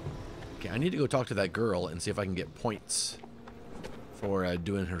 Okay, I need to go talk to that girl and see if I can get points for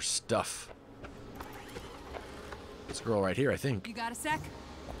doing her stuff. This girl right here, I think. You got a sec?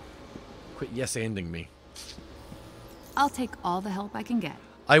 Quit yes-anding me. I'll take all the help I can get.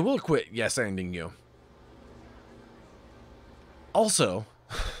 I will quit yes-anding you. Also,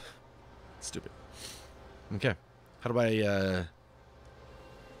 stupid. Okay, how do I,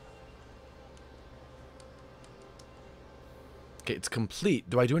 Okay, it's complete.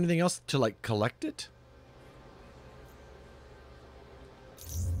 Do I do anything else to, like, collect it?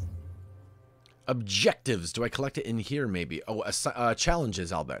 Objectives. Do I collect it in here, maybe? Oh,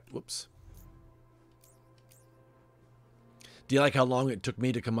 challenges, I'll bet. Whoops. Do you like how long it took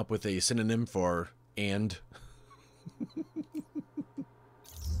me to come up with a synonym for and?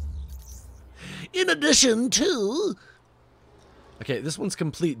 In addition to... Okay, this one's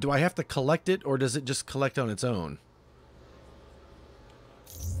complete. Do I have to collect it, or does it just collect on its own?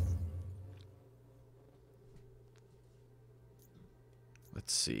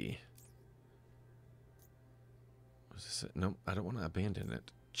 Let's see. Was this it? Nope, I don't want to abandon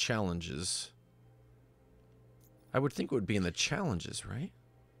it. Challenges. I would think it would be in the challenges, right?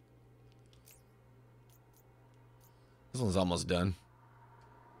 This one's almost done.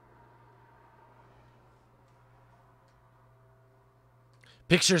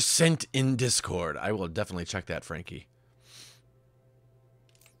 Pictures sent in Discord. I will definitely check that, Frankie.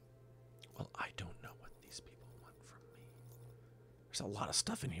 Well, I don't know what these people want from me. There's a lot of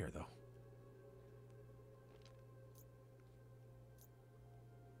stuff in here, though.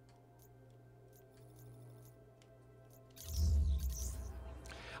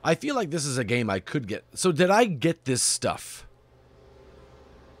 I feel like this is a game I could get. So did I get this stuff?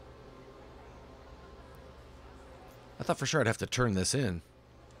 I thought for sure I'd have to turn this in,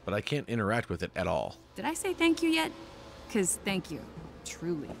 but I can't interact with it at all. Did I say thank you yet? 'Cause thank you.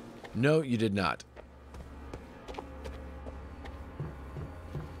 Truly. No, you did not.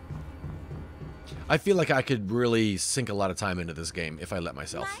 I feel like I could really sink a lot of time into this game if I let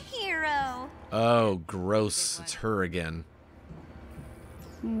myself. My hero. Oh, gross. It's her again.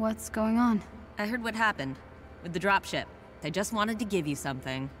 What's going on? I heard what happened with the dropship. They just wanted to give you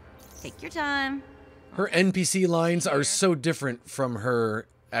something. Take your time. Her NPC lines are so different from her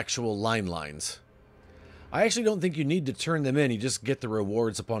actual lines. I actually don't think you need to turn them in. You just get the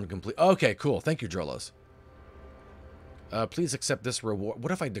rewards upon complete. Okay, cool. Thank you, Drolos. Please accept this reward.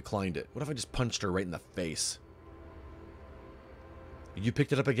 What if I declined it? What if I just punched her right in the face? You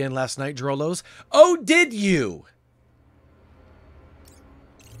picked it up again last night, Drolos? Oh, did you?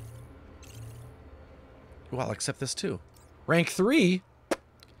 Well, I'll accept this too. Rank 3?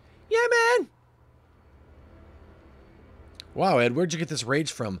 Yeah, man. Wow, Ed, where'd you get this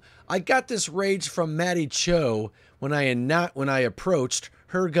rage from? I got this rage from Maddie Cho when I approached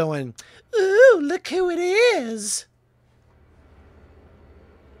her going, "Ooh, look who it is."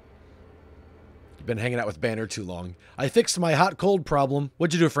 You've been hanging out with Banner too long. I fixed my hot cold problem.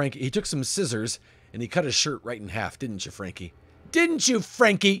 What'd you do, Frankie? He took some scissors and he cut his shirt right in half, didn't you, Frankie? Didn't you,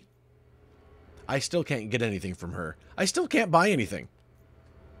 Frankie? I still can't get anything from her. I still can't buy anything.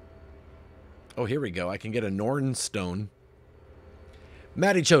 Oh, here we go. I can get a Norn stone.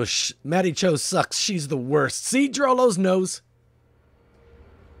 Maddie Cho sucks. She's the worst. See Drolo's nose?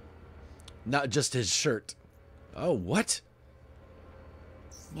 Not just his shirt. Oh, what?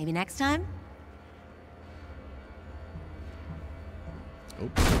 Maybe next time?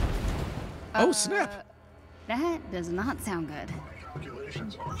 Oh, snap. That does not sound good.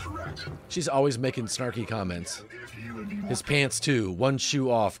 Calculations are correct. She's always making snarky comments. His pants, too. One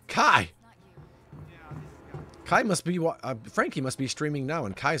shoe off. Kai! Kai must be... Frankie must be streaming now,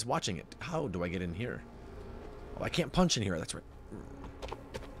 and Kai's watching it. How do I get in here? Oh, I can't punch in here. That's right.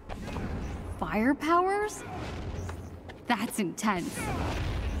 Fire powers? That's intense.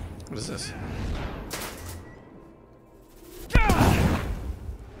 What is this?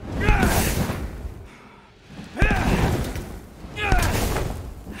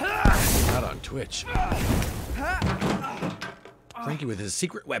 Not on Twitch. Frankie with his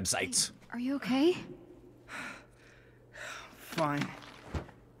secret websites. Are you okay? Fine.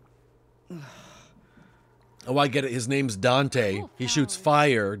 Oh, I get it. His name's Dante. He shoots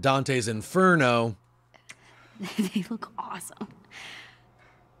fire. Dante's Inferno. They look awesome.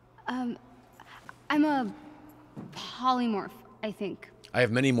 I'm a polymorph, I think. I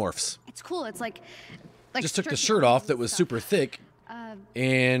have many morphs. It's cool. It's like just took the shirt off that was super thick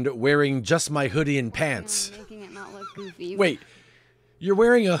and wearing just my hoodie and pants. Making it not look goofy. Wait, you're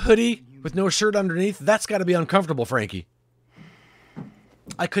wearing a hoodie with no shirt underneath? That's got to be uncomfortable, Frankie.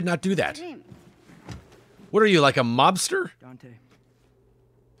 I could not do that. What are you, like a mobster? Dante.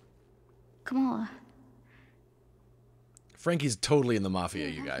 Kamala. Frankie's totally in the mafia,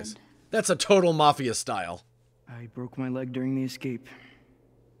 you guys. That's a total mafia style. I broke my leg during the escape.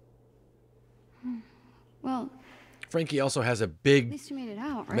 Well, Frankie also has a big at least you made it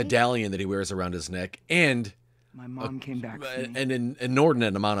out, right? medallion that he wears around his neck and my mom came back for me. an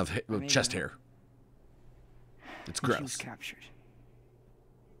inordinate amount of chest hair. It's gross. She was captured.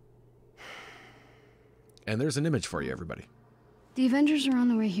 And there's an image for you, everybody. The Avengers are on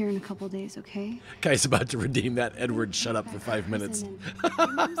the way here in a couple days, okay? Guy's about to redeem that Edward shut up for 5 minutes. A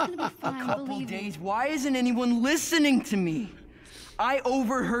couple days? Why isn't anyone listening to me? I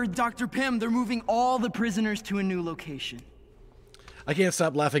overheard Dr. Pym. They're moving all the prisoners to a new location. I can't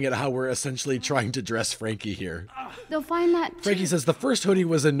stop laughing at how we're essentially trying to dress Frankie here. They'll find that Frankie says, the first hoodie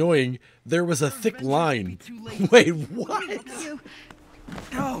was annoying. There was a thick line. Wait, what?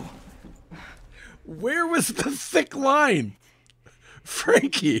 No. Where was the thick line?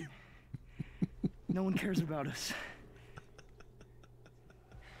 Frankie. No one cares about us.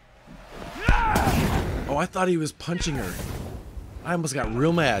 Oh, I thought he was punching her. I almost got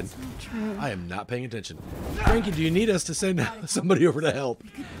real mad. True. I am not paying attention. Frankie, do you need us to send somebody over to help?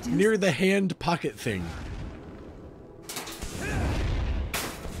 Near the hand pocket thing.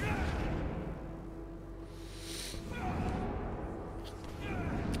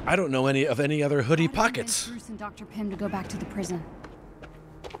 I don't know any other hoodie pockets. Bruce and Dr. Pym to go back to the prison.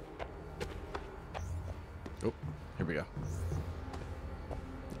 Oh, here we go.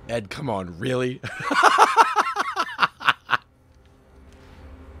 Ed, come on, really?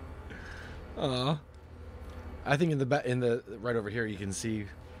 I think in the right over here you can see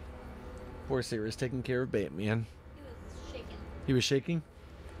poor Sarah's taking care of Batman. He was shaking. He was shaking?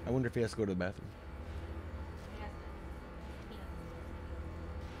 I wonder if he has to go to the bathroom.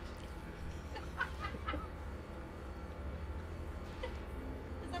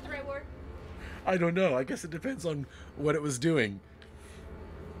 Is that the right word? I don't know. I guess it depends on what it was doing.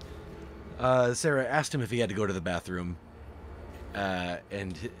 Sarah asked him if he had to go to the bathroom.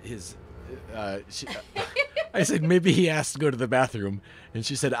 And I said, maybe he asked to go to the bathroom. And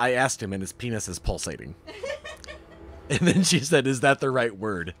she said, I asked him and his penis is pulsating. And then she said, is that the right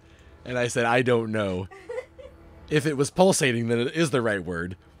word? And I said, I don't know. If it was pulsating, then it is the right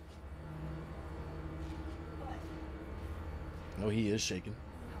word. Oh, he is shaking.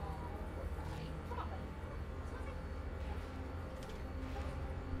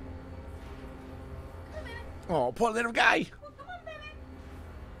 Oh, poor little guy.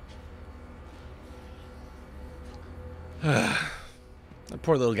 That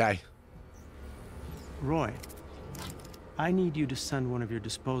poor little guy. Roy, I need you to send one of your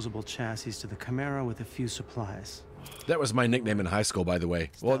disposable chassis to the Chimera with a few supplies. That was my nickname in high school, by the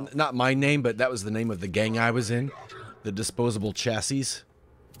way. Well, not my name, but that was the name of the gang I was in. The disposable chassis.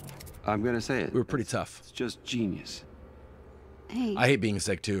 I'm gonna say it. We were pretty tough. It's just genius. Hey. I hate being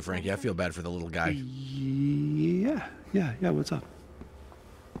sick too, Frankie. I feel bad for the little guy. Yeah, what's up?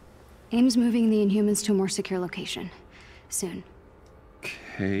 AIM's moving the Inhumans to a more secure location. Soon.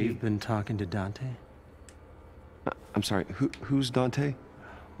 Okay. You've been talking to Dante? I'm sorry, who's Dante?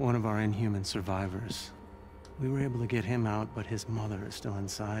 One of our Inhuman survivors. We were able to get him out, but his mother is still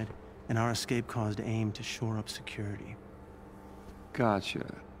inside, and our escape caused AIM to shore up security. Gotcha.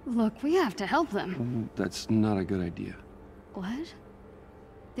 Look, we have to help them. That's not a good idea. What?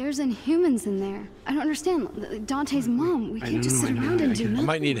 There's Inhumans in there. I don't understand. Dante's mom. We can't just sit around and do I nothing.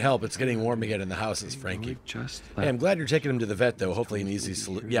 might need help. It's getting warm again in the houses, Frankie. Hey, I'm glad you're taking him to the vet, though. Hopefully an easy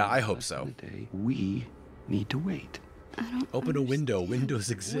solution. Yeah, I hope so. We need to wait. Open a window. Windows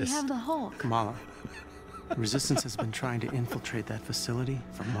We exist. have the Hulk. Kamala, Resistance has been trying to infiltrate that facility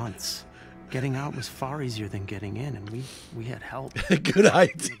for months. Getting out was far easier than getting in, and we had help. Good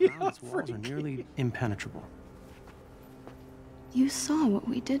idea. Its walls are nearly impenetrable. You saw what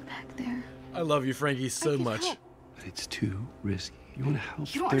we did back there. I love you, Frankie, so much. help. But it's too risky. You want to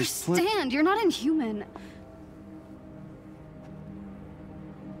help? You don't understand. You're not Inhuman.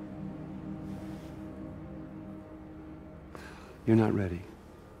 You're not ready.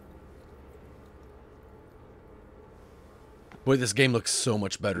 Boy, this game looks so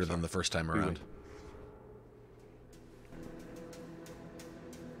much better than the first time around.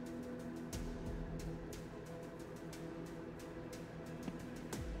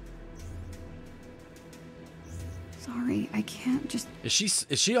 Sorry, I can't just...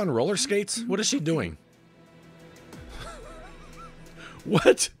 Is she on roller skates? What is she doing?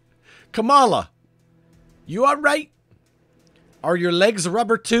 What? Kamala, you all right? Are your legs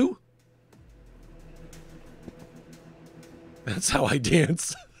rubber too? That's how I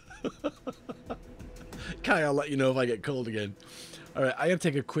dance. Kai, I'll let you know if I get cold again. All right, I gotta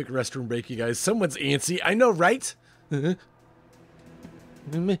take a quick restroom break, you guys. Someone's antsy. I know, right? I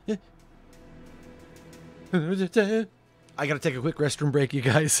gotta take a quick restroom break, you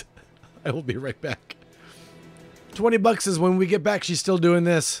guys. I will be right back. $20 is when we get back. She's still doing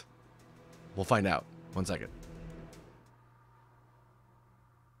this. We'll find out. 1 second.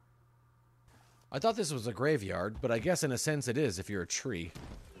 I thought this was a graveyard, but I guess in a sense it is if you're a tree.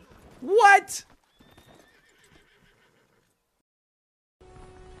 What?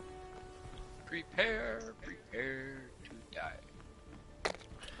 Prepare to die.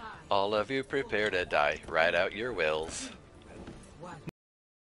 All of you prepare to die. Write out your wills.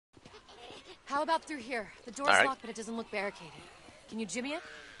 How about through here? The door's All right. locked, but it doesn't look barricaded. Can you jimmy it?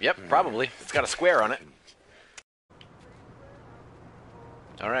 Yep, probably. It's got a square on it.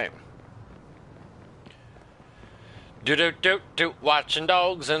 All right. Do watching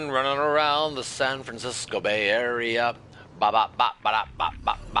dogs and running around the San Francisco Bay Area. Ba ba ba ba ba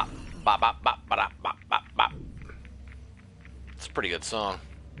ba ba ba ba ba ba ba ba ba. It's a pretty good song.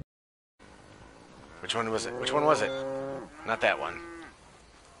 Which one was it? Which one was it? Not that one.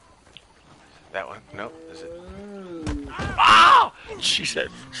 That one? No, is it? Ah! Jeez, that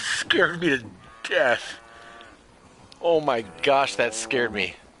scared me to death. Oh my gosh, that scared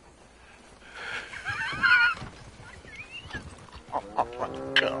me. Oh my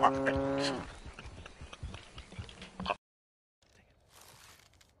god.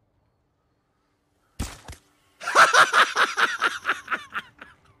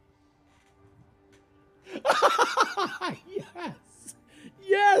 Yes!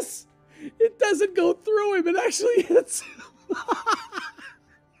 Yes! It doesn't go through him, it actually hits him.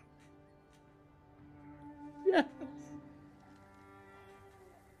 Yes.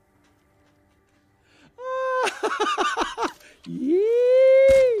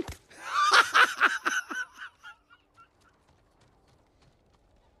 Yee!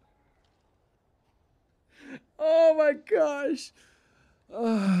 Oh my gosh.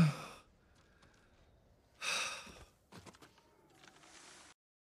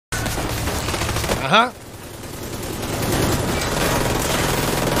 Uh-huh.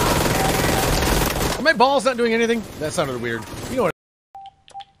 Are my balls not doing anything? That sounded weird. You know what?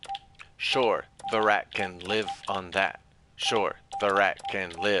 Sure, the rat can live on that. Sure, the rat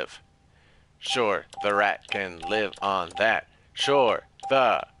can live. Sure, the rat can live on that. Sure,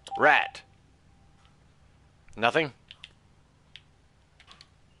 the rat. Nothing?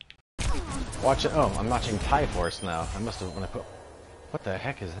 Watch it. Oh, I'm watching Thai Force now. I must have when I put. What the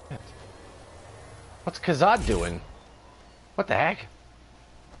heck is that? What's Kazad doing? What the heck?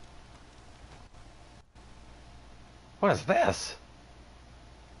 What is this?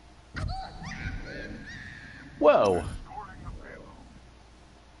 Whoa.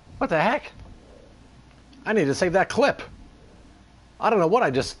 What the heck? I need to save that clip. I don't know what I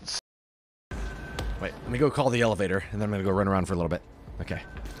just... Wait, let me go call the elevator, and then I'm going to go run around for a little bit. Okay.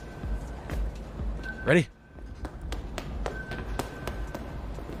 Ready?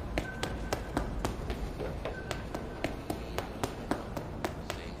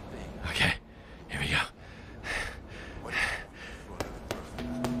 Okay, here we go.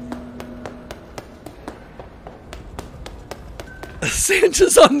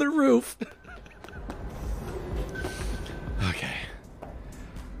 Santa's on the roof. Okay.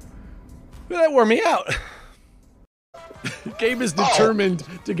 Well, that wore me out. Gabe is determined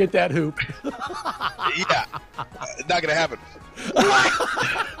to get that hoop. Yeah, not gonna happen.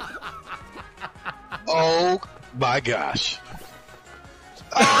 Oh my gosh.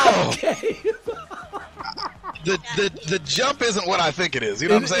 Oh. Okay. The jump isn't what I think it is. You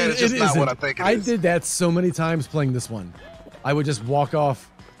know what I'm saying? It's just not what I think it is. I did that so many times playing this one. I would just walk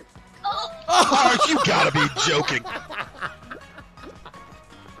off. Oh, you gotta be joking.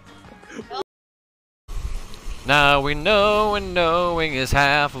 Now we know, and knowing is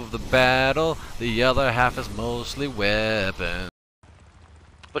half of the battle. The other half is mostly weapons.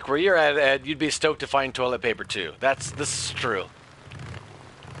 Look, where you're at, Ed, you'd be stoked to find toilet paper too. This is true.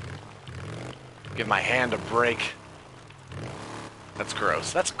 Give my hand a break. That's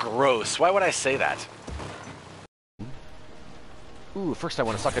gross. That's gross. Why would I say that? Ooh, first I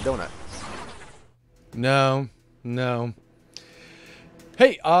want to suck a donut. No.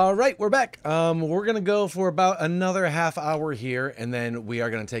 Hey, all right, we're back. We're gonna go for about another half hour here, and then we are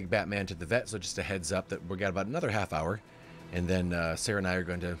gonna take Batman to the vet. So just a heads up that we got about another half hour, and then Sarah and I are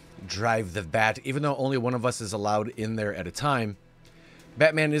going to drive the bat. Even though only one of us is allowed in there at a time,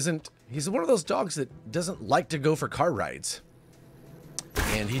 Batman isn't. He's one of those dogs that doesn't like to go for car rides.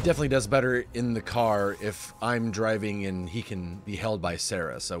 And he definitely does better in the car if I'm driving and he can be held by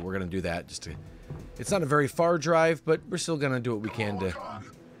Sarah. So we're going to do that just to... It's not a very far drive, but we're still going to do what we can to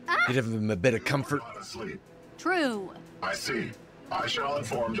give him a bit of comfort. True. I see. I shall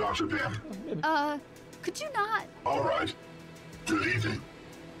inform Dr. Pym. Could you not? All right. Good evening.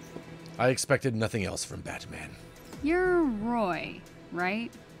 I expected nothing else from Batman. You're Roy,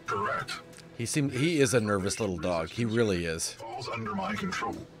 right? Correct. He is a nervous little dog. He really is. Falls under my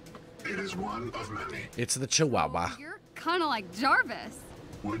control. It is one of many. It's the Chihuahua. You're kind of like Jarvis.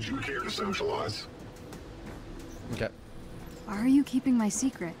 Would you care to socialize? Okay. Why are you keeping my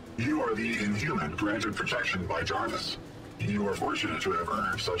secret? You are the Inhuman granted protection by Jarvis. You are fortunate to have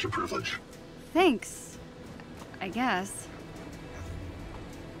earned such a privilege. Thanks. I guess.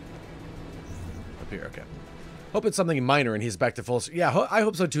 Up here, okay. Hope it's something minor and he's back to full... Yeah, I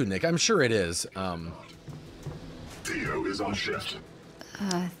hope so too, Nick. I'm sure it is. Theo is on shift.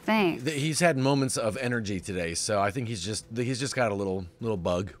 Thanks. He's had moments of energy today, so I think he's just got a little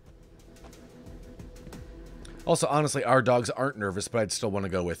bug. Also, honestly, our dogs aren't nervous, but I'd still want to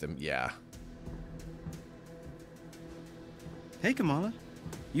go with him. Yeah. Hey, Kamala.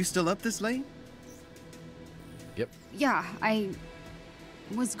 You still up this late? Yep. Yeah, I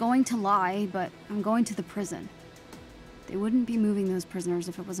was going to lie, but I'm going to the prison. They wouldn't be moving those prisoners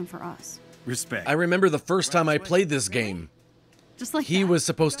if it wasn't for us. Respect. I remember the first time I played this game. Just like he was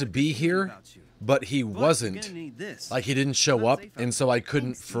supposed to be here, but he wasn't. You're gonna need this. Like, he didn't show up, and so I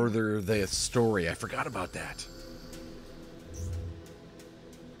couldn't further the story. I forgot about that.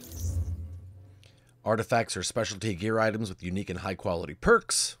 Artifacts are specialty gear items with unique and high-quality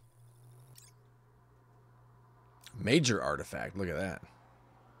perks. Major artifact. Look at that.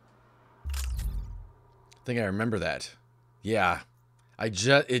 I think I remember that. Yeah. I was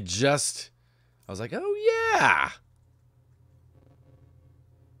like, oh, yeah.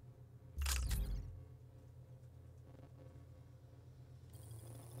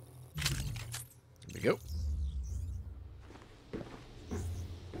 Here we go.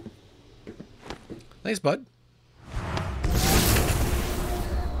 Thanks, bud.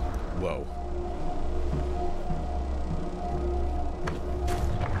 Whoa.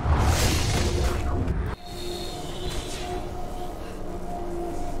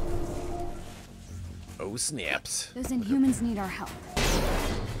 Oh, snaps. Those Inhumans need our help.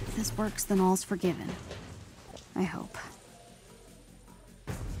 If this works, then all's forgiven. I hope.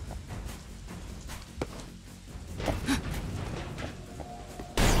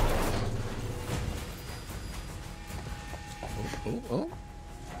 Oh.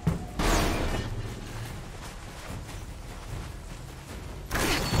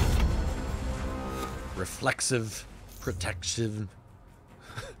 Reflexive, protection.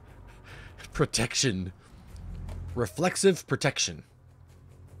 Protection. Reflexive protection.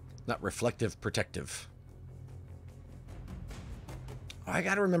 Not reflective, protective. I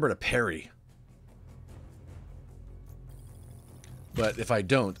gotta remember to parry. But if I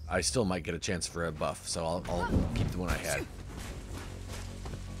don't, I still might get a chance for a buff, so I'll keep the one I had.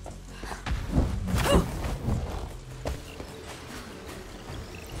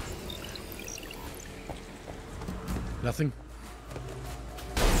 Nothing?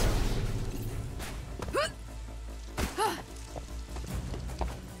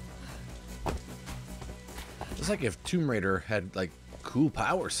 It's like if Tomb Raider had, like, cool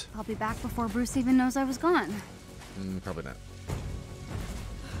powers. I'll be back before Bruce even knows I was gone. Probably not.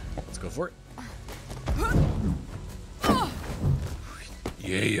 Let's go for it.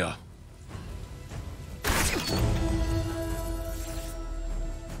 Yeah.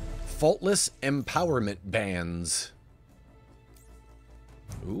 Faultless empowerment bands.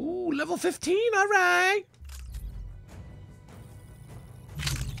 Ooh, level 15, all right.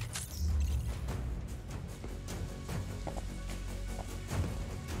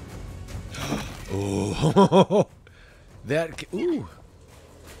 Oh, that, ooh.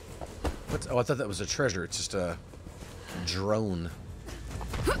 What's, oh, I thought that was a treasure. It's just a drone.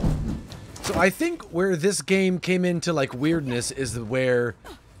 So I think where this game came into, like, weirdness is where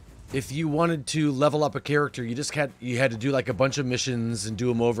if you wanted to level up a character, you had to do, like, a bunch of missions and do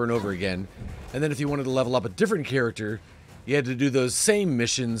them over and over again. And then if you wanted to level up a different character, you had to do those same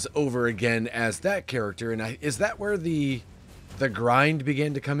missions over again as that character. And is that where the grind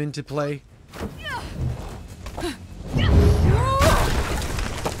began to come into play?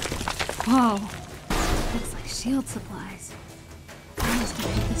 Whoa. Looks like shield supplies. I must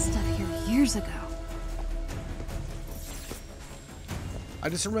have put this stuff here years ago. I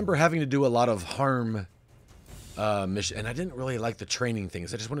just remember having to do a lot of harm mission, and I didn't really like the training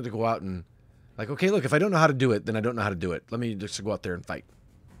things. I just wanted to go out and, like, okay, look, if I don't know how to do it, then I don't know how to do it. Let me just go out there and fight.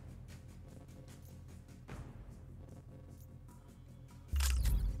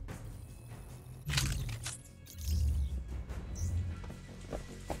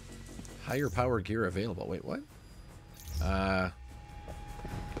 Higher power gear available. Wait, what? I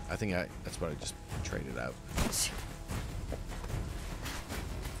think that's what I just traded out.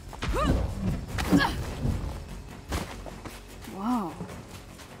 Whoa.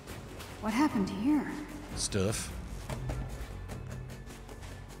 What happened here? Stuff.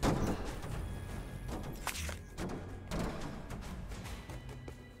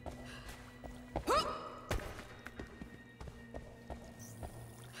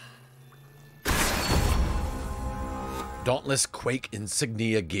 Dauntless Quake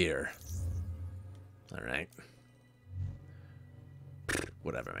insignia gear. All right.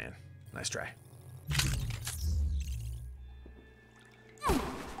 Whatever, man. Nice try.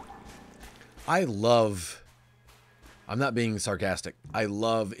 I'm not being sarcastic, I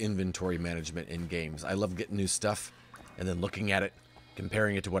love inventory management in games. I love getting new stuff and then looking at it,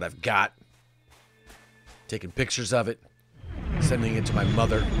 comparing it to what I've got, taking pictures of it, sending it to my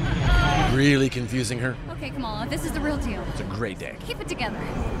mother, really confusing her. Okay, Kamala, this is the real deal. It's a great day. Keep it together.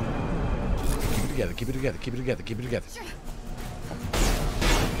 Keep it together, keep it together, keep it together, keep it together.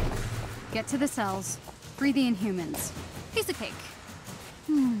 Get to the cells. Free the Inhumans. Piece of cake.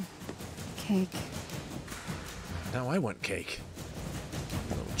 Cake. Now I want cake.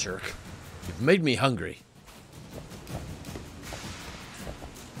 Little jerk. You've made me hungry.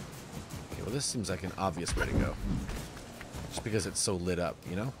 Okay, well, this seems like an obvious way to go. Just because it's so lit up,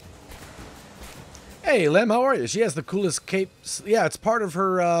 you know? Hey, Lem, how are you? She has the coolest cape. Yeah, it's part of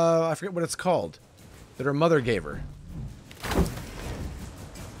her, I forget what it's called. That her mother gave her.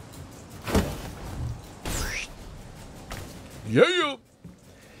 Yeah!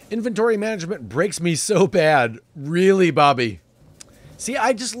 Inventory management breaks me so bad. Really, Bobby. See,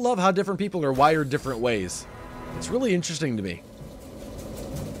 I just love how different people are wired different ways. It's really interesting to me.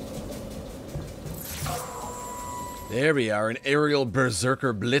 There we are, an aerial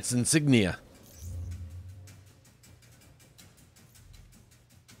berserker blitz insignia.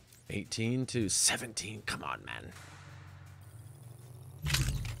 18 to 17. Come on, man.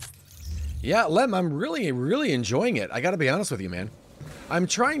 Yeah, Lem, I'm really enjoying it. I gotta be honest with you, man. I'm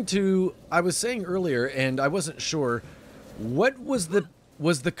trying to... I was saying earlier, and I wasn't sure, what was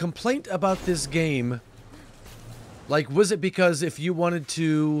the complaint about this game? Like, was it because if you wanted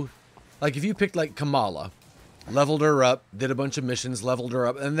to... Like, if you picked, like, Kamala, leveled her up, did a bunch of missions, leveled her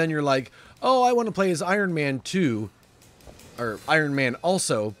up, and then you're like, oh, I want to play as Iron Man 2, or Iron Man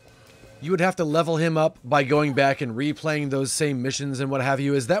also, you would have to level him up by going back and replaying those same missions and what have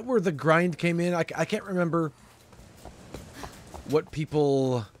you. Is that where the grind came in? I can't remember what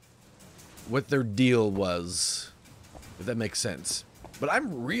their deal was, if that makes sense. But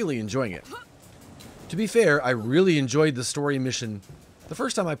I'm really enjoying it. To be fair, I really enjoyed the story mission the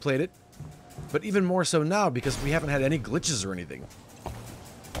first time I played it, but even more so now because we haven't had any glitches or anything.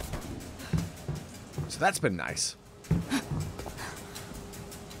 So that's been nice.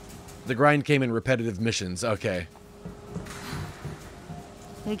 The grind came in repetitive missions. Okay.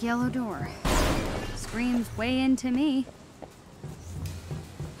 Big yellow door. Screams way into me.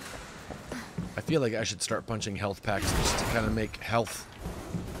 I feel like I should start punching health packs just to kind of make health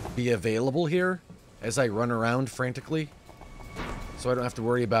be available here as I run around frantically. So I don't have to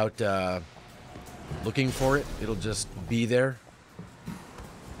worry about looking for it. It'll just be there.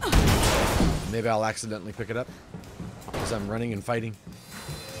 Maybe I'll accidentally pick it up as I'm running and fighting.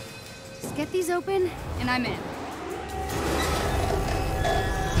 Just get these open, and I'm in.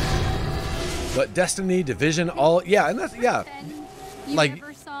 But Destiny, Division, all... Yeah, and that's... Yeah. Like,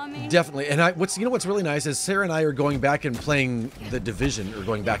 definitely. And you know what's really nice is Sarah and I are going back and playing the Division, or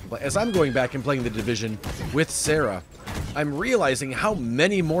going back and play... As I'm going back and playing the Division with Sarah, I'm realizing how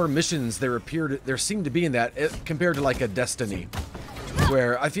many more missions there seem to be in that compared to, like, a Destiny.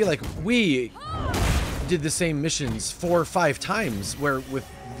 Where I feel like we did the same missions 4 or 5 times, where with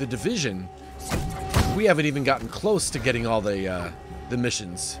the Division, we haven't even gotten close to getting all the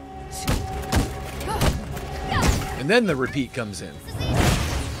missions. And then the repeat comes in.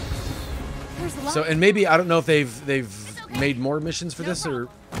 So, and maybe, I don't know if they've made more missions for this, or...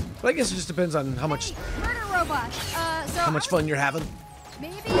 But I guess it just depends on how much... Murder robot. How much fun you're having.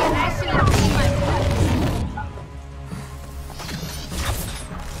 Maybe I should have seen my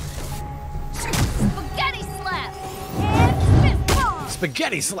spaghetti slap. And fist bump.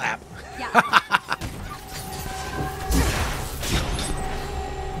 Spaghetti slap. Yeah.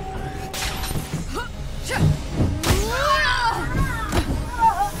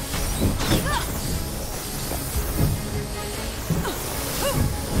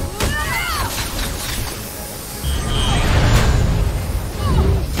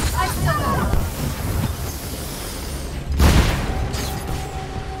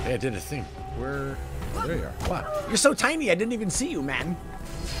 Hey, I did a thing. Where? Oh, there you are. Wow. You're so tiny, I didn't even see you, man.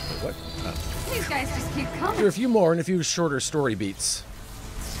 Wait, what? These guys just keep coming. There are a few more and a few shorter story beats.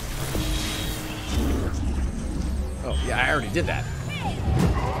 Oh, yeah, I already did that.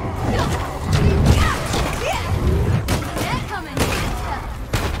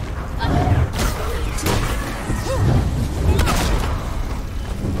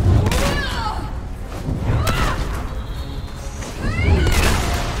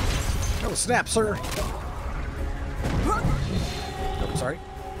 Oh, snap, sir. Oh, sorry.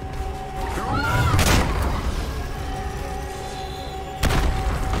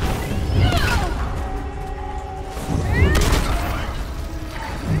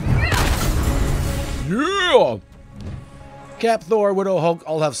 Yeah! Cap, Thor, Widow, Hulk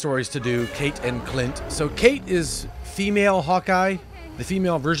all have stories to do. Kate and Clint. So Kate is female Hawkeye, the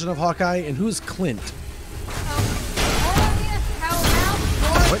female version of Hawkeye, and who's Clint?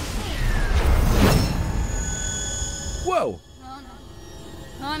 What? Whoa!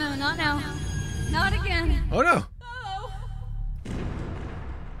 Oh no, not now. Not again. Oh no!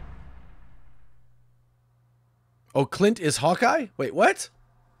 Oh, Clint is Hawkeye? Wait, what?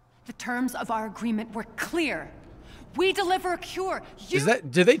 The terms of our agreement were clear. We deliver a cure. Is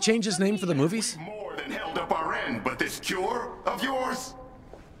that? Did they change his name for the movies? More than held up our end, but this cure of yours?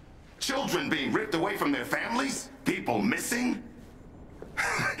 Children being ripped away from their families? People missing?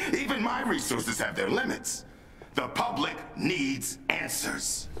 Even my resources have their limits. The public needs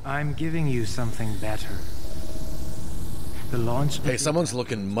answers. I'm giving you something better. The launch. Hey, someone's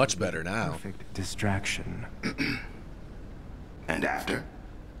looking much better now. Perfect distraction. And after?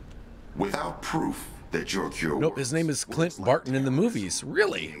 Without proof that your cure Nope, his name is Clint Barton in the movies.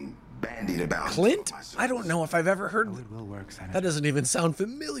 Really? bandied about. Clint? I don't know if I've ever heard. Oh, it will work, Senator. That doesn't even sound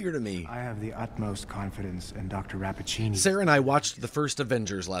familiar to me. I have the utmost confidence in Dr. Rappaccini. Sarah and I watched the first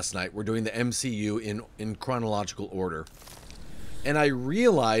Avengers last night. We're doing the MCU in chronological order. And I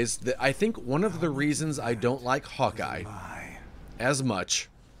realized that I think one of the reasons I don't like Hawkeye as much,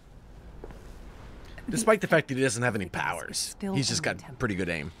 despite the fact that he doesn't have any powers, he's just got pretty good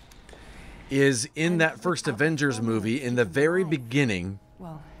aim, is in that first Avengers movie, in the very beginning,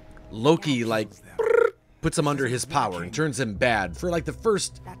 Loki, like, puts him under his power and turns him bad for, like, the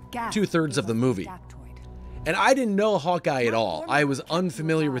first 2/3 of the movie. And I didn't know Hawkeye at all. I was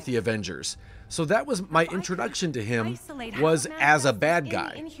unfamiliar with the Avengers. So that was my introduction to him, was as a bad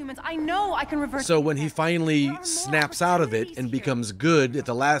guy. I know I can reverse. So when he finally snaps out of it and becomes good at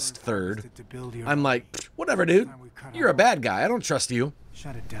the last third, I'm like, whatever, dude. You're a bad guy. I don't trust you.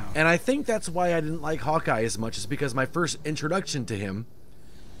 Shut it down. And I think that's why I didn't like Hawkeye as much, is because my first introduction to him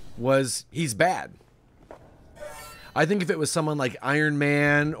was he's bad. I think if it was someone like Iron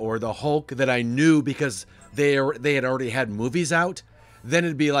Man or the Hulk that I knew because they had already had movies out, then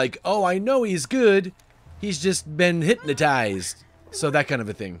it'd be like, oh, I know he's good. He's just been hypnotized. So that kind of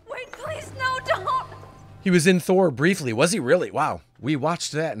a thing. Wait, please, no, don't. He was in Thor briefly. Was he really? Wow. We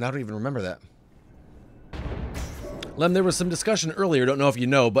watched that and I don't even remember that. Lem, there was some discussion earlier, don't know if you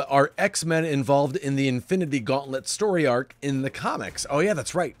know, but are X-Men involved in the Infinity Gauntlet story arc in the comics? Oh yeah,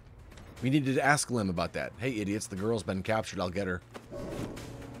 that's right. We needed to ask Lem about that. Hey, idiots, the girl's been captured. I'll get her.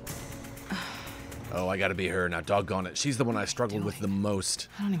 Oh, I gotta be her. Now, doggone it. She's the one I struggled with the most.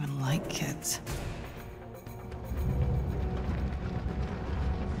 I don't even like kids.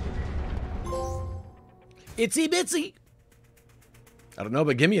 Itsy bitsy. I don't know,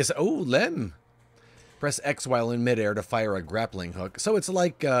 but give me a... Oh, Lem. Press X while in midair to fire a grappling hook. So it's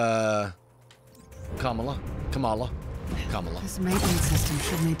like, Kamala. This maintenance system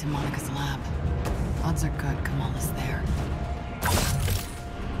should lead to Monica's lab. Odds are good Kamala's there.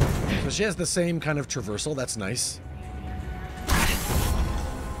 So she has the same kind of traversal. That's nice.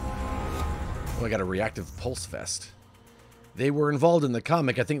 Oh, I got a reactive pulse vest. They were involved in the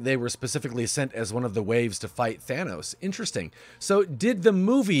comic. I think they were specifically sent as one of the waves to fight Thanos. Interesting. So did the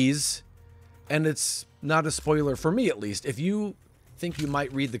movies, and it's not a spoiler for me at least, if you think you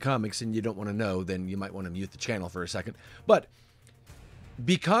might read the comics and you don't want to know, then you might want to mute the channel for a second. But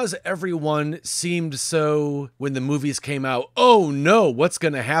because everyone seemed so, when the movies came out, oh no, what's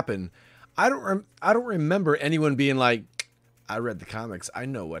going to happen? I don't remember anyone being like, I read the comics, I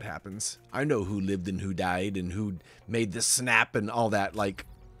know what happens. I know who lived and who died and who made the snap and all that. Like,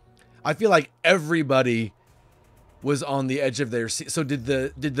 I feel like everybody was on the edge of their seat. So did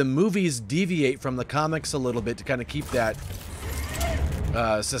the movies deviate from the comics a little bit to kind of keep that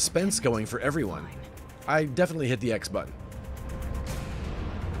suspense going for everyone? I definitely hit the X button.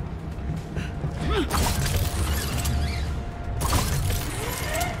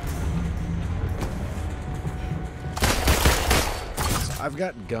 So I've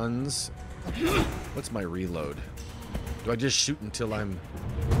got guns. What's my reload? Do I just shoot until I'm...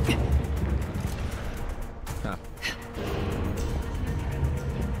 Huh.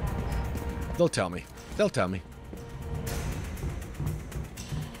 They'll tell me. They'll tell me.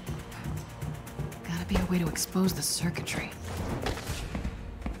 Gotta be a way to expose the circuitry.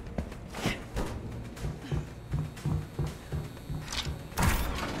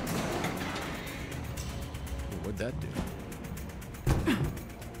 What'd that do?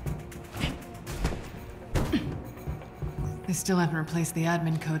 They still haven't replaced the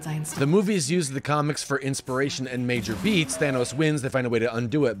admin codes I installed. The movies use the comics for inspiration and major beats. Thanos wins, they find a way to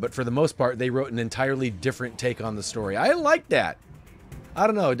undo it, but for the most part, they wrote an entirely different take on the story. I like that. I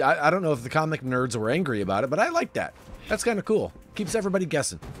don't know. I don't know if the comic nerds were angry about it, but I like that. That's kind of cool. Keeps everybody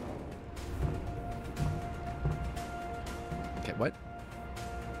guessing. Okay, what?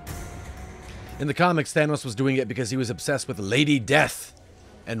 In the comics, Thanos was doing it because he was obsessed with Lady Death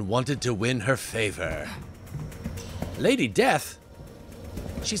and wanted to win her favor. Lady Death?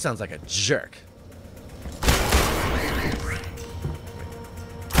 She sounds like a jerk.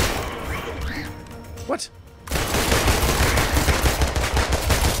 What?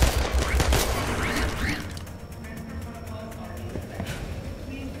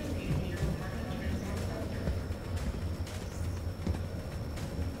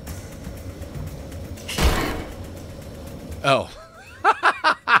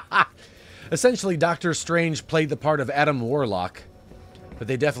 Essentially, Doctor Strange played the part of Adam Warlock, but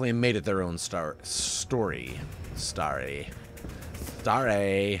they definitely made it their own story. Okay,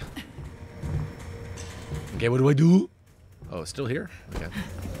 what do I do? Oh, it's still here? Okay.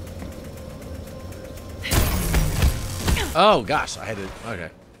 Oh, gosh, I had to... Okay,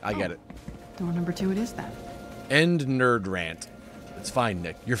 I get it. Door number 2 it is then. End nerd rant. It's fine,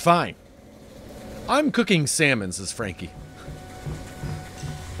 Nick. You're fine. I'm cooking salmon, says Frankie.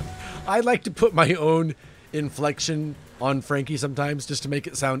 I like to put my own inflection on Frankie sometimes just to make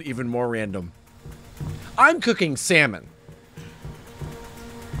it sound even more random. I'm cooking salmon.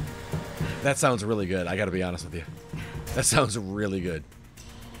 That sounds really good. I gotta be honest with you. That sounds really good.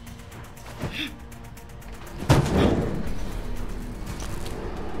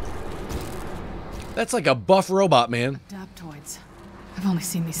 That's like a buff robot, man. Adaptoids. I've only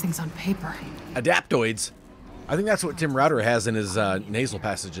seen these things on paper. Adaptoids? I think that's what Tim Router has in his nasal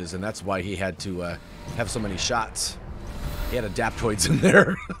passages, and that's why he had to have so many shots. He had adaptoids in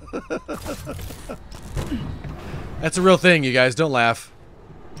there. That's a real thing, you guys. Don't laugh.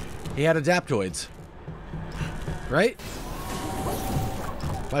 He had adaptoids. Right?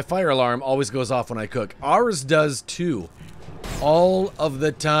 My fire alarm always goes off when I cook. Ours does too. All of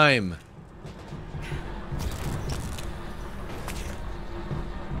the time.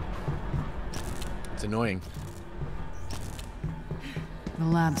 It's annoying. The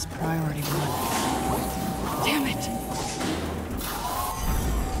lab's priority 1. Damn it!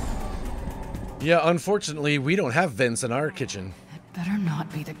 Yeah, unfortunately, we don't have vents in our kitchen. Better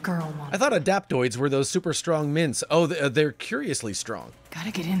not be the girl one. I thought adaptoids were those super strong mints. Oh, they're curiously strong.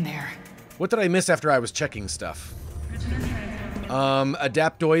 Gotta get in there. What did I miss after I was checking stuff?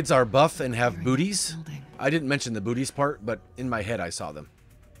 Adaptoids are buff and have booties. I didn't mention the booties part, but in my head I saw them.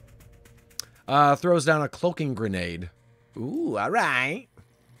 Throws down a cloaking grenade. Ooh, alright.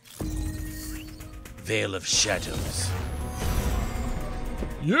 Veil of Shadows.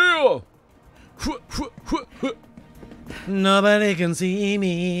 Yeah! Nobody can see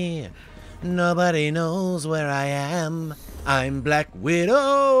me. Nobody knows where I am. I'm Black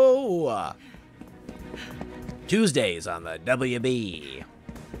Widow. Tuesdays on the WB.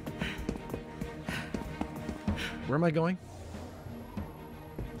 Where am I going?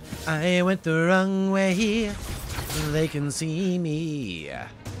 I went the wrong way. They can see me.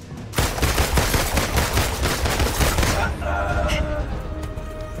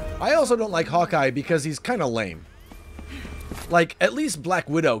 I also don't like Hawkeye because he's kind of lame. Like, at least Black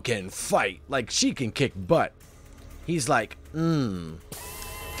Widow can fight. Like, she can kick butt. He's like,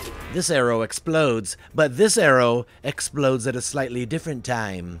 this arrow explodes, but this arrow explodes at a slightly different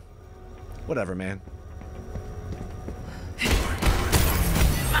time. Whatever, man.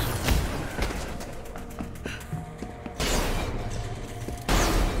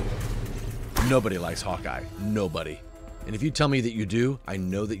 Nobody likes Hawkeye. Nobody. And if you tell me that you do, I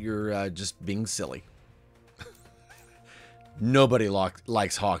know that you're just being silly. Nobody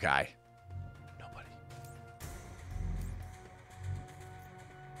likes Hawkeye. Nobody.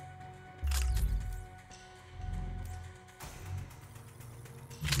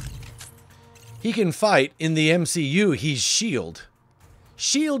 He can fight. In the MCU, he's S.H.I.E.L.D.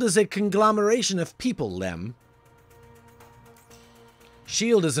 S.H.I.E.L.D. is a conglomeration of people, Lem.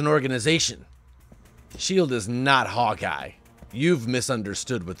 S.H.I.E.L.D. is an organization. S.H.I.E.L.D. is not Hawkeye. You've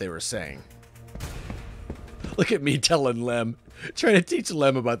misunderstood what they were saying. Look at me telling Lem, trying to teach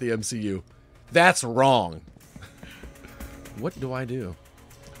Lem about the MCU. That's wrong. What do I do?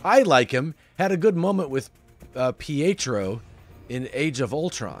 I like him. Had a good moment with Pietro in Age of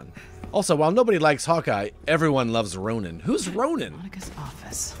Ultron. Also, while nobody likes Hawkeye, everyone loves Ronan. Who's Ronan? Monica's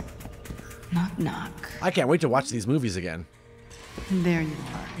office. Knock, knock. I can't wait to watch these movies again. There you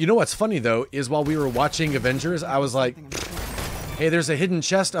are. You know what's funny, though, is while we were watching Avengers, I was like, hey, there's a hidden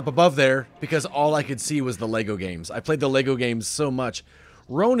chest up above there, because all I could see was the Lego games. I played the Lego games so much.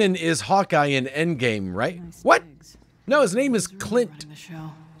 Ronan is Hawkeye in Endgame, right? Nice. What? No, his name is Clint.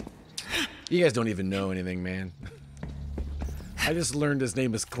 You guys don't even know anything, man. I just learned his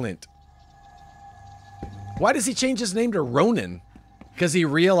name is Clint. Why does he change his name to Ronan? Because he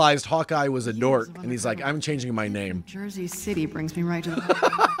realized Hawkeye was a dork, and he's like, I'm changing my name. Jersey City brings me right to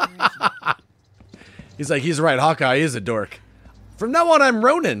the He's like, he's right, Hawkeye is a dork. From now on, I'm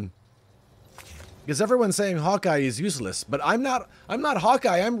Ronan. Because everyone's saying Hawkeye is useless, but I'm not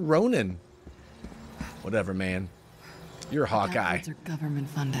Hawkeye, I'm Ronan. Whatever, man. You're Hawkeye. Are government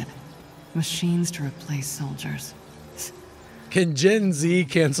funded. Machines to replace soldiers. Can Gen Z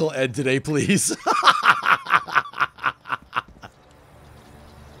cancel Ed today, please?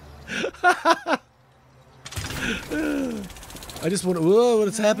 I just want to. Whoa,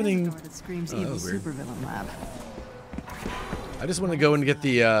 what's happening? That screams Oh, evil that was weird. supervillain lab. I just want to go and get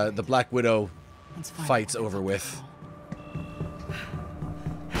the Black Widow fights over with.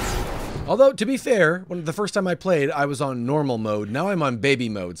 Although, to be fair, when the first time I played, I was on normal mode. Now I'm on baby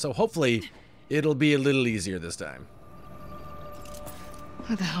mode, so hopefully it'll be a little easier this time.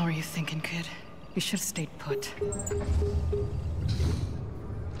 What the hell are you thinking, kid? You should have stayed put.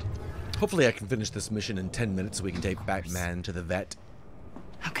 Hopefully I can finish this mission in 10 minutes so we can take Batman to the vet.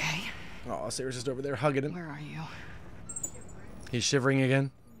 Okay. Oh, Sarah's just over there hugging him. Where are you? He's shivering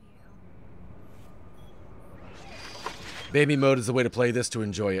again. Baby mode is the way to play this to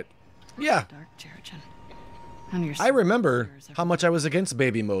enjoy it. Yeah. I remember how much I was against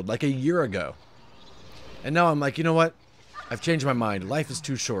baby mode like a year ago. And now I'm like, you know what? I've changed my mind. Life is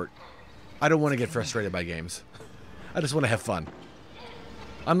too short. I don't want to get frustrated by games. I just want to have fun.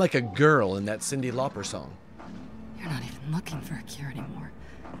 I'm like a girl in that Cyndi Lauper song. You're not even looking for a cure anymore.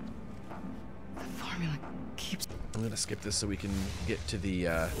 The formula keeps... I'm gonna skip this so we can get to the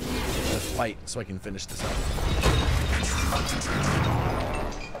fight so I can finish this up.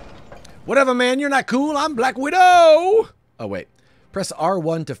 Whatever, man, you're not cool. I'm Black Widow. Oh, wait. Press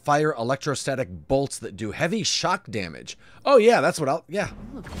R1 to fire electrostatic bolts that do heavy shock damage. Oh, yeah, that's what I'll... Yeah.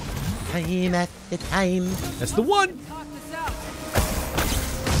 Time at the time. That's the one.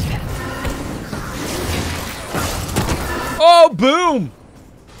 Oh, boom.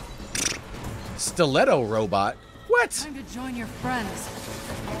 Stiletto robot. What? Time to join your friends.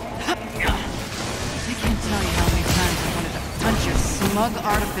 I can't tell you how many times I wanted to punch your smug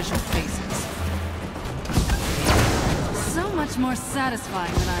artificial faces. So much more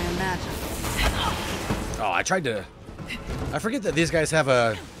satisfying than I imagined. Oh, I tried to... I forget that these guys have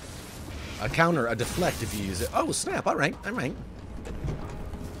a counter, a deflect if you use it. Oh, snap. All right. All right.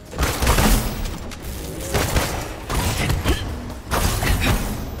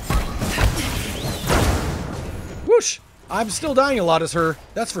 Whoosh! I'm still dying a lot as her.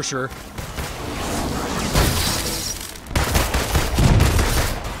 That's for sure.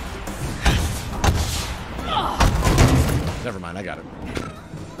 Never mind, I got it.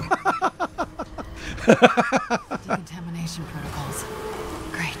 Decontamination protocols.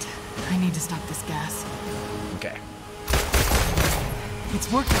 Great. I need to stop this gas. Okay.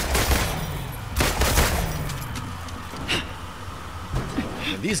 It's working.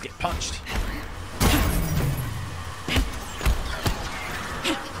 And these get punched.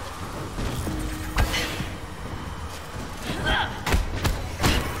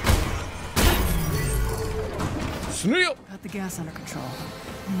 Snip! Got the gas under control.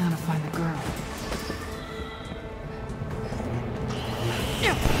 Now to find the girl.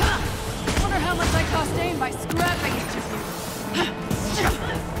 Wonder how much I cost Dane by scrapping each of you.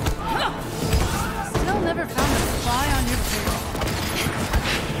 Still never found a spy on your payroll.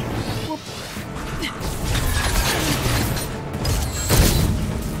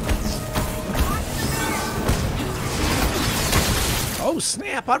 Oh,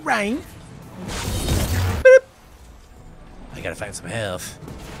 snap, all right. I gotta find some health.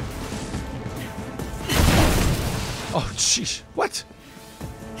 Oh, sheesh. What?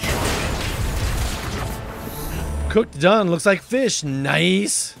 Cooked done. Looks like fish.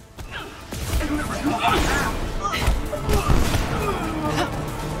 Nice.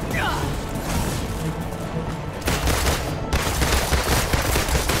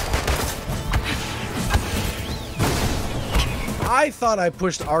 I thought I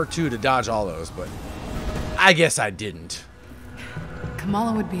pushed R2 to dodge all those, but I guess I didn't.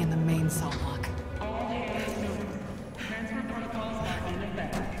 Kamala would be in the main cell block.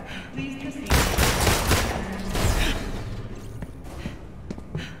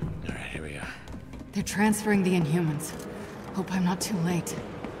 Alright, here we go. They're transferring the Inhumans. Hope I'm not too late.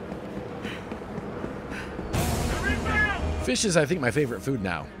 Fish is, I think, my favorite food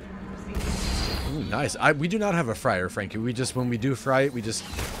now. Ooh, nice. We do not have a fryer, Frankie. We just, when we do fry it, we just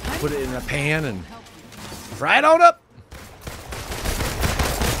put it in a pan and fry it on up.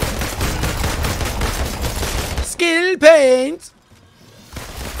 Skill paint.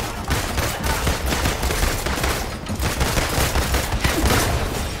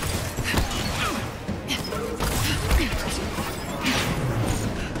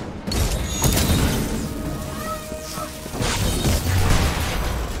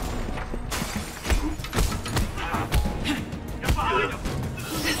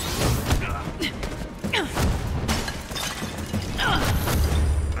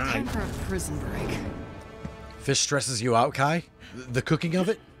 Time for a prison break. Fish stresses you out, Kai? The cooking of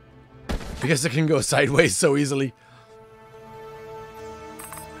it? Because it can go sideways so easily.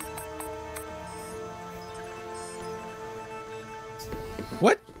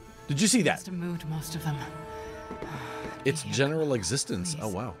 What? Did you see that? Must have moved most of them. Its general existence. Oh,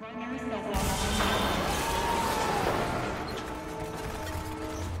 wow.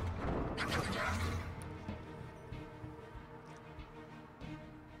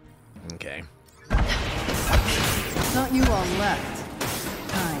 Okay. Thought you all left.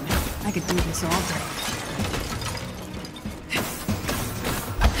 Fine. I could do this all day.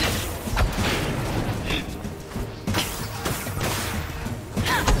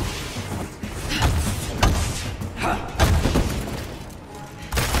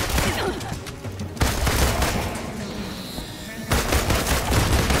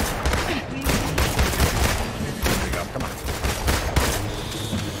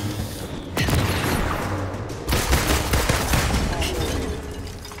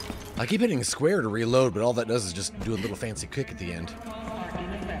 I keep hitting square to reload, but all that does is just do a little fancy kick at the end.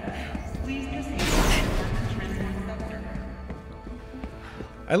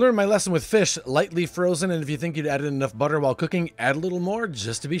 I learned my lesson with fish, lightly frozen, and if you think you'd added enough butter while cooking, add a little more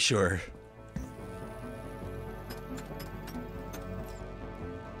just to be sure.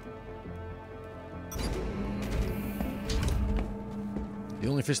 The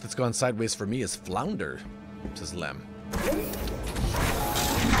only fish that's gone sideways for me is flounder, says Lem.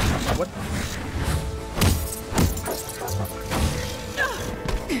 What?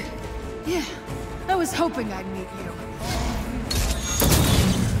 Yeah, I was hoping I'd meet you.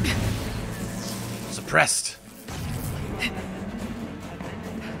 Suppressed.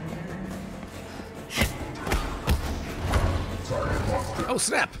 Oh,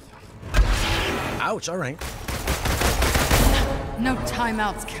 snap. Ouch, all right. No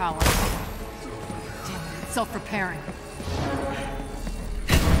timeouts, coward. Damn it, it's self-repairing.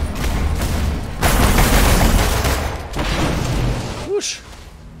 Whoosh.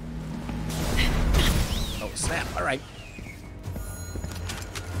 Oh, snap. All right.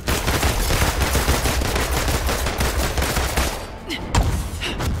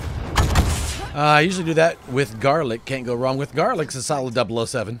 I usually do that with garlic. Can't go wrong with garlic. It's a solid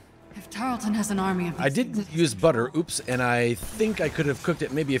 007. If Tarleton has an army of these I didn't use butter. Oops. And I think I could have cooked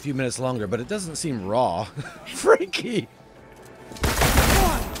it maybe a few minutes longer, but it doesn't seem raw. Frankie! Go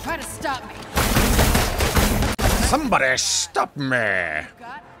on, try to stop me. Somebody stop me!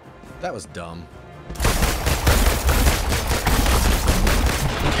 That was dumb.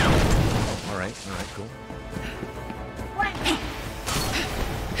 Alright, cool.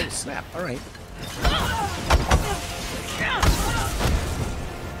 Oh, snap, alright.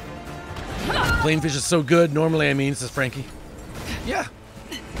 Plain fish is so good, normally I mean, says Frankie. Yeah.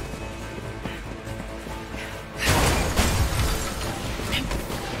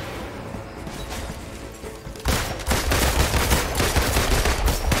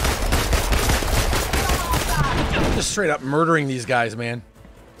 Just straight up murdering these guys, man.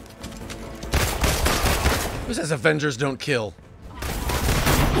 Who says Avengers don't kill?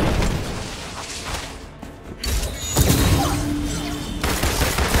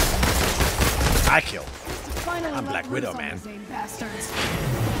 I kill. I'm Black Widow, man. Oh,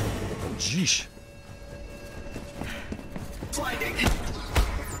 jeesh.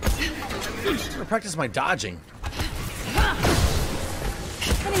 I'm gonna practice my dodging.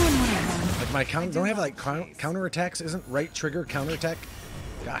 Like my counter, don't I have like counter attacks? Isn't right trigger counter attack?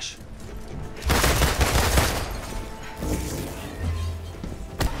 Gosh.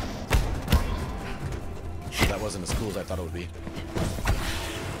 That wasn't as cool as I thought it would be.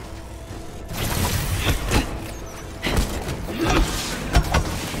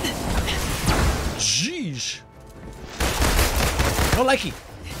 Jeez. No likey.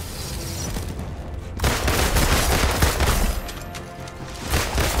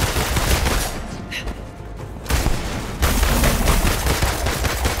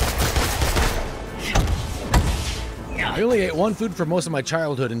 I only ate one food for most of my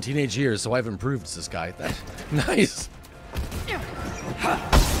childhood and teenage years, so I've improved, says Guy. That's nice.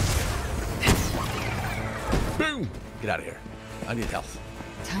 Boom! Get out of here. I need health.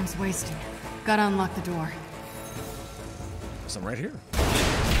 Time's wasting. Gotta unlock the door. Some right here.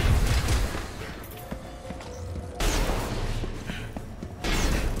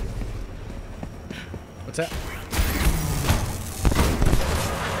 What's that?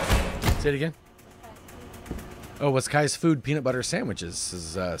 Say it again. Oh, what's Kai's food? Peanut butter sandwiches,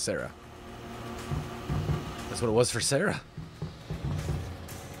 says Sarah. That's what it was for Sarah.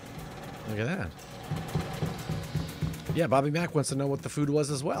 Look at that. Yeah, Bobby Mack wants to know what the food was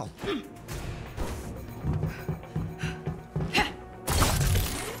as well.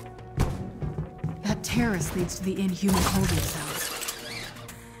 That terrace leads to the Inhuman holding cells.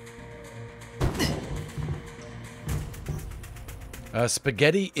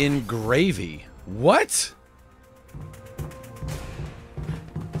 Spaghetti in gravy. What?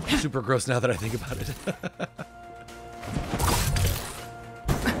 Super gross now that I think about it.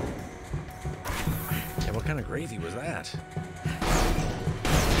 Yeah, what kind of gravy was that?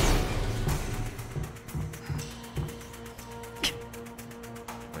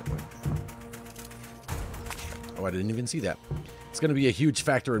 Wait. Oh, I didn't even see that. It's going to be a huge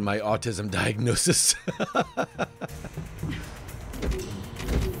factor in my autism diagnosis.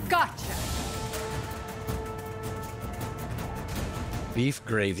 Gotcha. Beef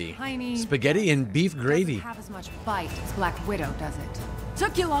gravy. Tiny. Spaghetti and beef gravy. Doesn't have as much bite as Black Widow, does it?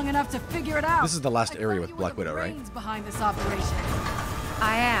 Took you long enough to figure it out. This is the last area with Black Widow, right? Behind this operation.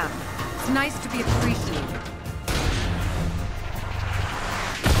 I am. It's nice to be appreciated.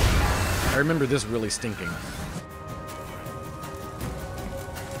 I remember this really stinking.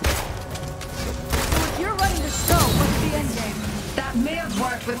 If you're running the show, what's the end game? That may have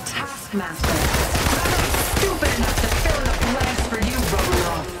worked with Taskmaster. But I'm not stupid enough to fill in the blanks for you,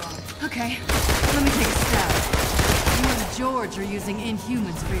 Robo. Okay, let me take a stab. You and George are using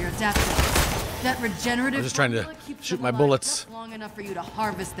Inhumans for your adaptogens. That regenerative I'm just trying to shoot my bullets. long enough for you to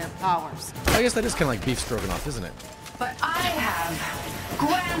harvest their powers. I guess that is kind of like beef stroganoff, isn't it? But I have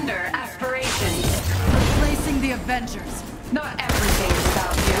grander aspirations. Replacing the Avengers. Not everything is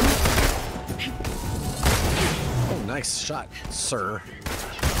about you. Oh, nice shot, sir.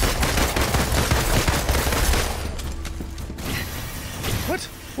 What?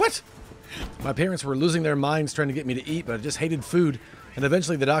 What? My parents were losing their minds trying to get me to eat, but I just hated food. And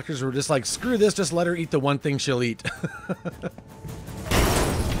eventually the doctors were just like, screw this, just let her eat the one thing she'll eat.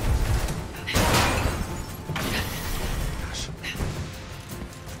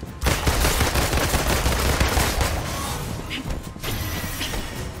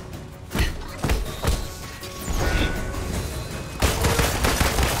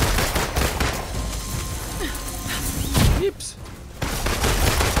 Oops.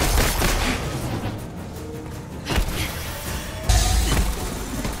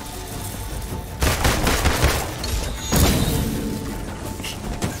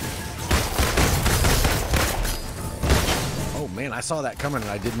 Oh man, I saw that coming and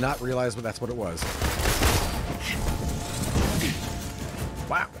I did not realize that's what it was.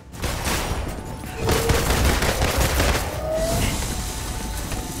 Wow.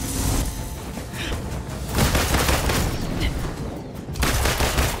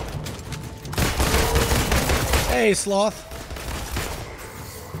 Hey, Sloth.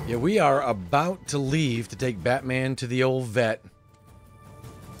 Yeah, we are about to leave to take Batman to the old vet.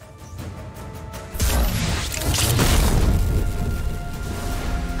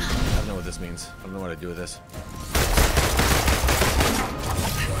 I don't know what this means. I don't know what to do with this.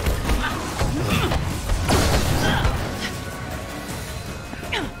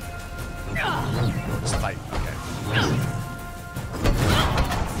 Just fight. Okay.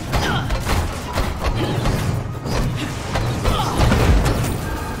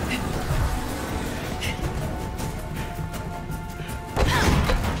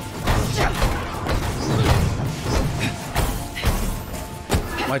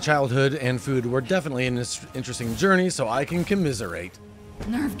 My childhood and food were definitely an interesting journey, so I can commiserate.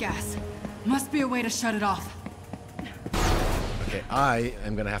 Nerve gas. Must be a way to shut it off. Okay, I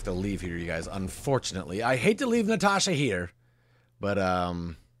am gonna have to leave here, you guys. Unfortunately, I hate to leave Natasha here, but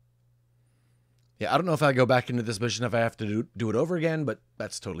yeah, I don't know if I go back into this mission if I have to do it over again, but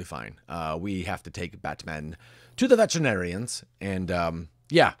that's totally fine. We have to take Batman to the veterinarians, and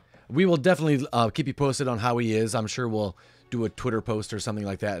yeah, we will definitely keep you posted on how he is. I'm sure we'll do a Twitter post or something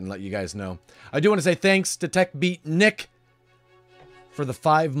like that and let you guys know. I do want to say thanks to TechBeat Nick for the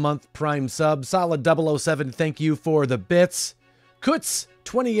 5-month Prime sub. Solid 007, thank you for the bits.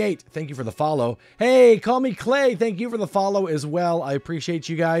 Kutz28, thank you for the follow. Hey, call me Clay, thank you for the follow as well. I appreciate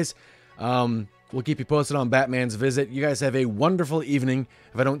you guys. We'll keep you posted on Batman's visit. You guys have a wonderful evening.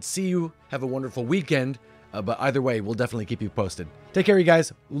 If I don't see you, have a wonderful weekend. But either way, we'll definitely keep you posted. Take care, you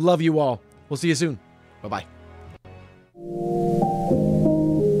guys. Love you all. We'll see you soon. Bye-bye.